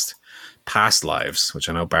for last, Past Lives, which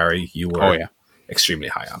I know, Barry, you were extremely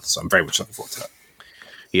high on. So I'm very much looking forward to that.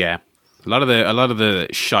 Yeah. A lot of the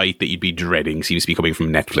shite that you'd be dreading seems to be coming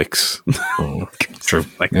from Netflix. True.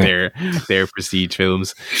 Like their prestige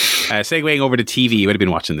films. Segueing over to TV, what have you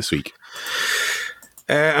been watching this week?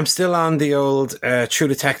 I'm still on the old True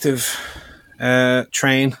Detective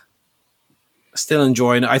train. Still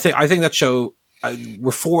enjoying it. I think that show,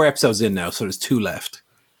 we're 4 episodes in now, so there's 2 left.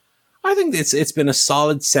 I think it's been a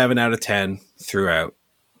solid 7 out of 10 throughout.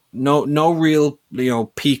 No real,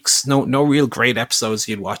 peaks, no real great episodes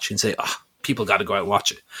you'd watch and say, people got to go out and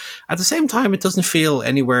watch it. At the same time, it doesn't feel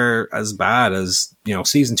anywhere as bad as,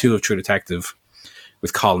 season 2 of True Detective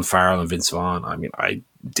with Colin Farrell and Vince Vaughn. I mean, I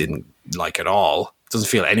didn't like it all. It doesn't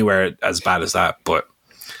feel anywhere as bad as that, but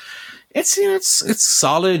it's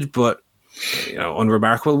solid, but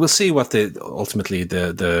unremarkable. We'll see what ultimately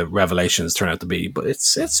the revelations turn out to be, but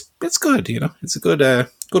it's good. It's a good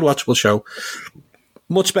watchable show.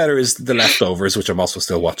 Much better is The Leftovers, which I'm also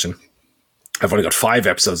still watching. I've only got 5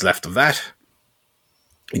 episodes left of that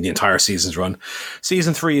in the entire season's run.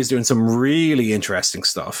 Season 3 is doing some really interesting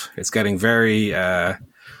stuff. It's getting very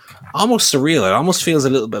almost surreal. It almost feels a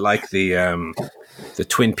little bit like the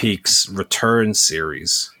Twin Peaks Return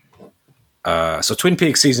series. So Twin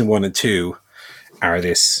Peaks season 1 and 2 are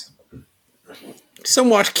this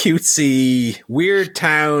somewhat cutesy, weird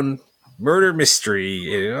town murder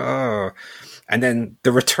mystery. And then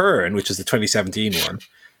The Return, which is the 2017 one,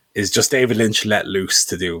 is just David Lynch let loose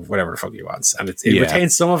to do whatever the fuck he wants. And it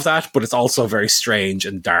retains some of that, but it's also very strange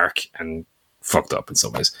and dark and fucked up in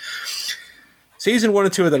some ways. Season 1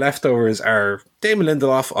 and 2 of The Leftovers are Damon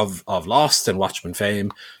Lindelof of Lost and Watchmen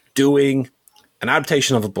fame doing an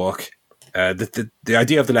adaptation of a book. The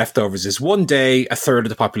idea of The Leftovers is one day a third of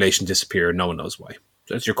the population disappear and no one knows why.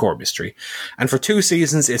 That's your core mystery. And for 2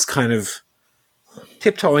 seasons, it's kind of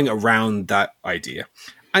tiptoeing around that idea.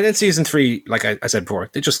 And then season 3, like I said before,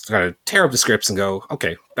 they just kind of tear up the scripts and go,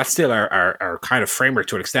 okay, that's still our kind of framework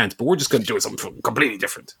to an extent, but we're just going to do something completely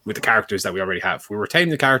different with the characters that we already have. We're retaining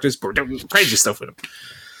the characters, but we're doing crazy stuff with them.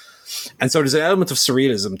 And so there's an element of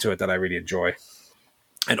surrealism to it that I really enjoy,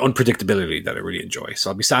 and unpredictability that I really enjoy. So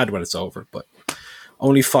I'll be sad when it's over, but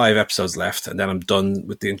only 5 episodes left, and then I'm done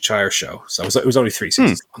with the entire show. So it was only 3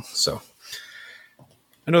 seasons long. So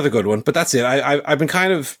another good one, but that's it. I've been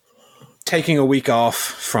kind of taking a week off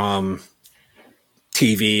from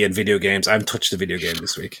TV and video games. I haven't touched a video game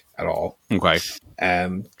this week at all. Okay.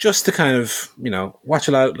 Just to kind of, watch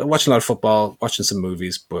a lot of football, watching some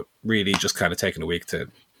movies, but really just kind of taking a week to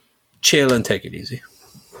chill and take it easy.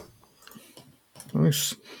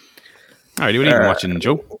 Nice. All right, what are you watching,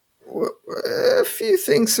 Joe? A few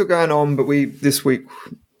things are going on, but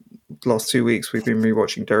last 2 weeks, we've been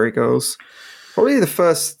rewatching Derry Girls. Probably the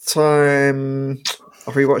first time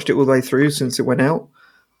I've rewatched it all the way through since it went out.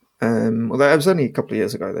 Although it was only a couple of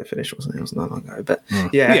years ago they finished, wasn't it? It was not long ago. But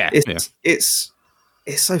it's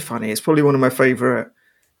so funny. It's probably one of my favorite. It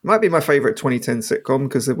might be my favorite 2010 sitcom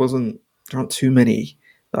because there aren't too many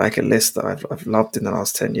that I can list that I've loved in the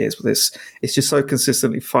last 10 years. But it's just so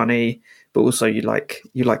consistently funny, but also you like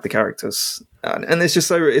the characters, and it's just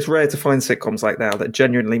it's rare to find sitcoms like that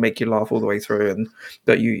genuinely make you laugh all the way through, and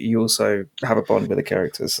that you also have a bond with the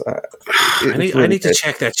characters. I need to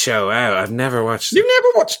check that show out. I've never watched. You've never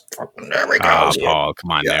watched? There we go. Oh, Paul,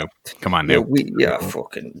 come on now.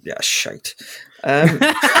 Shite. My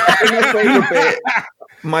favorite bit.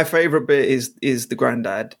 My favorite bit is the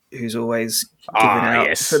granddad who's always giving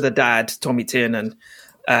out to the dad, Tommy Tiernan,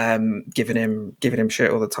 giving him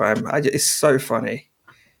shit all the time. It's so funny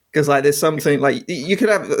because there's something you could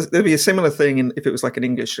there'd be a similar thing if it was like an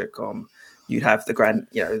English sitcom. You'd have the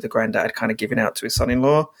granddad kind of giving out to his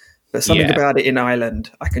son-in-law, but something about it in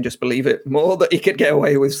Ireland, I can just believe it more that he could get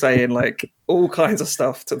away with saying all kinds of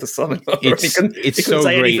stuff to the son-in-law. He couldn't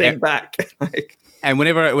say anything back. And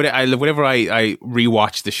whenever I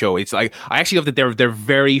rewatch the show, it's like I actually love that their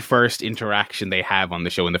very first interaction they have on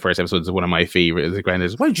the show in the first episode is one of my favorites. The granddad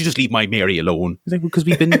is, "Why don't you just leave my Mary alone?" He's like, "Because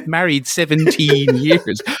we've been married 17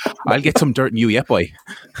 years. I'll get some dirt in you yet, boy.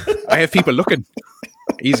 I have people looking."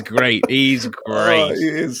 He's great. He's great. Oh, he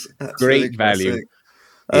is great value.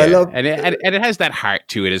 I love, and it has that heart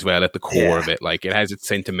to it as well at the core of it. It has its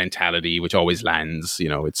sentimentality, which always lands.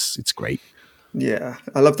 It's great. Yeah,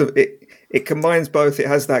 I love it combines both. It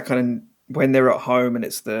has that kind of when they're at home and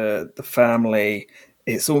it's the family.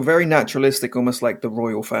 It's all very naturalistic, almost like the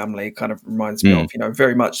royal family. Kind of reminds me of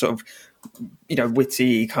very much sort of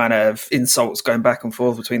witty kind of insults going back and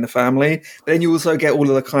forth between the family. But then you also get all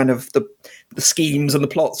of the kind of the schemes and the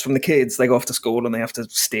plots from the kids. They go off to school and they have to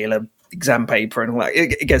steal a exam paper and all that.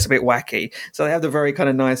 It gets a bit wacky. So they have the very kind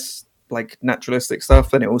of nice naturalistic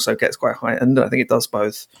stuff, and it also gets quite heightened. I think it does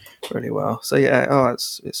both really well. So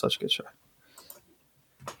it's such a good show.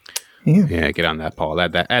 Yeah, get on that, Paul.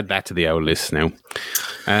 Add that to the old list now.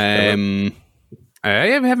 I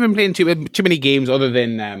haven't been playing too many games other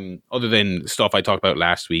than stuff I talked about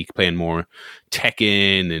last week. Playing more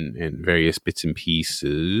Tekken and various bits and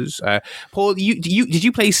pieces. Paul, did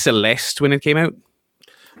you play Celeste when it came out?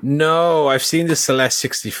 No, I've seen the Celeste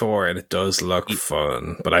 64 and it does look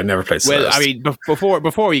fun, but I've never played Celeste. Well, I mean,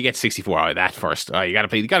 before you get 64 out of that first, you gotta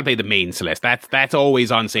play the main Celeste. That's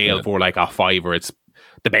always on sale for like a $5. It's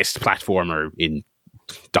the best platformer in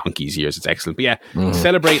donkey's years. It's excellent. But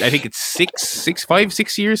celebrate. I think it's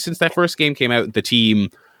 6 years since that first game came out. The team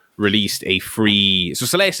released a free. So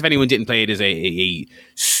Celeste, if anyone didn't play it, is a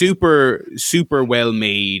super well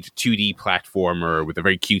made 2D platformer with a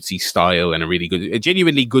very cutesy style and a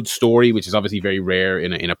genuinely good story, which is obviously very rare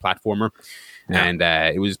in a platformer. Yeah. And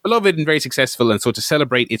it was beloved and very successful. And so to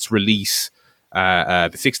celebrate its release,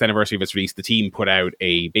 the 6th anniversary of its release, the team put out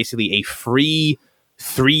basically a free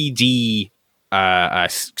 3D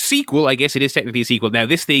sequel. I guess it is technically a sequel. Now,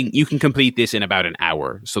 this thing, you can complete this in about an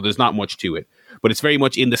hour, so there's not much to it. But it's very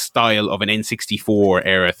much in the style of an N64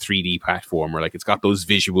 era 3D platformer. Like, it's got those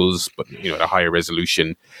visuals, but at a higher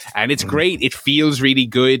resolution, and it's great. It feels really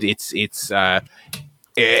good. It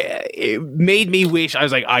made me wish. I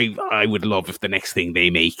was like, I would love if the next thing they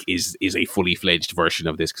make is a fully fledged version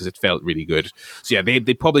of this, because it felt really good. So yeah,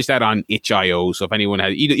 they published that on itch.io. So if anyone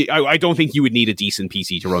had, I don't think you would need a decent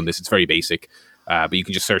PC to run this. It's very basic, but you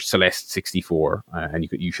can just search Celeste 64, and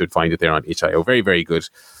you should find it there on itch.io. Very, very good.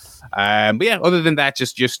 But yeah, other than that,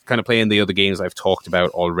 just kind of playing the other games I've talked about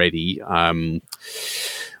already.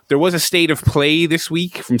 There was a state of play this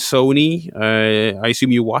week from Sony. I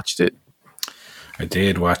assume you watched it. I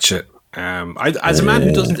did watch it. As a man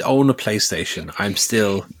who doesn't own a PlayStation, I'm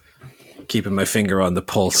still keeping my finger on the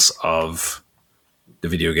pulse of the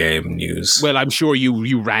video game news. Well, I'm sure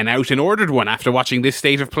you ran out and ordered one after watching this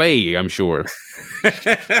state of play, I'm sure.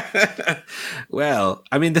 Well,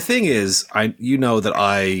 I mean, the thing is,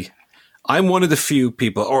 that I'm one of the few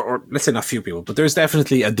people, or let's say not few people, but there's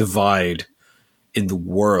definitely a divide in the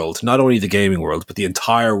world, not only the gaming world, but the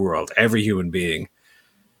entire world, every human being.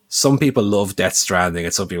 Some people love Death Stranding,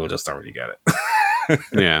 and some people just don't really get it.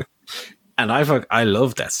 Yeah. And I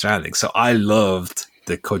love Death Stranding, so I loved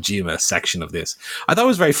the Kojima section of this. I thought it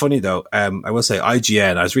was very funny, though. I will say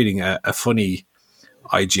IGN. I was reading a funny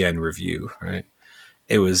IGN review, right?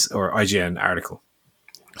 Or IGN article.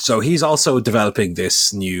 So he's also developing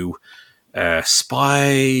this new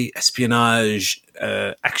spy espionage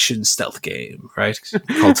action stealth game, right?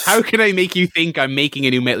 How can I make you think I'm making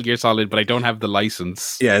a new Metal Gear Solid, but I don't have the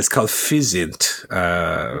license? Yeah, it's called Physint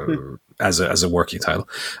as a working title.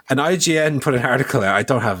 And IGN put an article out. I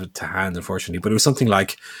don't have it to hand, unfortunately, but it was something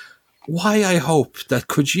like, "Why I hope that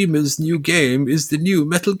Kojima's new game is the new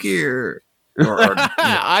Metal Gear."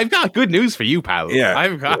 I've got good news for you, pal. Yeah,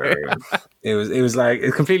 I've got it was like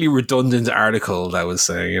a completely redundant article that was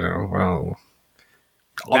saying, well,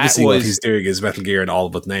 obviously what he's doing is Metal Gear in all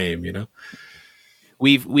but name,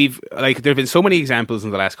 We've like, there have been so many examples in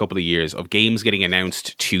the last couple of years of games getting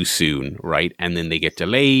announced too soon, right? And then they get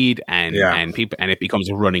delayed, and it becomes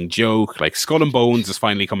a running joke. Like Skull and Bones is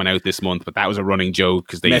finally coming out this month, but that was a running joke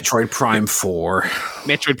because Metroid Prime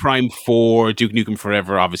 4, Duke Nukem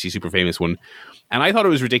Forever, obviously super famous one. And I thought it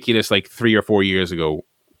was ridiculous, like 3 or 4 years ago,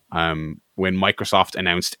 when Microsoft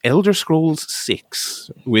announced Elder Scrolls 6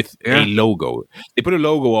 with a logo. They put a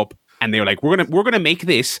logo up, and they were like, "We're gonna make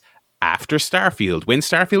this after Starfield." When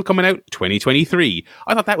Starfield coming out? 2023.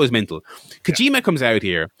 I thought that was mental. Kojima comes out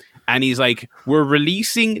here and he's like, "We're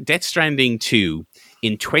releasing Death Stranding 2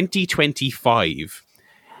 in 2025.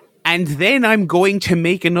 And then I'm going to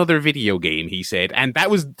make another video game," he said. And that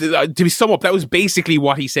was, to sum up, that was basically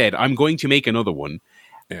what he said. I'm going to make another one.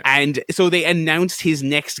 Yeah. And so they announced his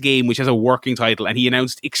next game, which has a working title, and he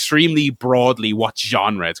announced extremely broadly what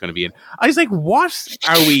genre it's going to be in. I was like, what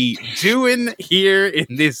are we doing here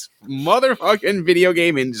in this motherfucking video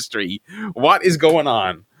game industry? What is going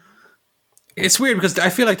on? It's weird because I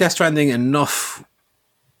feel like Death Stranding enough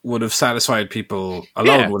would have satisfied people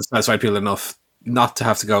alone, would have satisfied people enough not to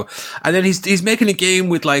have to go. And then he's making a game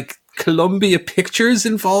with like Columbia Pictures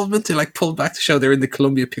involvement to like pull back to show they're in the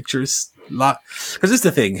Columbia Pictures lot. Because this is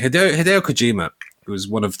the thing, Hideo Kojima, who's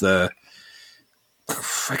one of the,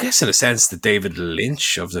 I guess in a sense, the David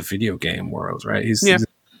Lynch of the video game world, right? He's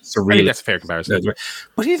surreal. I think that's a fair comparison.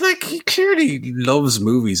 But he clearly loves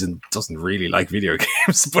movies and doesn't really like video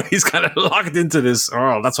games, but he's kind of locked into this,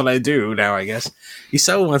 that's what I do now, I guess. He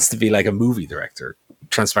so wants to be like a movie director,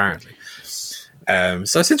 transparently.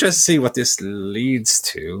 So it's interesting to see what this leads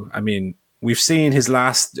to. I mean, we've seen his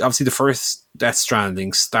last, obviously the first Death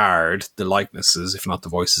Stranding starred the likenesses, if not the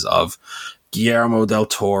voices, of Guillermo del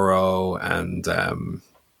Toro and Vin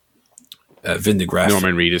Digreff.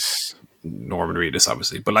 Norman Reedus,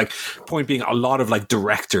 obviously. But like, point being, a lot of like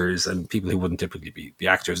directors and people who wouldn't typically be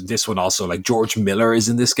actors. And this one also, like George Miller is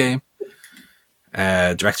in this game.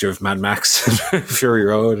 Director of Mad Max, Fury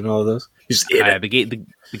Road and all of those. The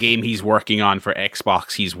game he's working on for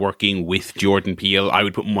Xbox, he's working with Jordan Peele. I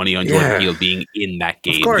would put money on Jordan Peele being in that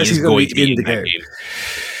game. Of course, he's going to be in that game.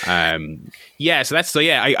 I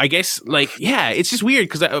guess it's just weird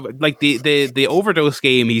because like the Overdose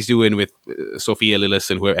game he's doing with Sophia Lillis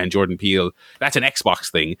and Jordan Peele, that's an Xbox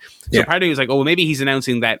thing. So part of me was like, oh, maybe he's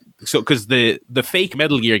announcing that. So because the fake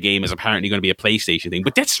Metal Gear game is apparently going to be a PlayStation thing,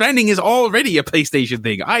 but Death Stranding is already a PlayStation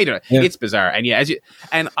thing. It's bizarre. And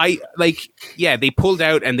they pulled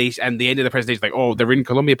out and they ended the presentation like, oh, they're in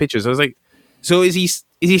Columbia Pictures. I was like, So is he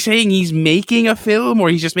saying he's making a film, or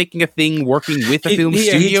he's just making a thing working with a film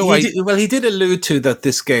studio? He did allude to that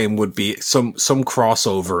this game would be some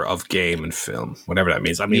crossover of game and film, whatever that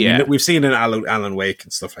means. I mean, we've seen in Alan Wake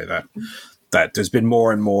and stuff like that, that there's been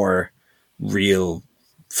more and more real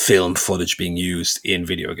film footage being used in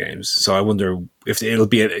video games. So I wonder if it'll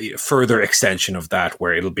be a further extension of that,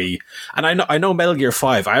 where it'll be, and I know Metal Gear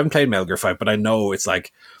 5, I haven't played Metal Gear 5, but I know it's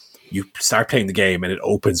like, you start playing the game and it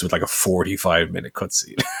opens with like a 45-minute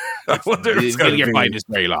cutscene. I wonder if Metal Gear 5 is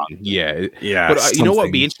very long. Yeah. But you know what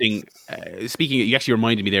would be interesting? Speaking, you actually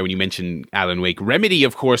reminded me there when you mentioned Alan Wake. Remedy,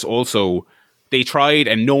 of course, also, they tried,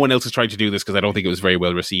 and no one else has tried to do this because I don't think it was very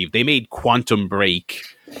well received. They made Quantum Break,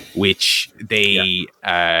 which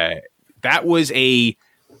that was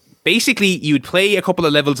basically, you'd play a couple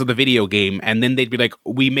of levels of the video game, and then they'd be like,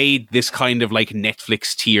 "We made this kind of like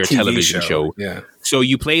Netflix tier television show." Yeah. So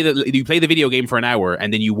you play the video game for an hour,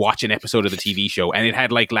 and then you watch an episode of the TV show, and it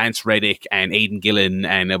had like Lance Reddick and Aidan Gillen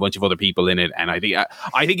and a bunch of other people in it. And I think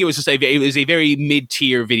it was a very mid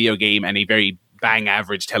tier video game and a very bang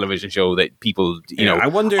average television show that people, I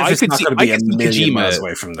wonder if it's not going to be a million miles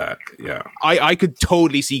away from that. Yeah, I could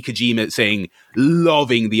totally see Kojima saying,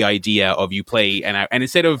 loving the idea of you play and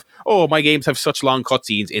instead of, oh, my games have such long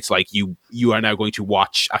cutscenes, it's like you are now going to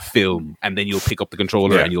watch a film and then you'll pick up the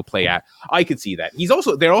controller and you'll play at. I could see that.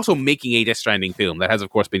 They're also making a Death Stranding film that has of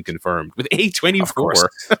course been confirmed with A24. Of course.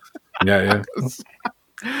 Yeah.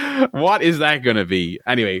 What is that going to be?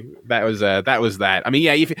 Anyway, that was that. I mean,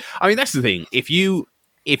 that's the thing. If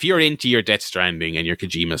you're into your Death Stranding and your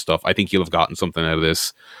Kojima stuff, I think you'll have gotten something out of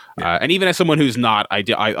this. Yeah. And even as someone who's not, I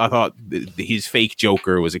thought his fake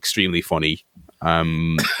Joker was extremely funny.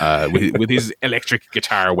 With his electric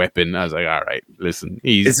guitar weapon, I was like, all right, listen,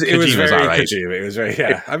 it was very all right. Kojima. It was very,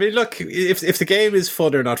 yeah. I mean, look, if the game is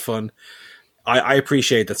fun or not fun, I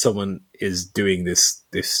appreciate that someone is doing this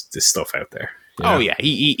stuff out there. Oh yeah,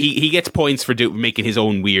 he gets points for making his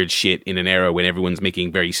own weird shit in an era when everyone's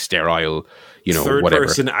making very sterile,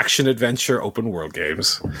 third-person action adventure open world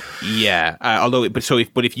games. Yeah,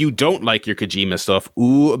 but if you don't like your Kojima stuff,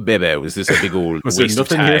 ooh baby, was this a big old waste of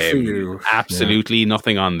time? Here for you? Absolutely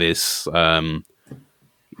nothing on this. I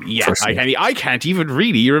can't even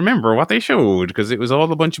really remember what they showed because it was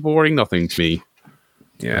all a bunch of boring nothing to me.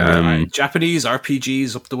 Yeah, Japanese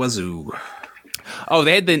RPGs up the wazoo. Oh,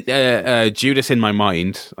 they had the Judas in My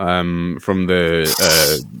Mind from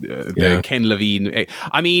the Ken Levine.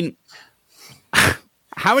 I mean,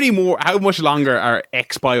 how much longer are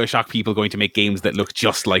ex-BioShock people going to make games that look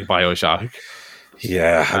just like BioShock?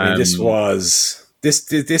 Yeah, I mean, this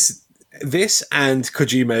and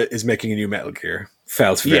Kojima is making a new Metal Gear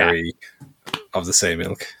felt very of the same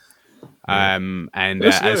ilk. And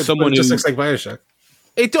as someone who just looks like BioShock.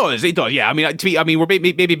 It does. Yeah. I mean, we're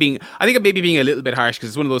maybe being a little bit harsh because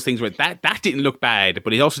it's one of those things where that didn't look bad,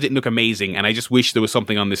 but it also didn't look amazing. And I just wish there was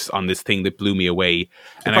something on this thing that blew me away.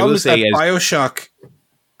 And I will say, BioShock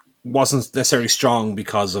wasn't necessarily strong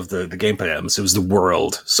because of the gameplay elements. It was the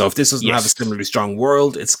world. So if this doesn't have a similarly strong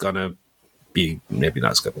world, it's gonna be maybe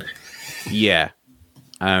not as good. Yeah.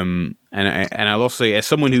 And I'll also say, as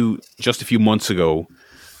someone who just a few months ago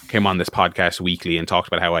came on this podcast weekly and talked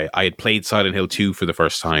about how I had played Silent Hill 2 for the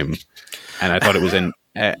first time, and I thought it was an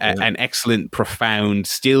excellent, profound,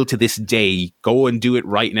 still to this day, go and do it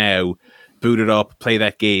right now, boot it up, play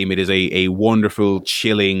that game. It is a wonderful,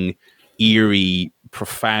 chilling, eerie,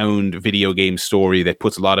 profound video game story that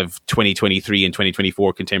puts a lot of 2023 and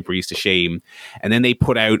 2024 contemporaries to shame. And then they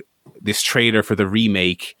put out this trailer for the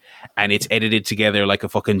remake, and it's edited together like a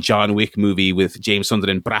fucking John Wick movie with James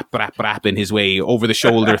Sunderland brapping his way over the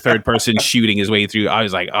shoulder, third person shooting his way through. I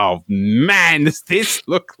was like, oh man, does this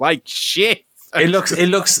look like shit? It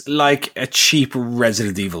looks like a cheap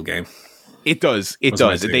Resident Evil game. It does. It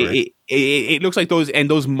looks like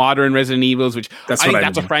those modern Resident Evils, which I think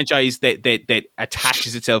that's a franchise that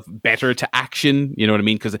attaches itself better to action. You know what I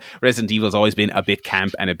mean? Because Resident Evil has always been a bit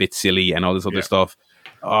camp and a bit silly and all this other stuff.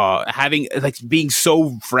 Having being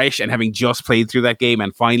so fresh and having just played through that game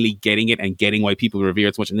and finally getting it and getting why people revere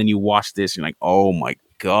it so much, and then you watch this, you're like, oh my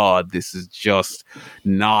god, this is just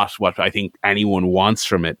not what I think anyone wants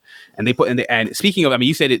from it. And they and speaking of, I mean,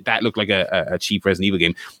 you said that looked like a cheap Resident Evil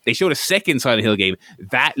game. They showed a second Silent Hill game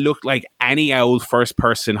that looked like any old first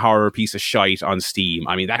person horror piece of shite on Steam.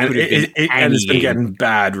 I mean, that could have been and it's been getting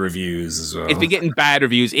bad reviews as well. It's been getting bad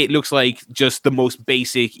reviews. It looks like just the most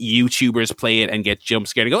basic YouTubers play it and get jump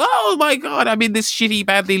scared and go, oh my god, I'm in this shitty,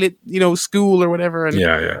 badly lit, school or whatever, and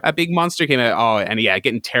a big monster came out.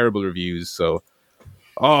 Getting terrible reviews. So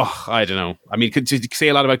I don't know. I mean, could say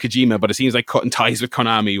a lot about Kojima, but it seems like cutting ties with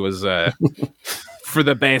Konami was for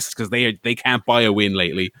the best because they can't buy a win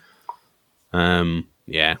lately.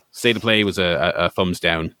 State of Play was a thumbs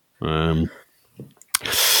down. For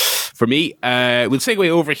me, we'll segue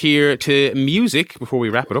over here to music before we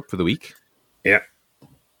wrap it up for the week. Yeah.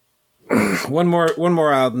 One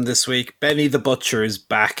more album this week. Benny the Butcher is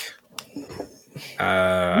back.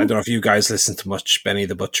 I don't know if you guys listen to much Benny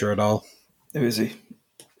the Butcher at all. Who is he?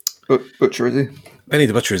 Butcher, is he? Benny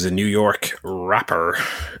the Butcher is a New York rapper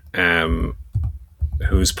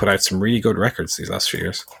who's put out some really good records these last few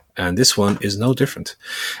years. And this one is no different.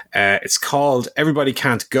 It's called Everybody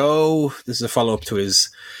Can't Go. This is a follow-up to his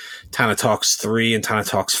Tana Talks 3 and Tana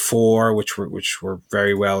Talks 4, which were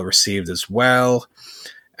very well received as well.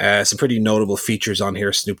 Some pretty notable features on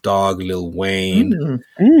here: Snoop Dogg, Lil Wayne.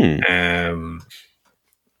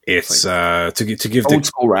 It's to give old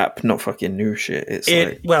school rap, not fucking new shit.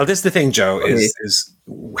 Well, this is the thing, Joe. Is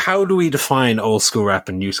how do we define old school rap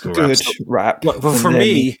and new school rap? Rap.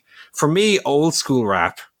 Well, for me, old school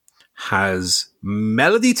rap has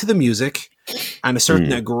melody to the music and a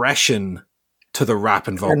certain aggression to the rap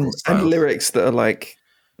and vocal style. And lyrics that are like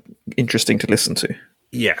interesting to listen to.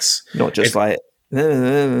 Yes, not just like.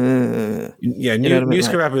 New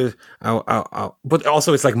school rap is, but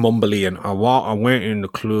also it's like mumbly and I went in the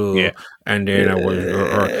club and then I was,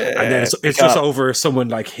 and then it's just over someone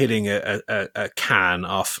like hitting a can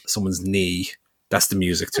off someone's knee. That's the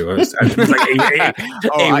music to it.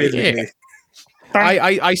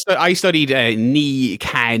 I studied knee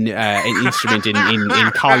can an instrument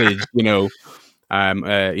in college. Yeah.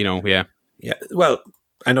 Well,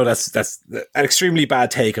 I know that's an extremely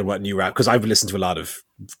bad take on what new rap, because I've listened to a lot of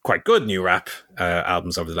quite good new rap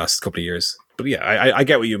albums over the last couple of years. But yeah, I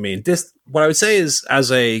get what you mean. What I would say is,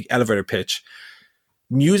 as a elevator pitch,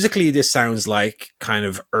 musically this sounds like kind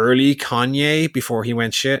of early Kanye before he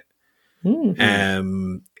went shit.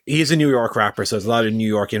 Mm-hmm. He is a New York rapper, so there's a lot of New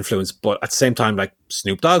York influence, but at the same time, like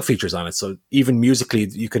Snoop Dogg features on it. So even musically,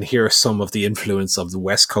 you can hear some of the influence of the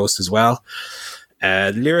West Coast as well.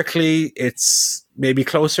 Lyrically, it's maybe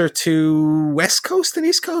closer to West Coast than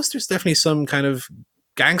East Coast. There's definitely some kind of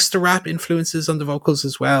gangster rap influences on the vocals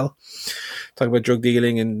as well. Talking about drug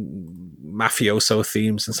dealing and mafioso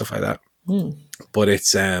themes and stuff like that. But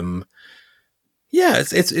it's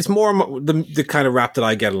it's more the kind of rap that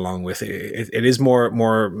I get along with. It is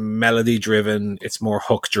more melody driven. It's more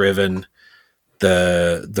hook driven.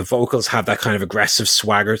 The vocals have that kind of aggressive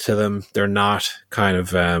swagger to them. They're not kind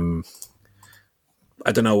of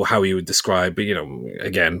I don't know how you would describe, but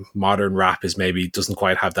again, modern rap doesn't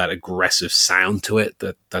quite have that aggressive sound to it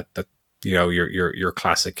that your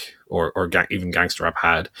classic or even gangster rap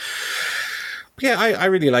had. But yeah, I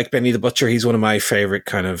really like Benny the Butcher. He's one of my favorite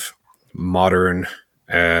kind of modern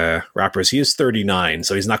rappers. He is 39,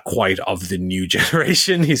 so he's not quite of the new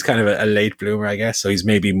generation. He's kind of a late bloomer, I guess. So he's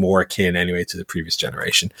maybe more akin anyway to the previous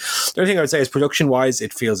generation. The only thing I would say is, production wise,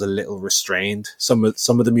 it feels a little restrained. Some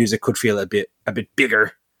of the music could feel a bit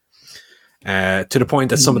bigger, to the point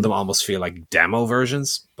that some of them almost feel like demo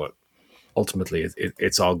versions. But ultimately,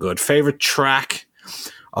 it's all good. Favorite track?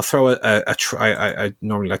 I'll throw I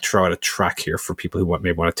normally like to throw out a track here for people who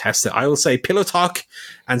maybe want to test it. I will say Pillow Talk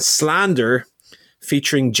and Slander,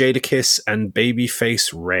 featuring Jadakiss and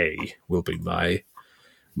Babyface Ray, will be my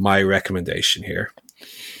recommendation here.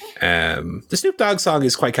 The Snoop Dogg song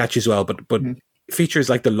is quite catchy as well, but features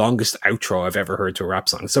like the longest outro I've ever heard to a rap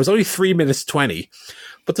song. So it's only 3 minutes 20,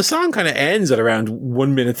 but the song kind of ends at around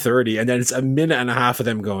 1 minute 30, and then it's a minute and a half of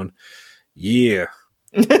them going, yeah,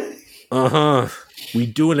 we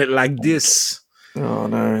doing it like this. Oh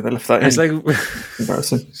no, they left that in. It's like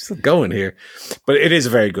embarrassing. Still going here, but it is a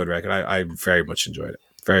very good record. I very much enjoyed it.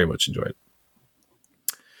 Very much enjoyed it.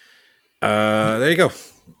 There you go.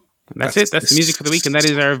 That's it. That's the music for the week, and that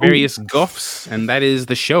is our various guffs, and that is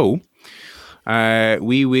the show.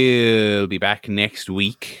 We will be back next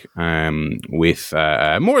week with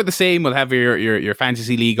more of the same. We'll have your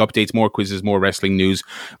fantasy league updates, more quizzes, more wrestling news,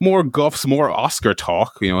 more guffs, more Oscar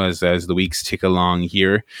talk. As the weeks tick along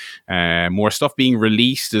here, more stuff being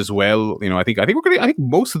released as well. I think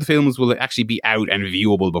most of the films will actually be out and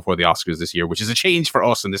viewable before the Oscars this year, which is a change for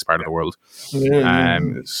us in this part of the world.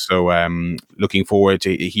 So looking forward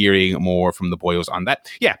to hearing more from the boyos on that.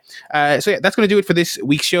 That's going to do it for this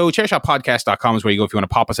week's show. ChairShotPodcast.com is where you go if you want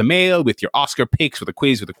to pop us a mail with your Oscar picks, with a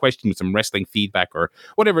quiz, with a question, with some wrestling feedback, or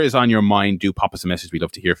whatever is on your mind. Do pop us a message. We'd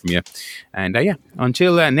love to hear from you. And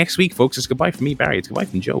until next week, folks, it's goodbye from me, Barry. It's goodbye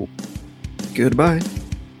from Joe. Goodbye.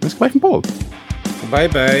 It's goodbye from Paul.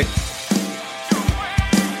 Bye-bye.